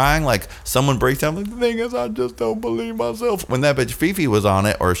whoever's crying, like someone breaks down. Like the thing is, I just don't believe myself. When that bitch Fifi was on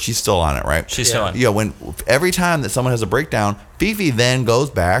it, or she's still on it, right? She's still on. Yeah. When every time that someone has a breakdown, Fifi then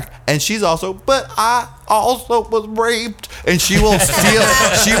goes back, and she's also, but I also was raped, and she will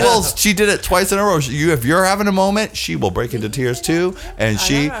steal. She did it twice in a row. If you're having a moment, she will break into tears too, and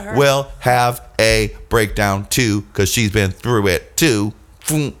she will have a breakdown too, because she's been through it too.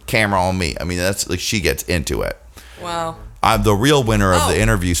 Camera on me. I mean, that's like she gets into it. Wow. The real winner of the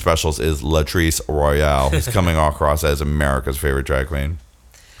interview specials is Latrice Royale, who's coming across as America's favorite drag queen.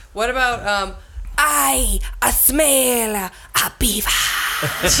 What about I smell a beaver.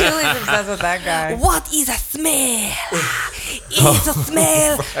 Julie's obsessed with that guy. What is a smell? It's a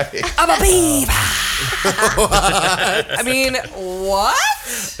smell of a beaver. I mean, what?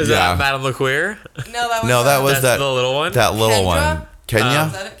 Is that Madame LeQueer? No, that was That's the little one. That little Kendra? one. Kenya?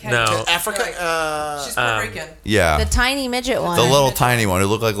 Is that it? No. Africa. She's Puerto Rican. Yeah. The tiny midget one. The little tiny one who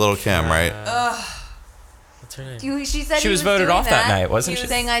looked like little Kim, right? What's her name? She said She he was voted doing off that night, wasn't he she? was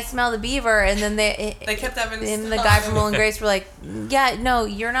saying, "I smell the beaver," and then they kept having. And the guy from Will and Grace were like, "Yeah, no,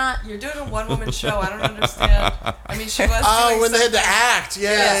 you're not. You're doing a one-woman show. I don't understand." I mean, she was. Oh, doing when they had to something. act.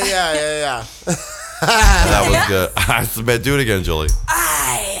 Yeah. That was good. I submit. Do it again, Julie.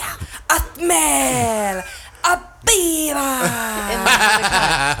 I smell a beaver.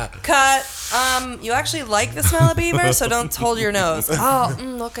 Cut. You actually like the smell of beaver, so don't hold your nose. Oh,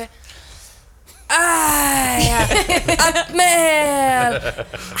 okay. I smell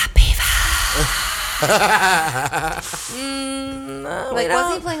a beaver. Like,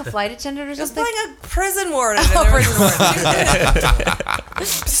 wasn't he playing a flight attendant or something? He was playing a prison warden.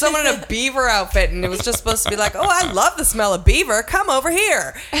 Someone in a beaver outfit, and it was just supposed to be like, "Oh, I love the smell of beaver. Come over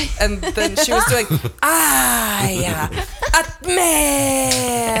here." And then she was doing, "I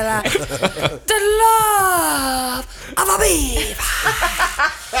smell the love of a beaver."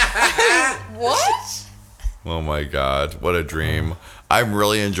 What? Oh my God, what a dream. I'm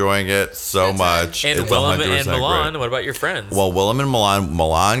really enjoying it so much. And It's Willem 100% and Milan, great. what about your friends? Well, Willem and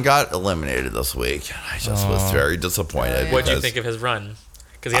Milan got eliminated this week. I just was very disappointed. What did you because think of his run?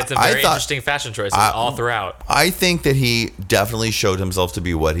 Because he had some I very thought- interesting fashion choices all throughout. I think that he definitely showed himself to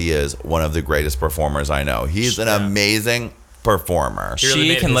be what he is, one of the greatest performers I know. He's an amazing performer.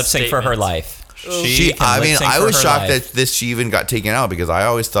 She can lip sync for her life. I was shocked that she even got taken out, because I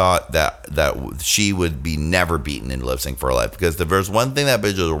always thought that she would be never beaten in lip sync for her life, because if there's one thing that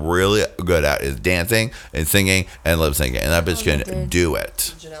bitch is really good at is dancing and singing and lip syncing, and that bitch can do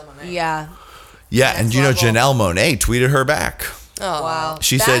it. Yeah. Yeah, and you know Janelle Monáe tweeted her back. Oh wow.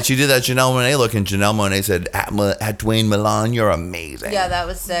 She said she did that Janelle Monáe look, and Janelle Monáe said, at Dwayne Milan, you're amazing. Yeah, that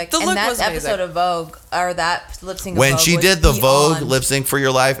was sick. The and look that was episode amazing. of Vogue, or that lip sync. When of Vogue she was did the Vogue beyond. lip sync for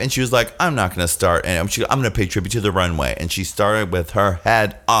your life, and she was like, I'm not going to start, and I'm going to pay tribute to the runway. And she started with her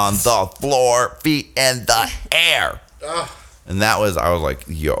head on the floor, feet in the air. And that was, I was like,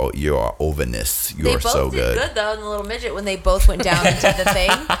 you're overness. You're so They both good. did good though in the little midget when they both went down and did the thing.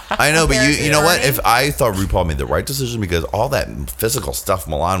 I know, but Embarrassing you know what? learning. If I thought RuPaul made the right decision, because all that physical stuff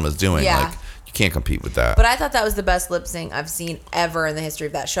Milan was doing, Yeah. like, you can't compete with that. But I thought that was the best lip sync I've seen ever in the history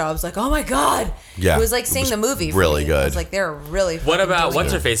of that show. I was like, oh my god. Yeah, It was like it seeing was the movie. For really me. good. I was like, they're really. What fucking about doing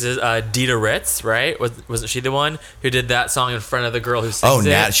what's it. her faces? Dita Ritz, right? Wasn't she the one who did that song in front of the girl who sings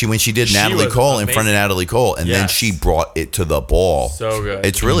it? When she did She Natalie was Cole in front of amazing. Natalie Cole, and then Yes. she brought it to the ball. So good.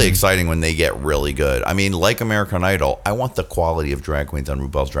 It's really exciting when they get really good. I mean, like American Idol, I want the quality of drag queens on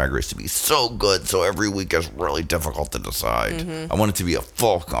RuPaul's Drag Race to be so good, so every week is really difficult to decide. I want it to be a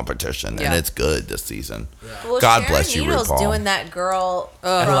full competition, and it's good. good this season. Well, God Sharon bless you, Needles RuPaul. doing that girl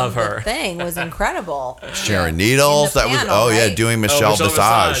I from love the her. thing was incredible. Sharon Needles. That was panel, right? doing Michelle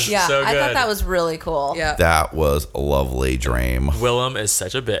Visage. Yeah, So I thought good. that was really cool. Yeah. That was a lovely dream. Willem is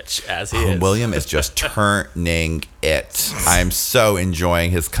such a bitch, as he is. William is just turning it. I'm so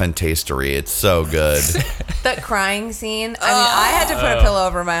enjoying his contastery. It's so good. That crying scene. I mean, I had to put a pillow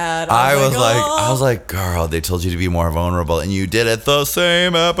over my head. I was like, girl, they told you to be more vulnerable, and you did it the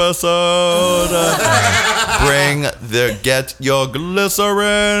same episode. Get your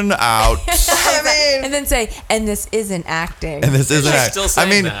glycerin out. and then say, and this isn't acting. And this isn't. She's still saying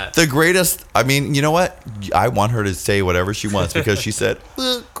I mean, that. the greatest. I mean, you know what? I want her to say whatever she wants because she said,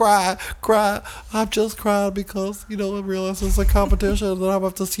 "Cry. I'm just crying because I realize it's a competition and I'm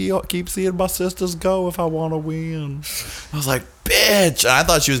have to keep seeing my sisters go if I want to win." I was like, "Bitch!" And I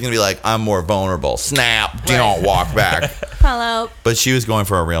thought she was gonna be like, "I'm more vulnerable." Snap! Don't walk back. Hello. But she was going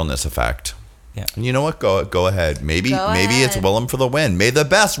for a realness effect. Yeah. And you know what? Go ahead. Maybe Go it's ahead. Willem for the win. May the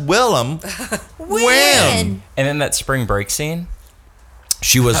best Willem win. And then that spring break scene.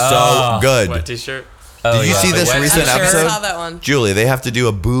 She was so good. Wet t-shirt. Did you see this Wet recent t-shirt. episode? I saw that one. Julie, they have to do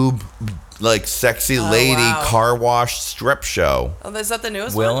a boob, sexy lady wow. car wash strip show. Oh, is that the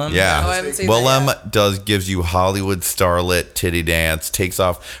newest Willem? one? Yeah. No, I haven't seen Willem that yet. gives you Hollywood starlet titty dance, takes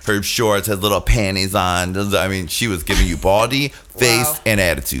off her shorts, has little panties on. I mean, she was giving you body, face, Wow. and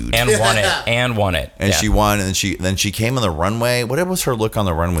attitude. And won it. And Yeah. she won, and then she came on the runway. What was her look on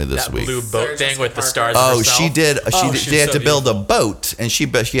the runway this That week? blue boat thing with the stars. Oh, herself. she did. They had so to build a beautiful. boat, and she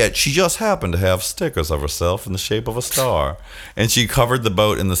just happened to have stickers of herself in the shape of a star, and she covered the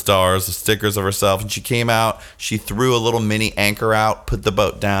boat in the stars, the stickers of herself. And she came out. She threw a little mini anchor out, put the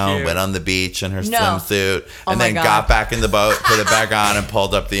boat down, Cute. went on the beach in her No. swimsuit, Oh and my then God. got back in the boat, put it back on, and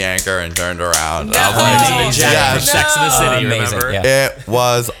pulled up the anchor and turned around. I was like, Jack yes. from Sex in the City, Amazing, remember? yeah. It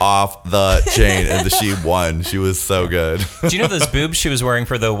was off the chain, and she won. She was so good. Do you know those boobs she was wearing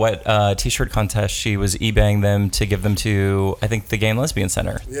for the wet t-shirt contest? She was eBaying them to give them to, I think, the Gay and Lesbian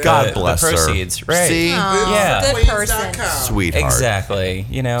Center. God bless the proceeds, her. right? See, Yeah. Good person. sweetheart. Exactly.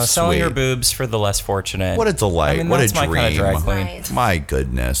 Selling your Sweet. boobs for the less fortunate. What a delight. I mean, What a that's my kind of drag dream. queen. Right. My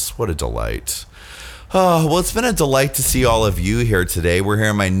goodness, what a delight. Oh, well, it's been a delight to see all of you here today. We're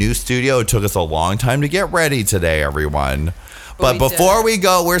here in my new studio. It took us a long time to get ready today, everyone. But we before did. we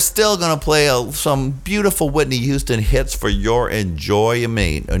go, we're still going to play some beautiful Whitney Houston hits for your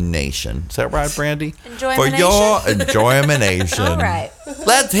enjoyment-nation. Is that right, Brandy? For your enjoyment-nation. All right.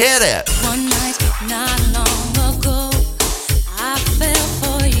 Let's hit it. One night, not long ago, I fell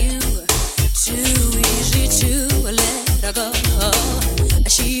for you. Too easy to let her go.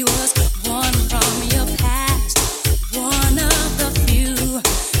 She was one from your past, one of the few.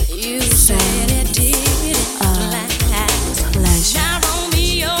 You said it didn't last. Now,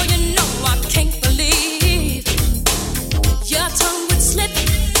 Romeo, you know I can't believe your tongue would slip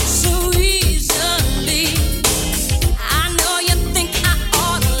so easily. I know you think I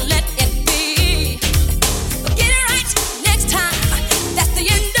ought to let it be. But get it right next time. That's the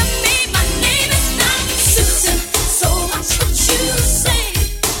end of me. My name is not Susan. So watch what you say.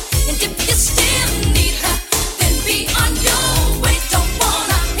 And if you still need her, then be on your way. Don't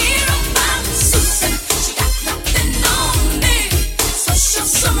wanna hear about Susan. She got nothing on me. So show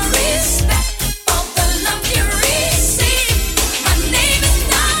some respect for the love you receive. My name is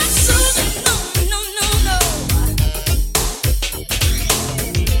not Susan. No, no, no, no.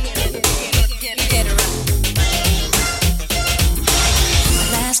 Get it right.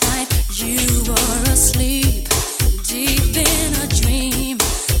 Last night you were asleep, deep in a dream.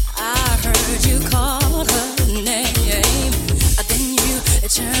 I heard you call her name. Then you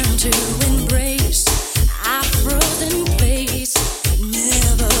turned to embrace. I froze in place,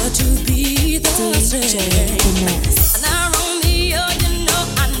 never to be the same. Now, Romeo, you know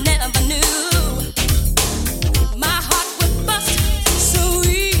I never knew my heart would bust so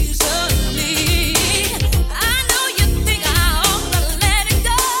easily. I know you think I ought to let it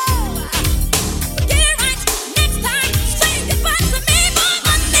go. Get it right next time. Say goodbye to me, boy.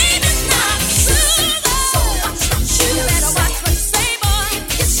 My name is not Susan. So watch what you better watch what you say, boy.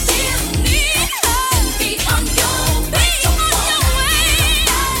 If you still need her, then be on your way.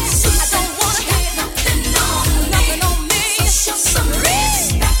 I don't wanna hear nothing on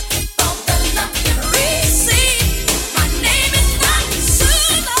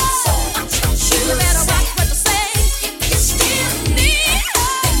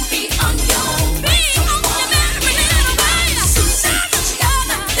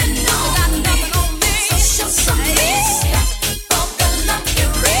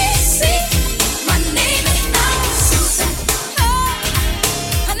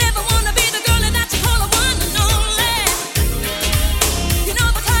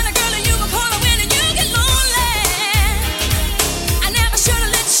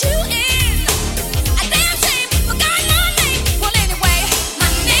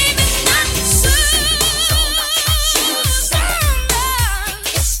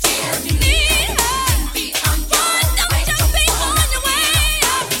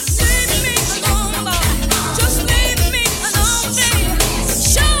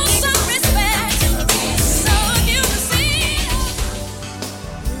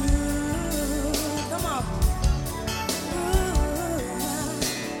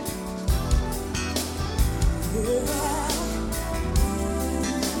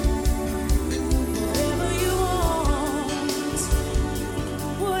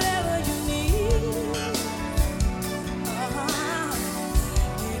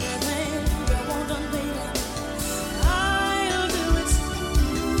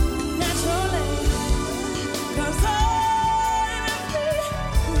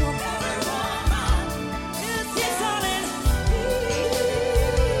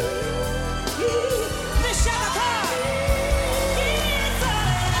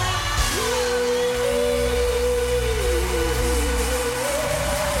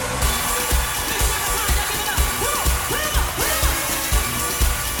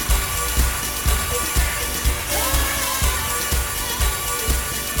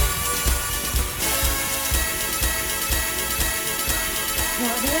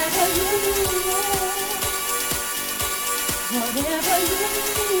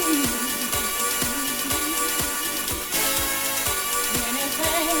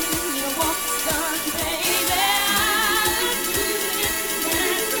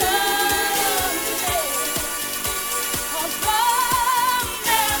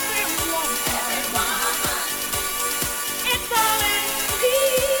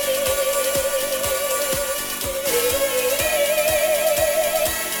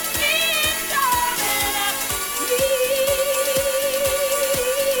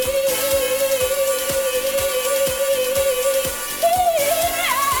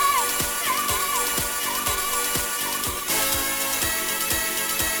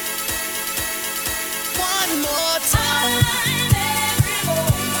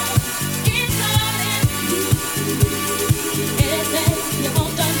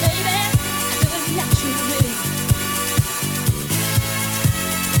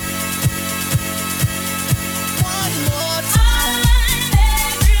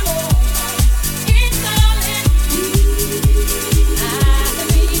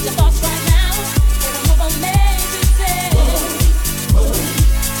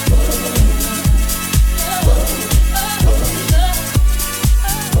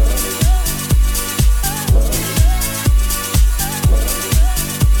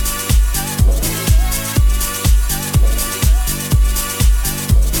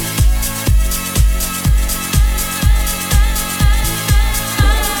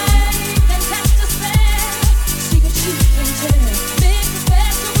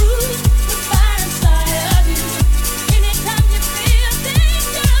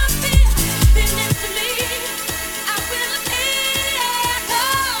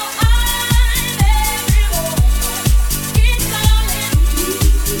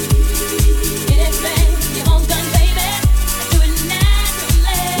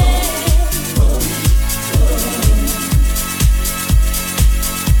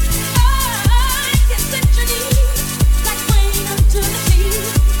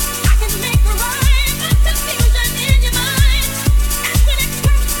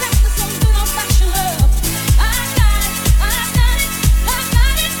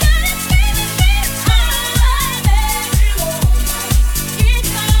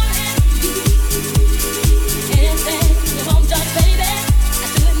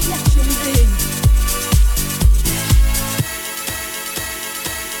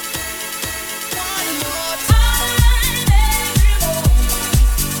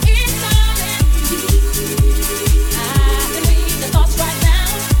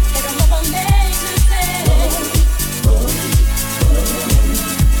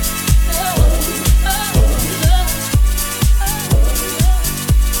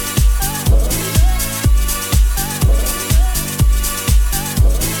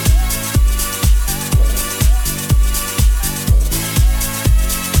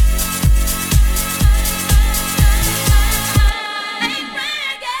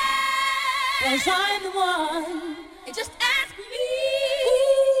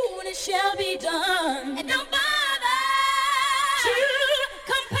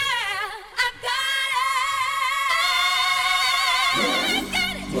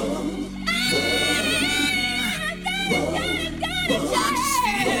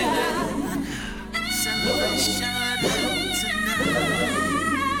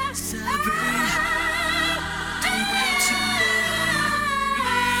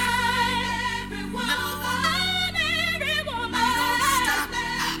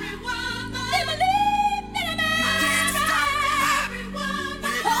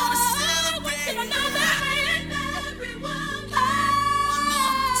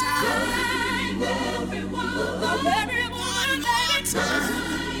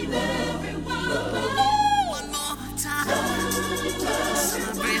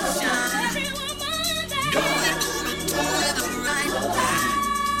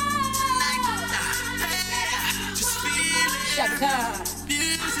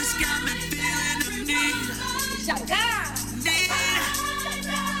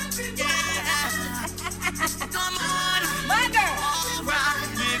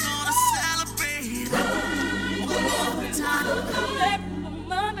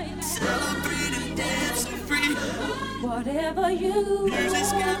Whatever you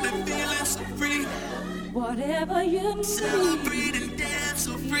music's got me feeling so free. Whatever you need. Celebrate and dance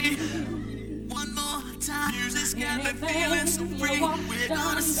so free. One more time. Music's got me feeling so free. We're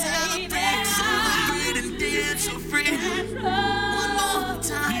gonna celebrate. Celebrate and dance so free. One more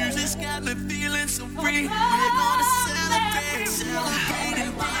time. Music's got me feeling so free. We're gonna celebrate. Celebrate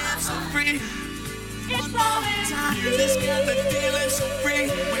and dance so free. One Music's got me feeling so free.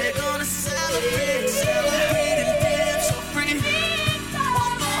 We're gonna celebrate, celebrate and dance so free.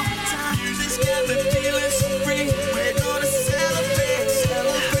 One more time. Music's got me feeling so free. We're gonna celebrate,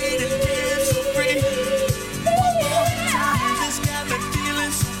 celebrate and dance so free. One more time. Music's got me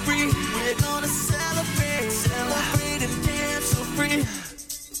feeling so free. We're gonna celebrate, celebrate and dance so free.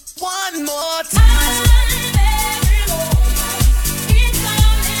 One more time.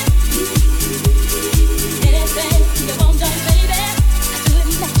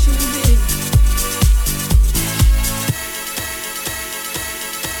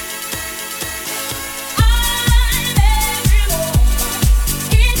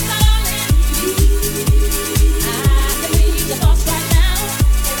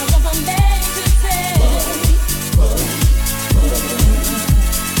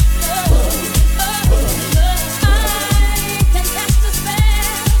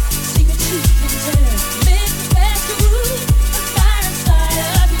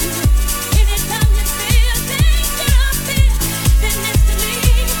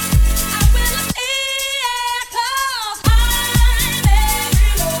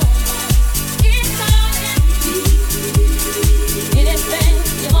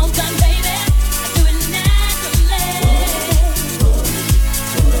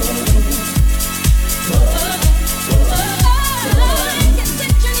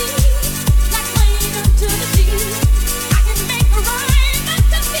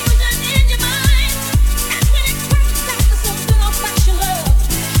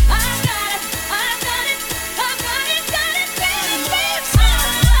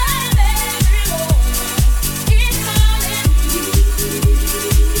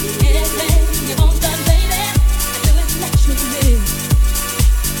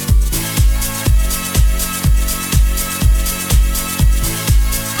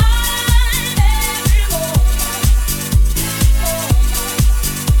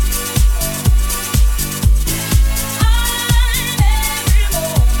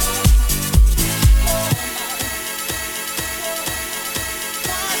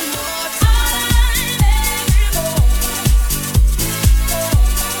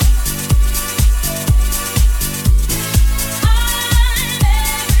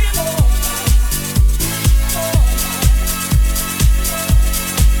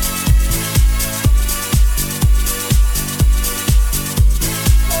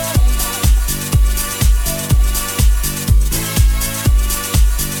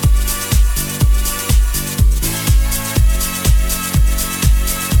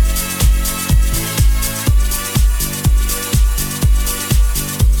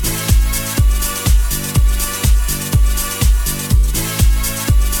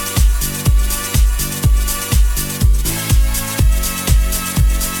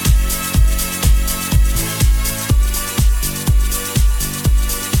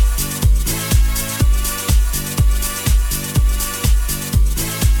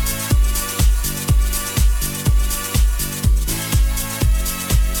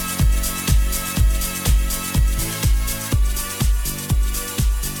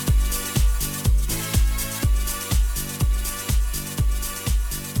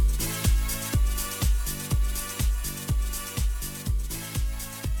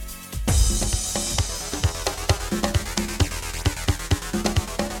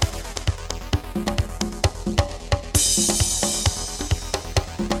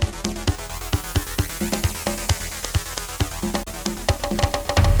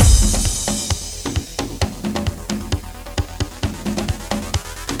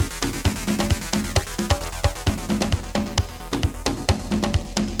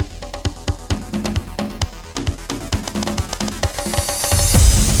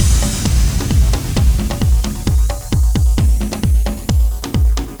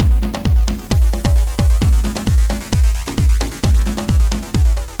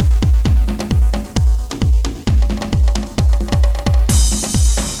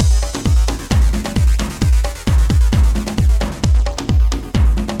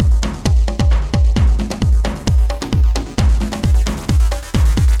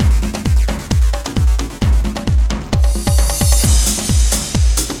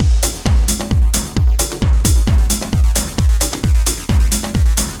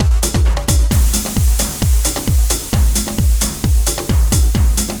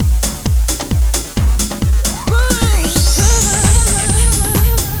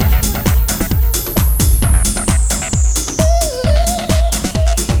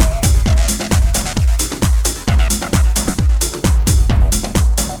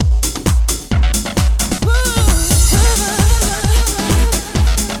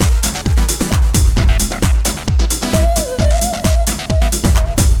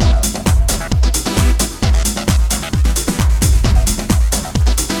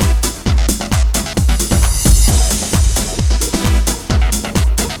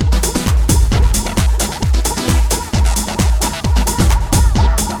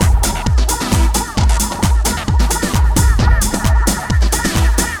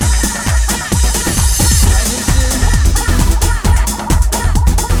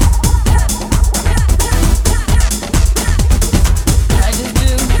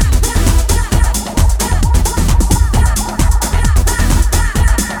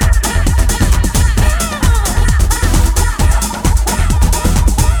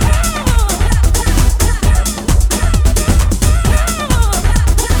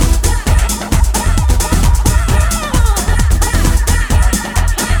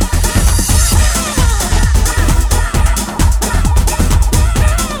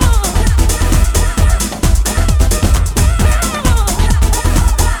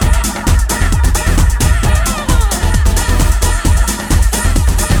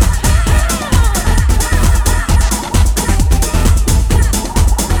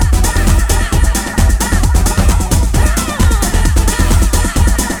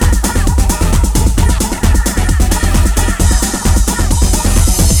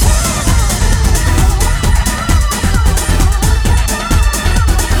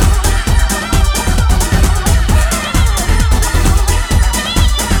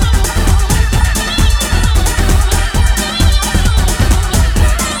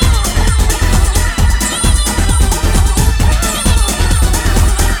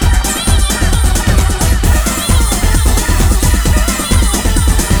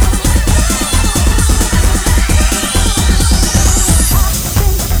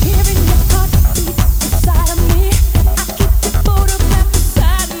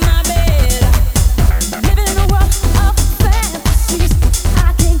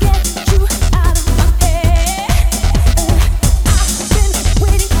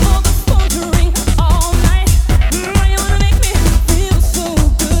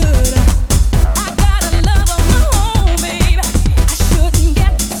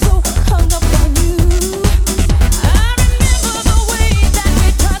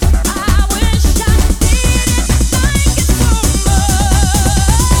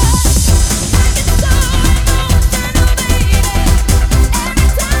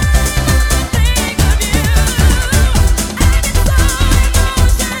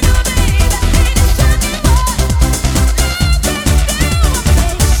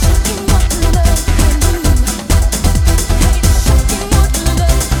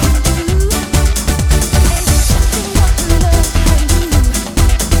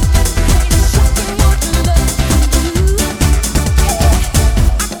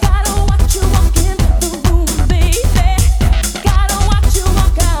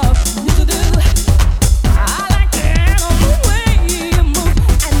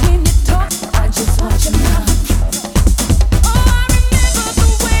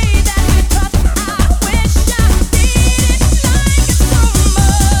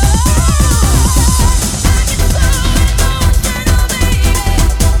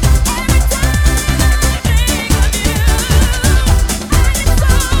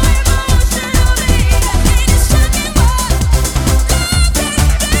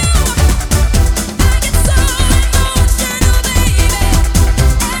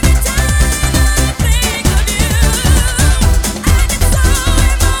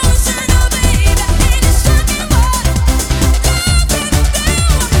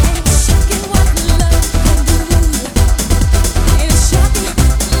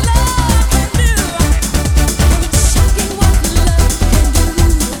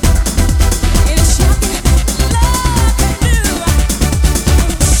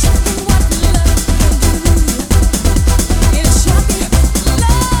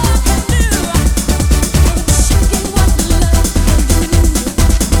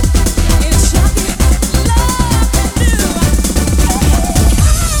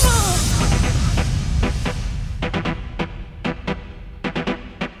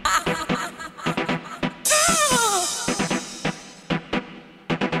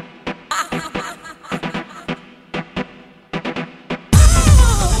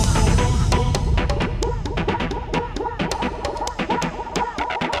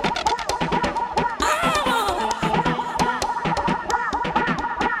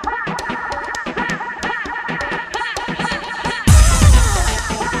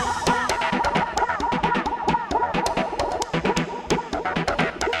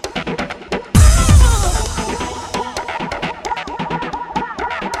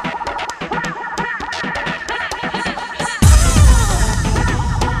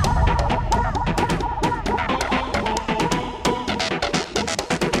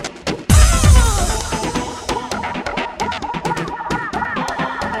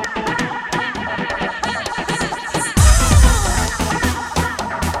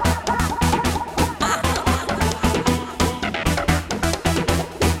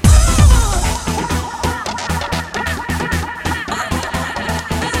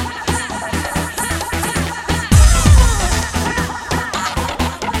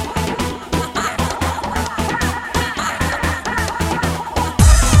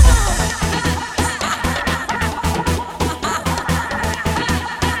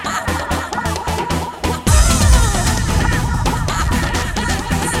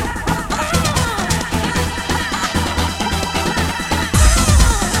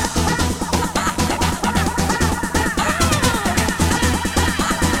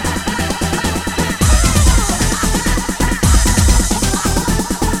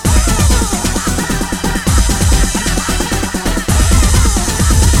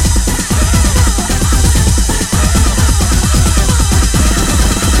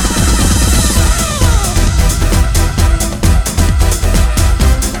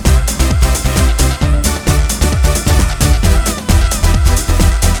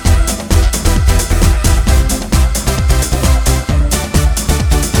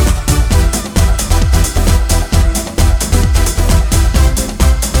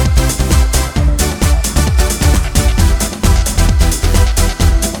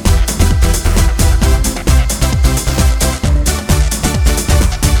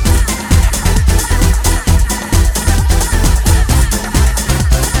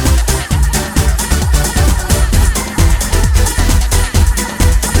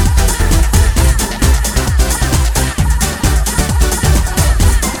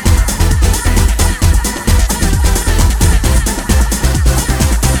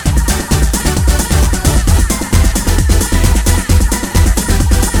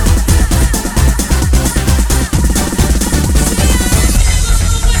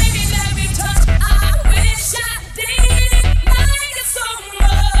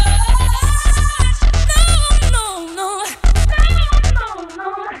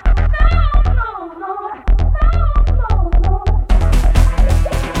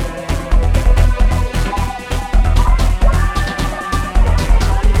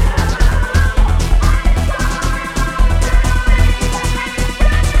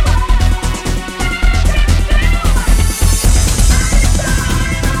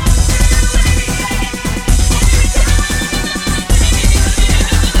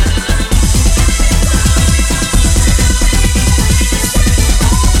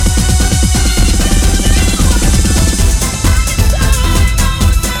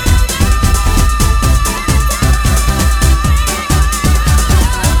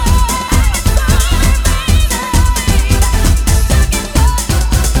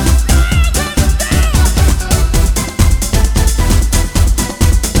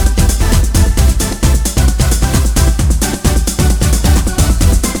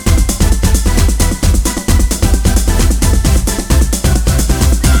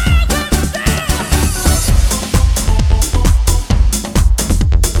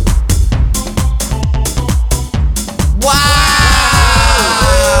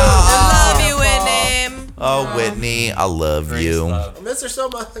 Whitney, I love you. I miss her so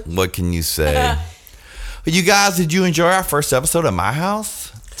much. What can you say? You guys, did you enjoy our first episode at my house?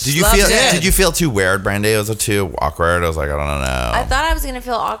 Did you feel too weird, Brandy? Was it too awkward? I was like, I don't know. I thought I was gonna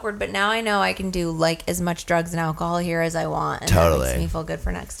feel awkward, but now I know I can do like as much drugs and alcohol here as I want, and totally. that makes me feel good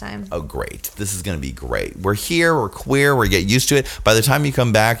for next time. Oh, great! This is gonna be great. We're here. We're queer. We get used to it. By the time you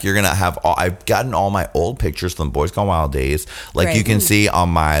come back, you're gonna have I've gotten all my old pictures from Boys Gone Wild days, like Great. you can see on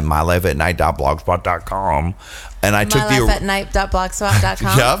my mylifeatnight.blogspot.com. And I took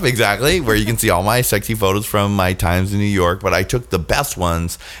mylifeatnight.blogspot.com. Yep, exactly. Where you can see all my sexy photos from my times in New York. But I took the best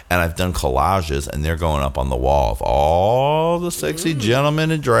ones and I've done collages, and they're going up on the wall of all the sexy gentlemen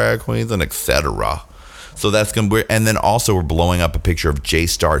and drag queens and etc. So that's gonna be, and then also we're blowing up a picture of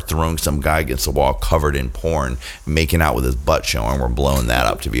J-Star throwing some guy against the wall covered in porn, making out with his butt showing. We're blowing that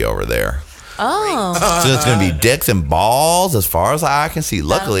up to be over there. Oh. So it's going to be dicks and balls as far as I can see.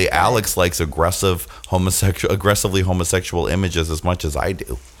 Luckily, Alex likes aggressively homosexual images as much as I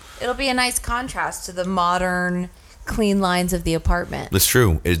do. It'll be a nice contrast to the modern clean lines of the apartment. It's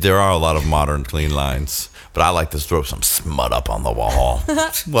true. There are a lot of modern clean lines, but I like to throw some smut up on the wall.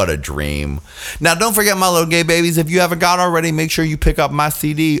 What a dream. Now, don't forget, my little gay babies, if you haven't got already, make sure you pick up my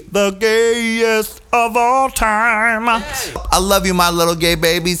CD, The Gayest of All Time. I love you, my little gay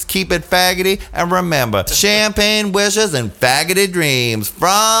babies. Keep it faggoty. And remember, champagne wishes and faggoty dreams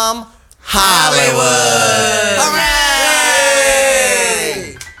from Hollywood. Hooray!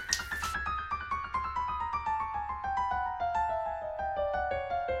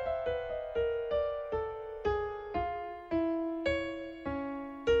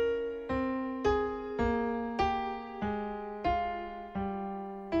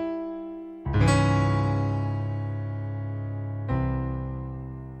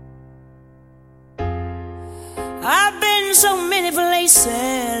 I've been so many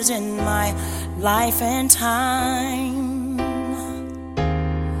places in my life and time.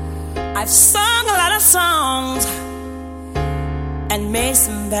 I've sung a lot of songs and made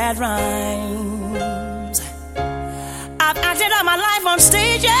some bad rhymes. I've acted out my life on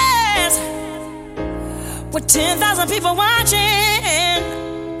stages with 10,000 people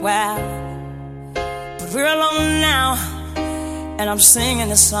watching. Well, but we're alone now, and I'm singing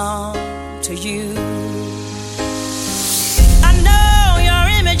this song to you.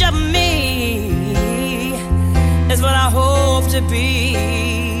 Image of me is what I hope to be.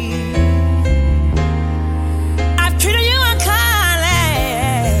 I've treated you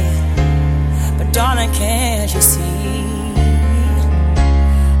unkindly, but darling, can't you see?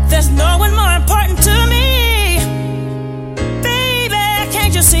 There's no one more important to me. Baby,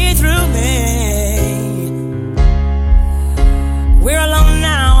 can't you see through me? We're alone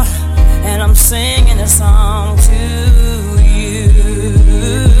now, and I'm singing a song to you.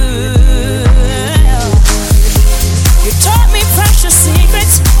 You taught me precious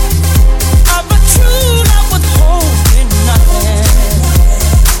secrets of a true love withholding nothing.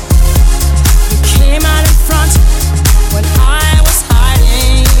 You came out in front when I was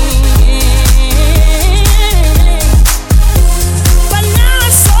hiding.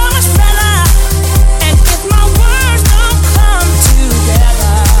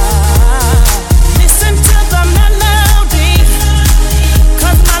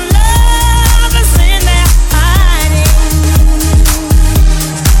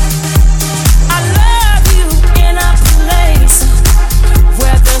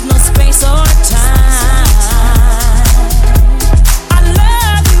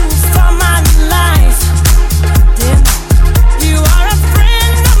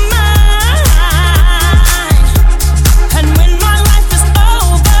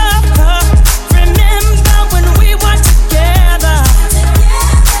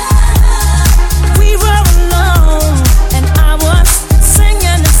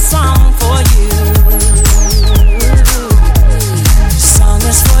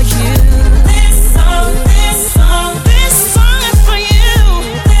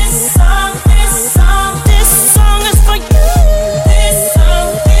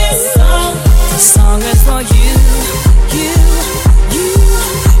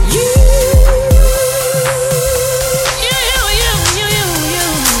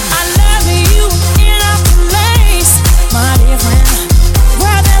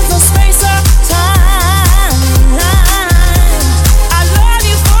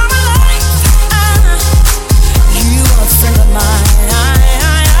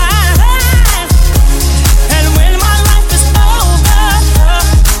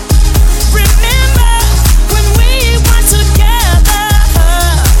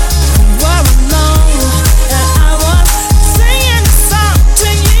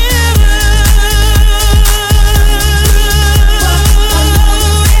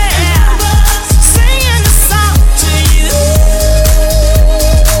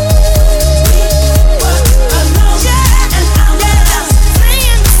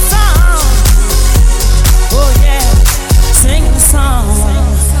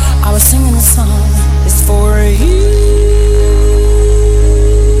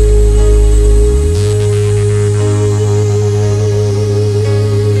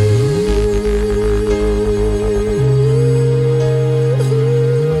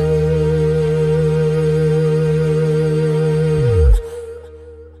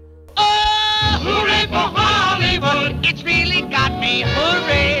 me hood